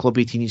from Club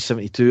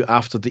 1872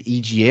 after the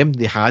EGM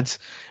they had,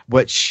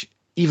 which,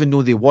 even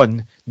though they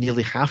won,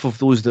 nearly half of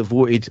those that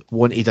voted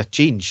wanted a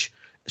change.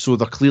 So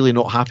they're clearly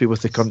not happy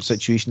with the current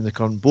situation in the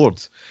current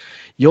board.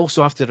 You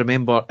also have to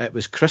remember it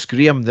was Chris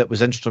Graham that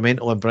was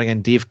instrumental in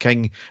bringing Dave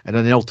King and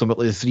then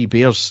ultimately the Three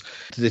Bears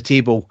to the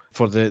table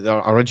for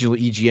the original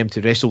EGM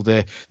to wrestle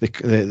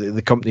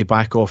the company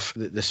back off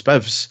the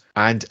Spivs.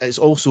 And it's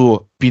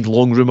also been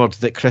long rumoured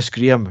that Chris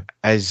Graham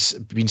has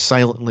been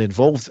silently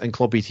involved in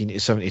Club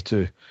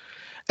 1872.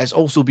 It's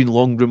also been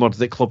long rumoured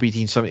that Club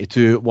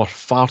 1872 were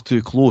far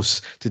too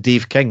close to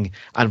Dave King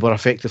and were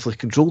effectively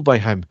controlled by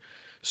him.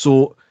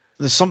 So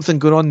there's something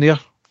going on there.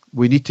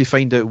 We need to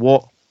find out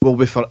what. We'll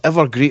be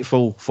forever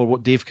grateful for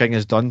what Dave King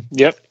has done.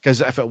 Yep.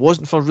 Because if it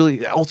wasn't for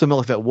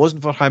ultimately, if it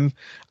wasn't for him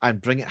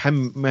and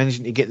him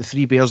managing to get the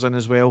Three Bears in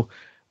as well,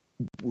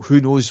 who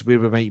knows where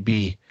we might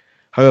be.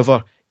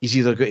 However, he's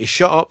either got to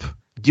shut up,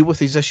 deal with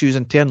his issues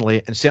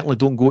internally, and certainly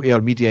don't go to our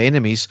media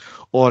enemies,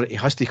 or he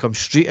has to come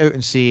straight out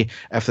and say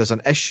if there's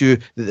an issue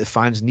that the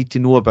fans need to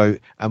know about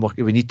and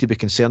we need to be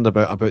concerned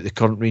about the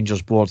current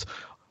Rangers board.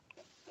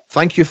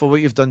 Thank you for what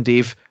you've done,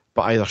 Dave,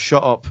 but either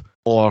shut up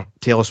or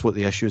tell us what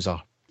the issues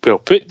are. Well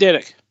put,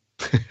 Derek.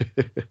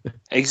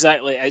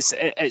 Exactly.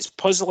 It's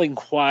puzzling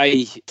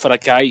why, for a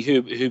guy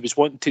who was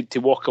wanting to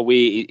walk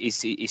away, he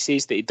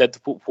says that he did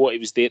what he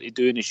was there to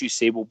do, and as you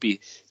say, we'll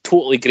be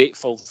totally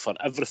grateful for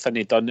everything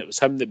he'd done. It was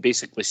him that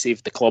basically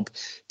saved the club,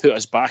 put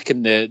us back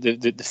in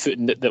the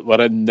footing that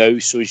we're in now.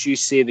 So as you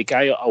say, the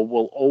guy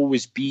will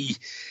always be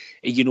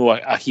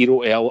a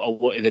hero to a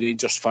lot of the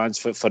Rangers fans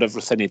for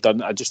everything he'd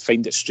done. I just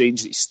find it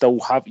strange that he still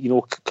have,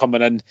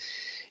 coming in,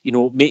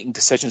 making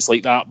decisions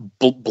like that,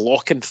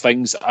 blocking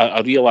things.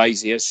 I realise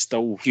he is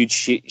still a huge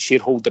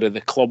shareholder of the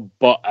club,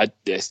 but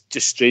it's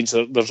just strange.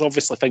 There's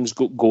obviously things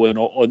going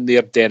on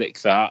there,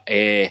 Derek, that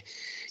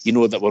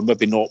that we're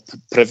maybe not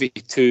privy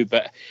to,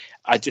 but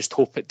I just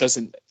hope it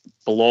doesn't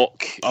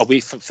block a way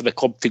for the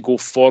club to go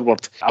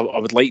forward. I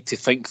would like to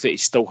think that he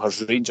still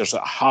has Rangers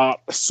at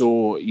heart,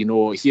 so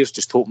here's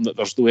just hoping that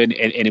there's no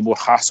any more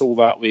hassle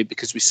that way,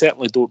 because we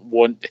certainly don't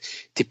want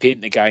to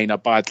paint the guy in a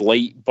bad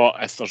light. But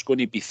if there's going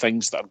to be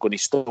things that are going to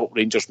stop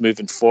Rangers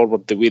moving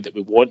forward the way that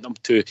we want them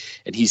to,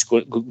 and he's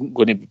going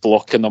to be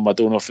blocking them, I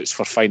don't know if it's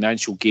for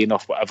financial gain or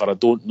whatever, I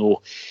don't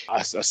know.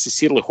 I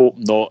sincerely hope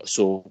not.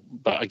 So,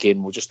 but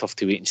again, we'll just have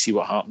to wait and see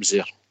what happens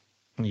there.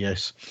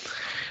 Yes.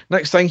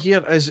 Next thing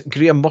here is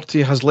Graham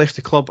Murty has left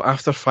the club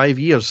after 5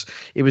 years.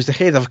 He was the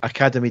head of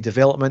academy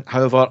development.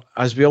 However,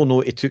 as we all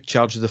know, he took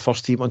charge of the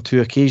first team on 2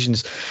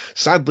 occasions.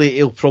 Sadly,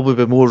 he'll probably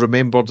be more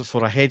remembered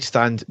for a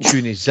headstand,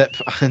 chewing his zip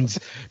and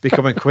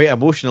becoming quite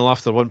emotional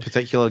after one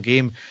particular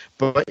game.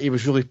 But he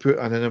was really put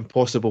in an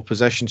impossible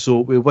position.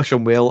 So we wish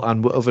him well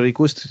and whatever he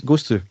goes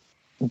to.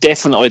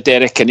 Definitely,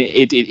 Derek, and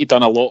he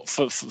done a lot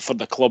for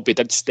the club. He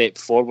did step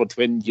forward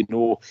when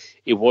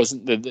he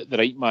wasn't the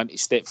right man to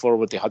step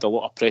forward. He had a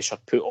lot of pressure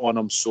put on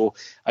him. So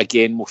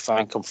again, we'll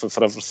thank him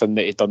for everything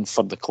that he done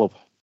for the club.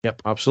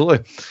 Yep, absolutely.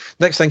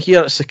 Next thing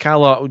here,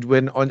 Sakala would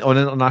win on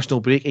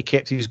international break. He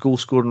kept his goal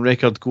scoring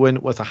record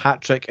going with a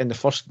hat trick in the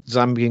first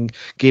Zambian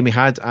game he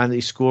had, and he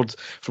scored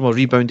from a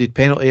rebounded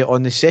penalty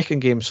on the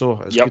second game.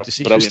 So it's good to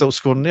see he's still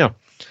scoring there.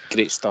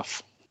 Great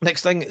stuff.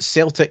 Next thing,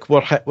 Celtic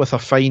were hit with a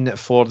fine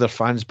for their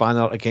fans'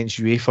 banner against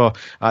UEFA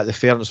at the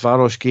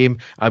Ferencváros game,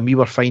 and we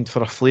were fined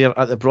for a flare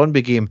at the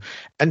Brøndby game.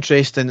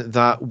 Interesting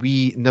that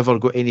we never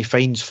got any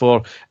fines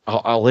for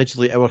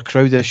allegedly our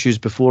crowd issues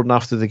before and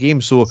after the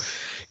game. So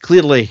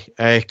clearly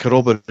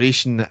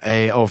corroboration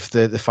of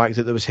the fact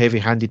that there was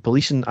heavy-handed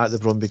policing at the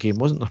Brøndby game,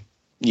 wasn't there?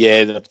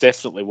 Yeah, there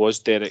definitely was,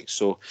 Derek.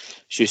 So,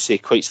 as you say,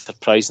 quite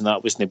surprising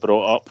that wasn't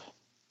brought up.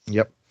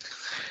 Yep.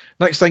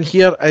 Next thing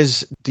here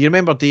is, do you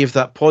remember, Dave,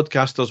 that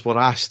podcasters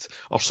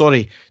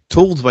were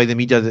told by the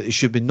media that they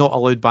should be not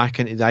allowed back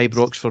into the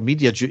Ibrox for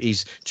media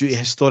duties due to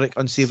historic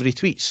unsavoury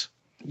tweets?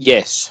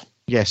 Yes.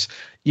 Yes.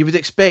 You would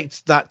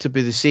expect that to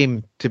be the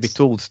same to be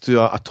told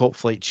to a top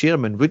flight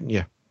chairman, wouldn't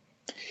you?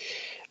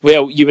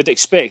 Well, you would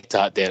expect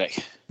that, Derek.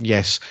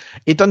 Yes.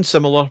 He'd done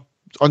similar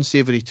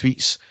unsavoury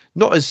tweets,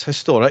 not as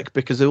historic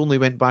because they only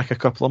went back a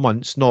couple of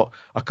months, not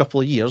a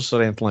couple of years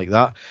or anything like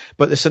that.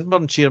 But the St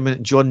Mirren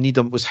chairman, John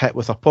Needham, was hit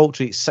with a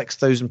paltry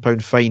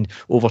 £6,000 fine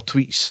over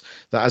tweets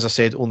that, as I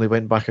said, only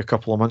went back a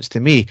couple of months to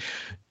May.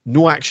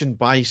 No action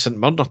by St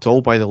Mirren at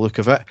all, by the look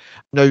of it.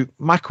 Now,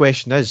 my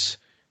question is,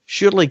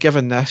 surely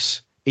given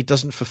this, he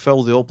doesn't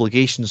fulfil the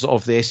obligations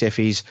of the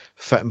SFA's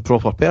fit and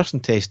proper person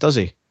test, does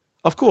he?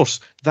 Of course,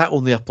 that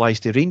only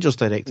applies to Rangers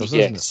directors,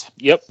 doesn't it?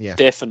 Yep, yeah.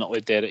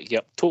 Definitely, Derek.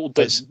 Yep,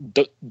 total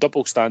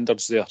double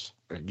standards there.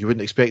 You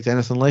wouldn't expect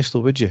anything less, though,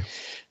 would you?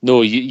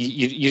 No,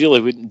 you really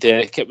wouldn't,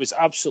 Derek. It was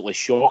absolutely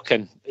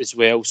shocking as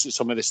well. So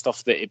some of the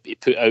stuff that he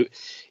put out,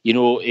 you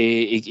know,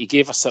 he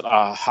gave a sort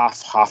of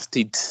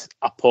half-hearted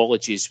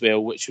apology as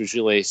well, which was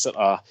really sort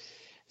of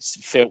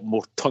felt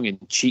more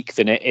tongue-in-cheek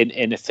than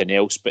anything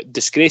else, but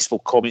disgraceful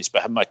comments by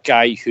him, a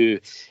guy who,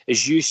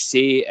 as you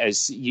say,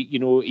 is, you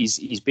know,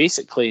 he's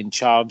basically in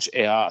charge of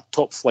a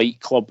top-flight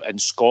club in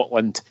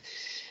Scotland.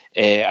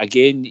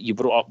 Again, you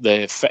brought up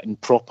the fit and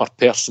proper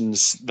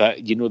persons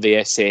that, you know, the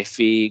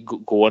SFA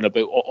go on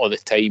about all the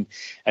time,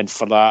 and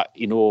for that,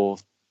 you know,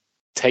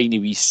 tiny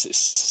wee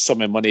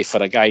sum of money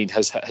for a guy in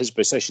his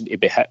position to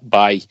be hit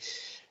by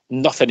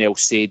nothing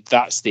else said,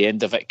 that's the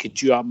end of it.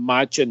 Could you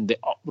imagine the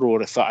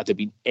uproar if that had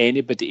been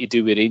anybody to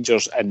do with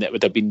Rangers, and it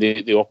would have been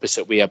the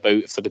opposite way about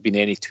if there had been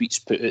any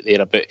tweets put out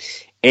there about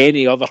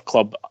any other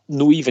club,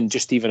 no even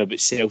about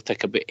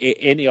Celtic, about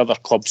any other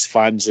club's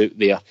fans out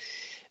there?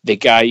 The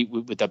guy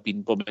would have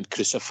been blooming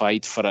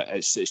crucified for it.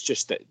 It's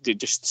just that it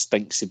just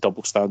stinks of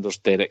double standards,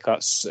 Derek.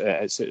 That's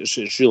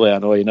it's really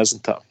annoying,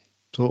 isn't it?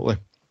 Totally.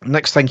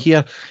 Next thing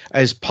here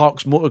is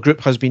Parks Motor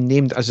Group has been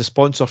named as a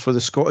sponsor for the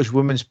Scottish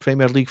Women's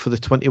Premier League for the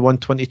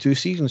 21-22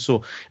 season.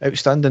 So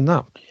outstanding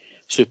that.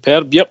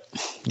 Superb, yep.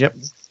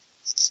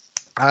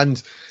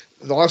 And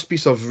the last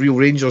piece of real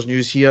Rangers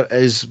news here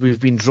is we've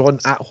been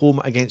drawn at home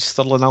against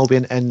Stirling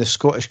Albion in the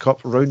Scottish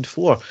Cup round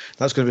 4.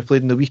 That's going to be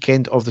played on the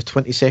weekend of the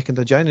 22nd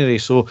of January.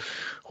 So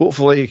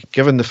hopefully,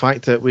 given the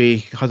fact that we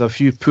had a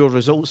few poor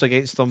results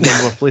against them when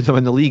we were playing them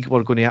in the league,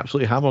 we're going to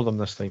absolutely hammer them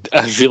this time.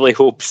 I really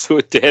hope so,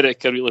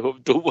 Derek. I really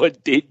hope. Don't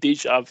want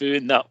deja vu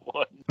in that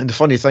one. And the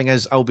funny thing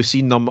is, I'll be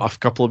seeing them a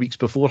couple of weeks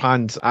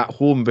beforehand at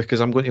home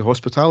because I'm going to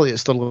hospitality at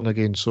Stirling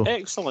again. So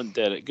excellent,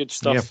 Derek. Good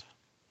stuff.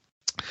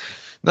 Yeah.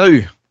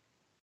 Now,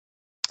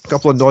 a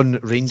couple of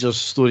non-Rangers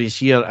stories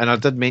here, and I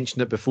did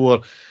mention it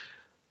before.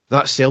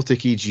 That Celtic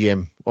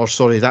EGM,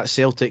 that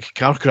Celtic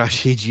car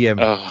crash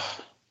EGM.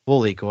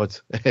 Holy God.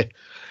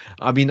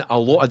 I mean, a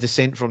lot of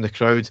dissent from the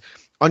crowd.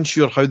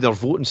 Unsure how their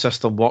voting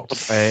system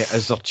worked,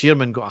 as their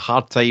chairman got a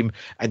hard time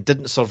and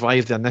didn't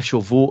survive the initial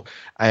vote,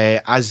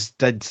 as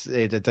did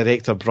the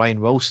director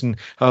Brian Wilson.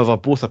 However,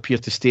 both appear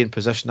to stay in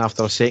position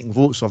after a second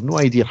vote, so I've no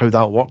idea how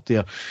that worked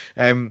there.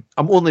 I'm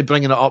only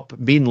bringing it up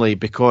mainly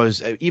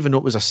because even though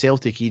it was a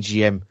Celtic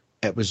EGM,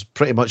 it was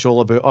pretty much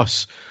all about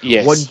us.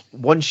 Yes.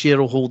 One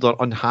shareholder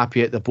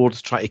unhappy at the board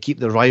trying to keep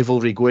the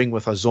rivalry going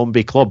with a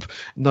zombie club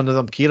none of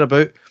them care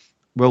about.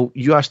 Well,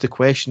 you asked a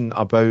question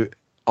about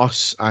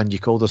us and you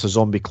called us a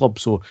zombie club,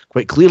 so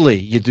quite clearly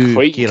you do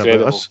care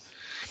incredible. About us.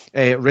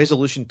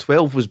 Resolution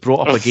 12 was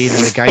brought up again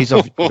in the guise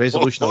of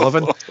Resolution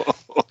 11.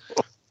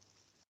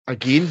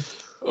 Again.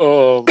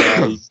 Oh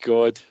my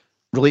God.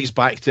 Relates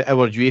back to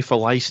our UEFA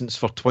licence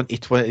for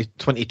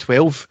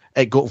 2012.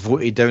 It got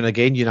voted down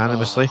again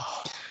unanimously.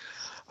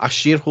 A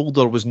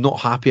shareholder was not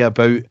happy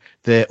about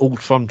the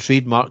Old Firm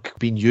trademark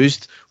being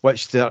used,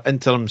 which their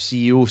interim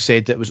CEO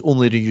said that it was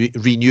only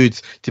renewed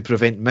to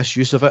prevent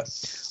misuse of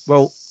it.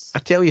 Well, I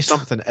tell you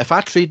something, if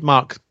I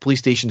trademark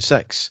PlayStation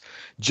 6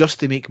 just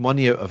to make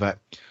money out of it,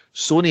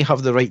 Sony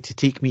have the right to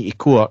take me to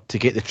court to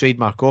get the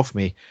trademark off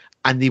me,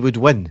 and they would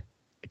win.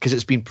 Because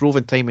it's been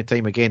proven time and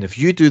time again. If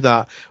you do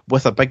that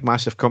with a big,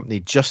 massive company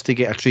just to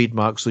get a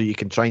trademark so you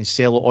can try and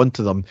sell it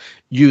onto them,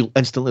 you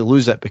instantly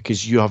lose it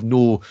because you have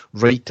no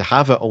right to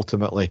have it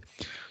ultimately.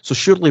 So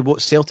surely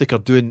what Celtic are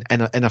doing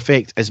in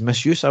effect is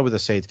misuse, I would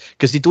have said,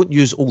 because they don't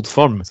use Old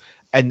Firm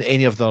in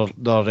any of their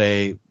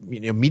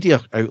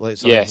media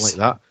outlets or anything like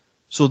that.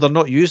 So they're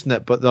not using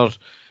it, but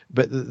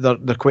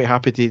they're quite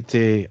happy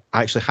to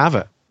actually have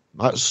it.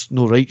 That's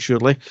no right,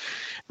 surely.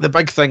 The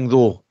big thing,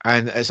 though,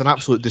 and it's an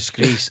absolute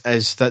disgrace,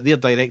 is that their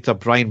director,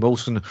 Brian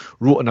Wilson,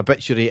 wrote an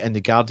obituary in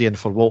The Guardian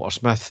for Walter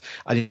Smith,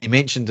 and he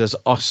mentioned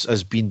us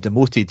as being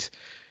demoted.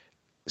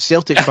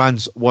 Celtic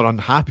fans were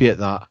unhappy at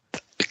that.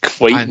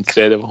 Quite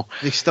incredible.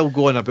 They still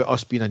go on about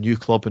us being a new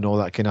club and all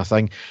that kind of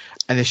thing.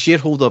 And the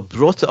shareholder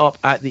brought it up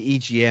at the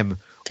EGM,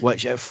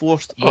 which it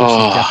forced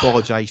Wilson to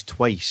apologise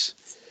twice.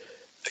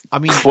 I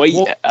mean,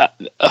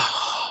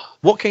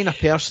 what kind of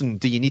person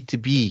do you need to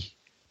be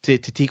to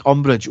take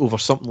umbrage over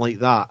something like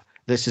that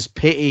that's as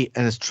petty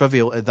and as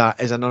trivial as that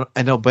is an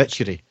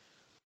obituary.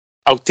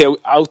 I'll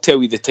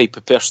tell you the type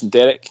of person,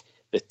 Derek,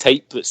 the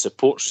type that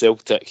supports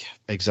Celtic.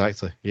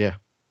 Exactly, yeah.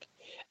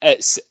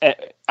 It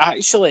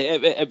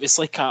was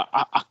like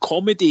a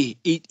comedy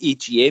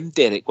AGM,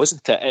 Derek,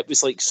 wasn't it? It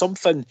was like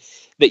something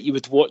that you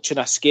would watch in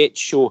a sketch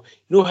show.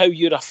 You know how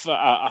you're a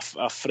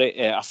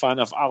fan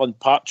of Alan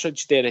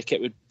Partridge, Derek?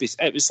 It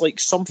was like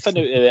something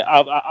out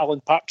of the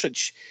Alan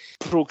Partridge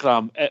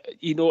programme.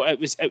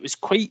 It was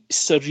quite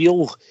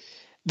surreal.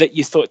 That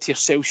you thought to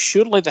yourself,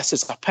 surely this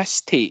is a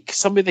piss take.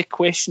 Some of the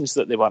questions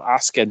that they were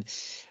asking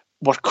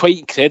were quite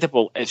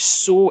incredible. It's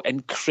so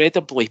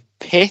incredibly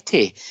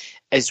petty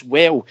as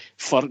well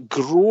for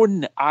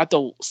grown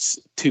adults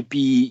to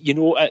be,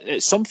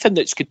 it's something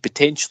that could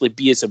potentially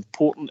be as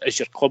important as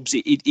your club's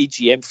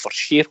AGM for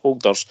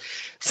shareholders.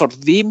 For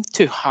them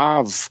to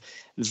have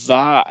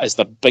that as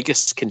their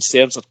biggest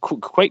concerns, or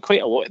quite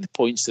a lot of the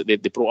points that they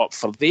brought up,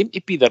 for them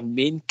to be their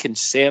main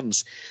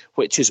concerns,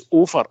 which is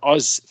over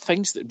us,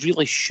 things that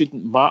really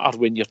shouldn't matter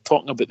when you're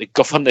talking about the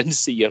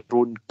governance of your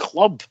own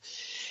club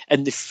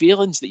and the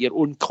failings that your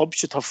own club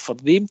should have, for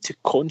them to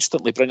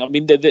constantly bring. I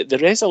mean, the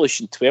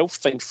Resolution 12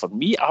 thing, for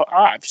me,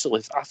 I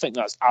think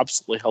that's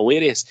absolutely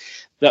hilarious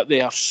that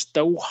they are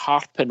still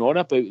harping on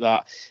about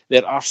that.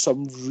 There are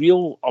some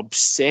real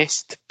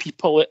obsessed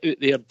people out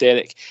there,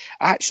 Derek.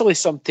 I actually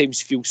sometimes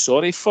feel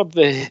sorry for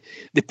the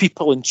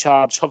people in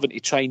charge having to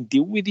try and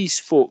deal with these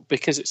folk,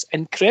 because it's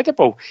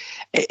incredible.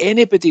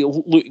 Anybody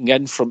looking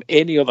in from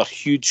any other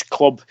huge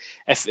club,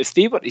 if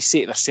they were to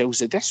say to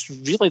themselves, is this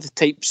really the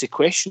types of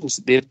questions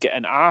that they're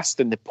getting asked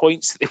and the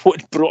points that they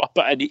want brought up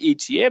at an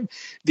AGM,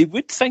 they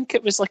would think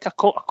it was like a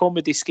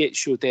comedy sketch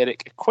show,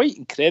 Derek. Quite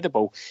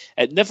incredible.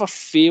 It never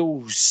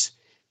fails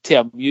to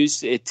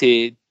amuse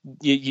to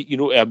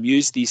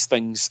amuse these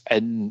things,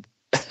 and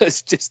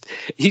it's just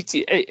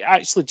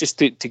actually just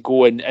to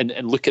go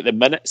and look at the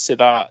minutes of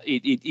that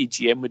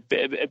AGM would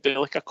be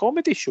like a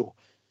comedy show.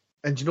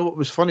 And you know what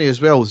was funny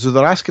as well? So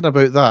they're asking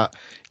about that,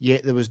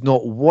 yet there was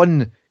not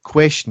one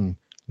question,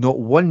 not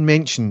one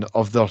mention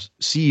of their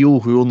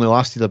CEO who only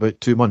lasted about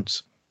 2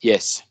 months.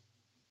 Yes.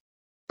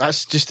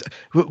 That's just,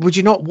 would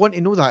you not want to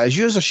know that? As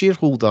you as a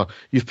shareholder,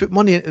 you've put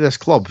money into this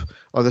club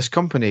or this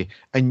company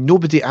and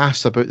nobody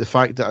asks about the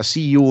fact that a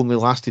CEO only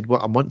lasted,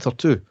 a month or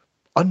two?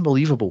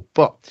 Unbelievable.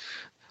 But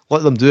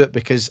let them do it,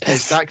 because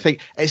it's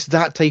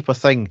that type of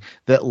thing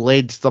that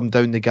led them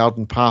down the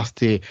garden path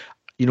to,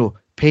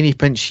 penny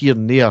pinch here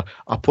and there,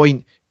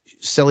 appoint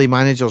silly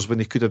managers when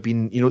they could have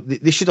been,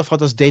 they should have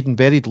had us dead and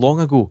buried long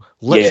ago.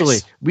 Literally,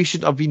 yes. We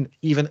shouldn't have been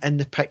even in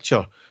the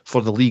picture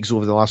for the leagues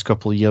over the last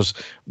couple of years.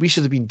 We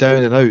should have been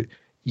down and out.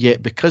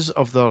 Yet because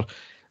of their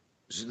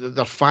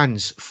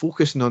fans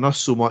focusing on us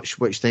so much,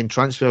 which then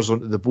transfers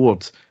onto the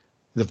board,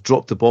 they've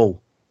dropped the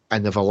ball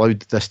and they've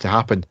allowed this to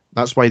happen.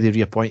 That's why they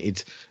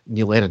reappointed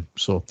Neil Lennon.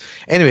 So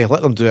anyway,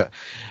 let them do it.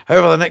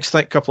 However, the next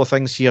couple of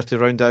things here to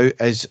round out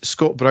is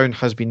Scott Brown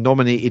has been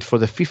nominated for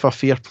the FIFA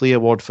Fair Play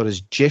Award for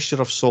his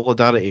gesture of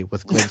solidarity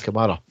with Glenn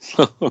Kamara.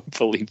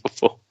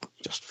 Unbelievable.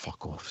 Just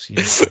fuck off.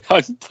 Seriously.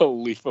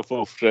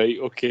 Unbelievable. Right,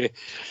 okay.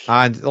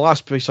 And the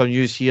last piece of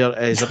news here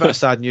is a bit of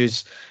sad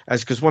news,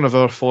 is because one of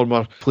our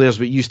former players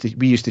we used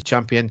to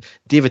champion,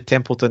 David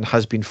Templeton,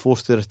 has been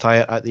forced to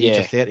retire at the age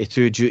of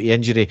 32 due to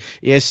injury.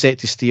 He is set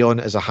to stay on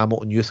as a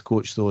Hamilton youth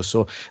coach though,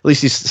 so at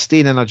least he's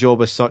staying in a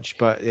job as such,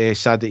 but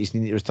sad that he's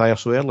needing to retire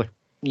so early.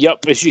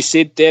 Yep, as you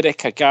said,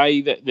 Derek, a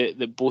guy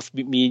that both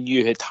me and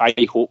you had high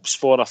hopes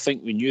for. I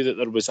think we knew that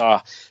there was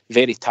a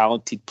very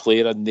talented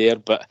player in there,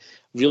 but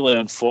really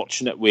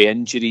unfortunate with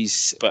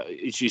injuries. But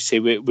as you say,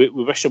 we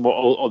wish him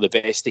all the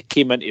best. He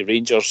came into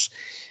Rangers.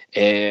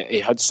 He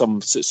had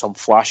some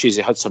flashes.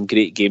 He had some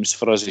great games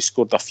for us. He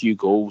scored a few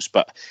goals,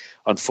 but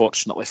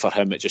unfortunately for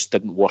him, it just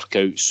didn't work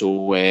out.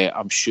 So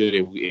I'm sure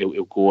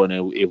he'll go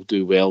and he'll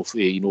do well.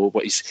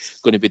 What he's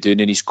going to be doing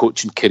in his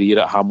coaching career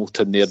at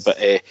Hamilton there, but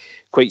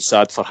quite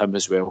sad for him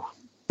as well.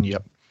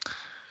 Yep.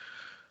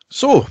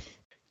 So,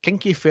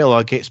 kinky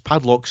fella gets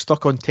padlock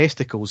stuck on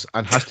testicles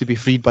and has to be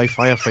freed by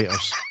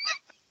firefighters.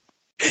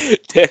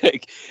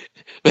 Derek,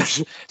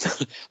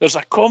 there's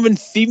a common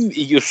theme to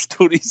your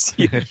stories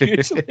here,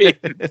 usually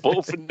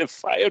involving the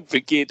fire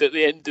brigade at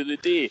the end of the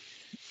day.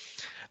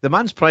 The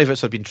man's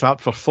privates had been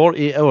trapped for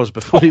 48 hours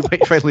before he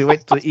finally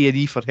went to the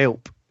A&E for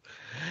help.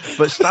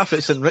 But staff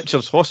at St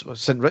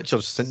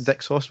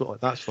Dick's Hospital,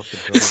 that's fucking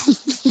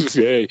brilliant.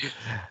 Right.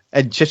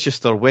 In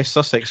Chichester, West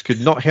Sussex,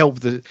 could not help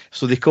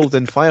so they called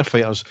in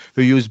firefighters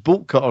who used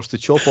bolt cutters to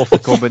chop off the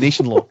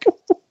combination lock.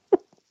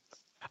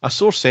 A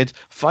source said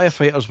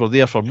firefighters were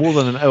there for more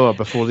than an hour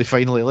before they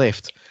finally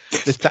left.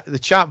 The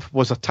chap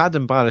was a tad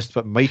embarrassed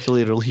but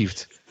mightily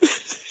relieved.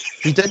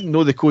 He didn't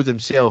know the code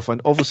himself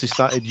and obviously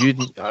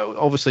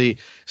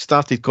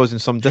started causing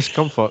some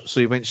discomfort, so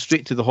he went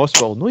straight to the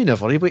hospital. No, he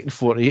never. He waited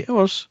 48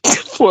 hours.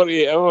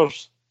 48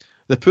 hours.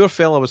 The poor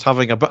fella was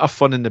having a bit of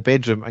fun in the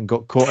bedroom and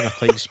got caught in a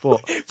tight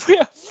spot. With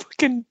a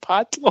fucking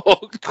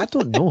padlock. I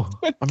don't know.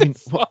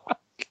 What?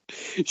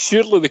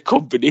 Surely the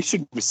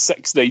combination was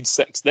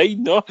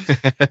 6969, no?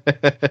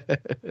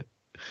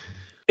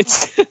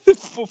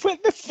 It's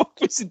what the fuck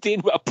was he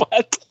doing with a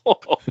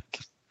padlock?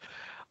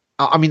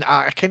 I mean,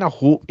 I kind of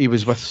hope he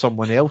was with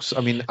someone else.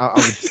 I mean, I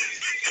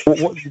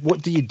would.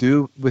 What do you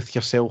do with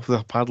yourself with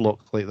a padlock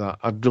like that?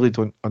 I really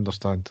don't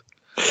understand.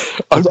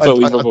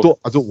 Unbelievable.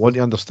 I don't want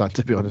to understand,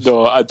 to be honest.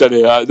 No, I don't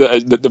know.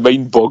 The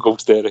mind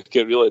boggles, Derek.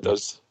 It really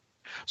does.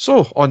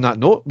 So, on that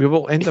note, we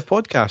will end the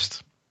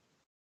podcast.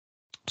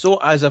 So,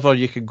 as ever,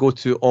 you can go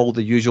to all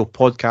the usual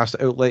podcast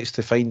outlets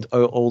to find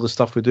out all the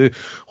stuff we do.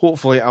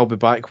 Hopefully, I'll be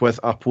back with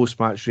a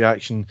post-match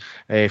reaction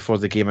for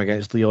the game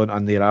against Leon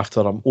and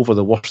thereafter. I'm over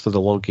the worst of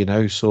the loggy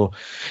now. So,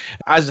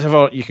 as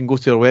ever, you can go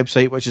to our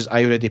website, which is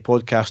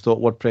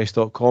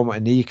ireadypodcast.wordpress.com,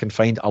 and there you can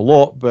find a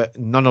lot, but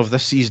none of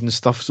this season's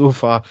stuff so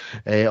far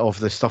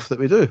of the stuff that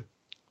we do.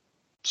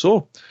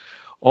 So,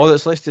 all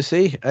that's left to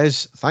say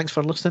is thanks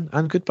for listening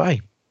and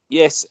goodbye.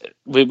 Yes,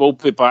 we will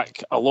be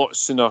back a lot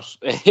sooner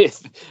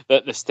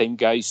at this time,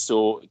 guys.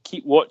 So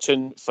keep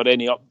watching for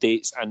any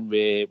updates, and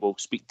we will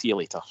speak to you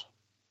later.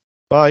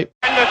 Bye.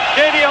 And the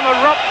stadium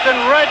erupts in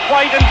red,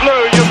 white and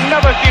blue. You've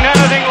never seen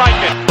anything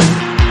like it.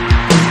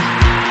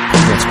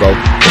 Let's go.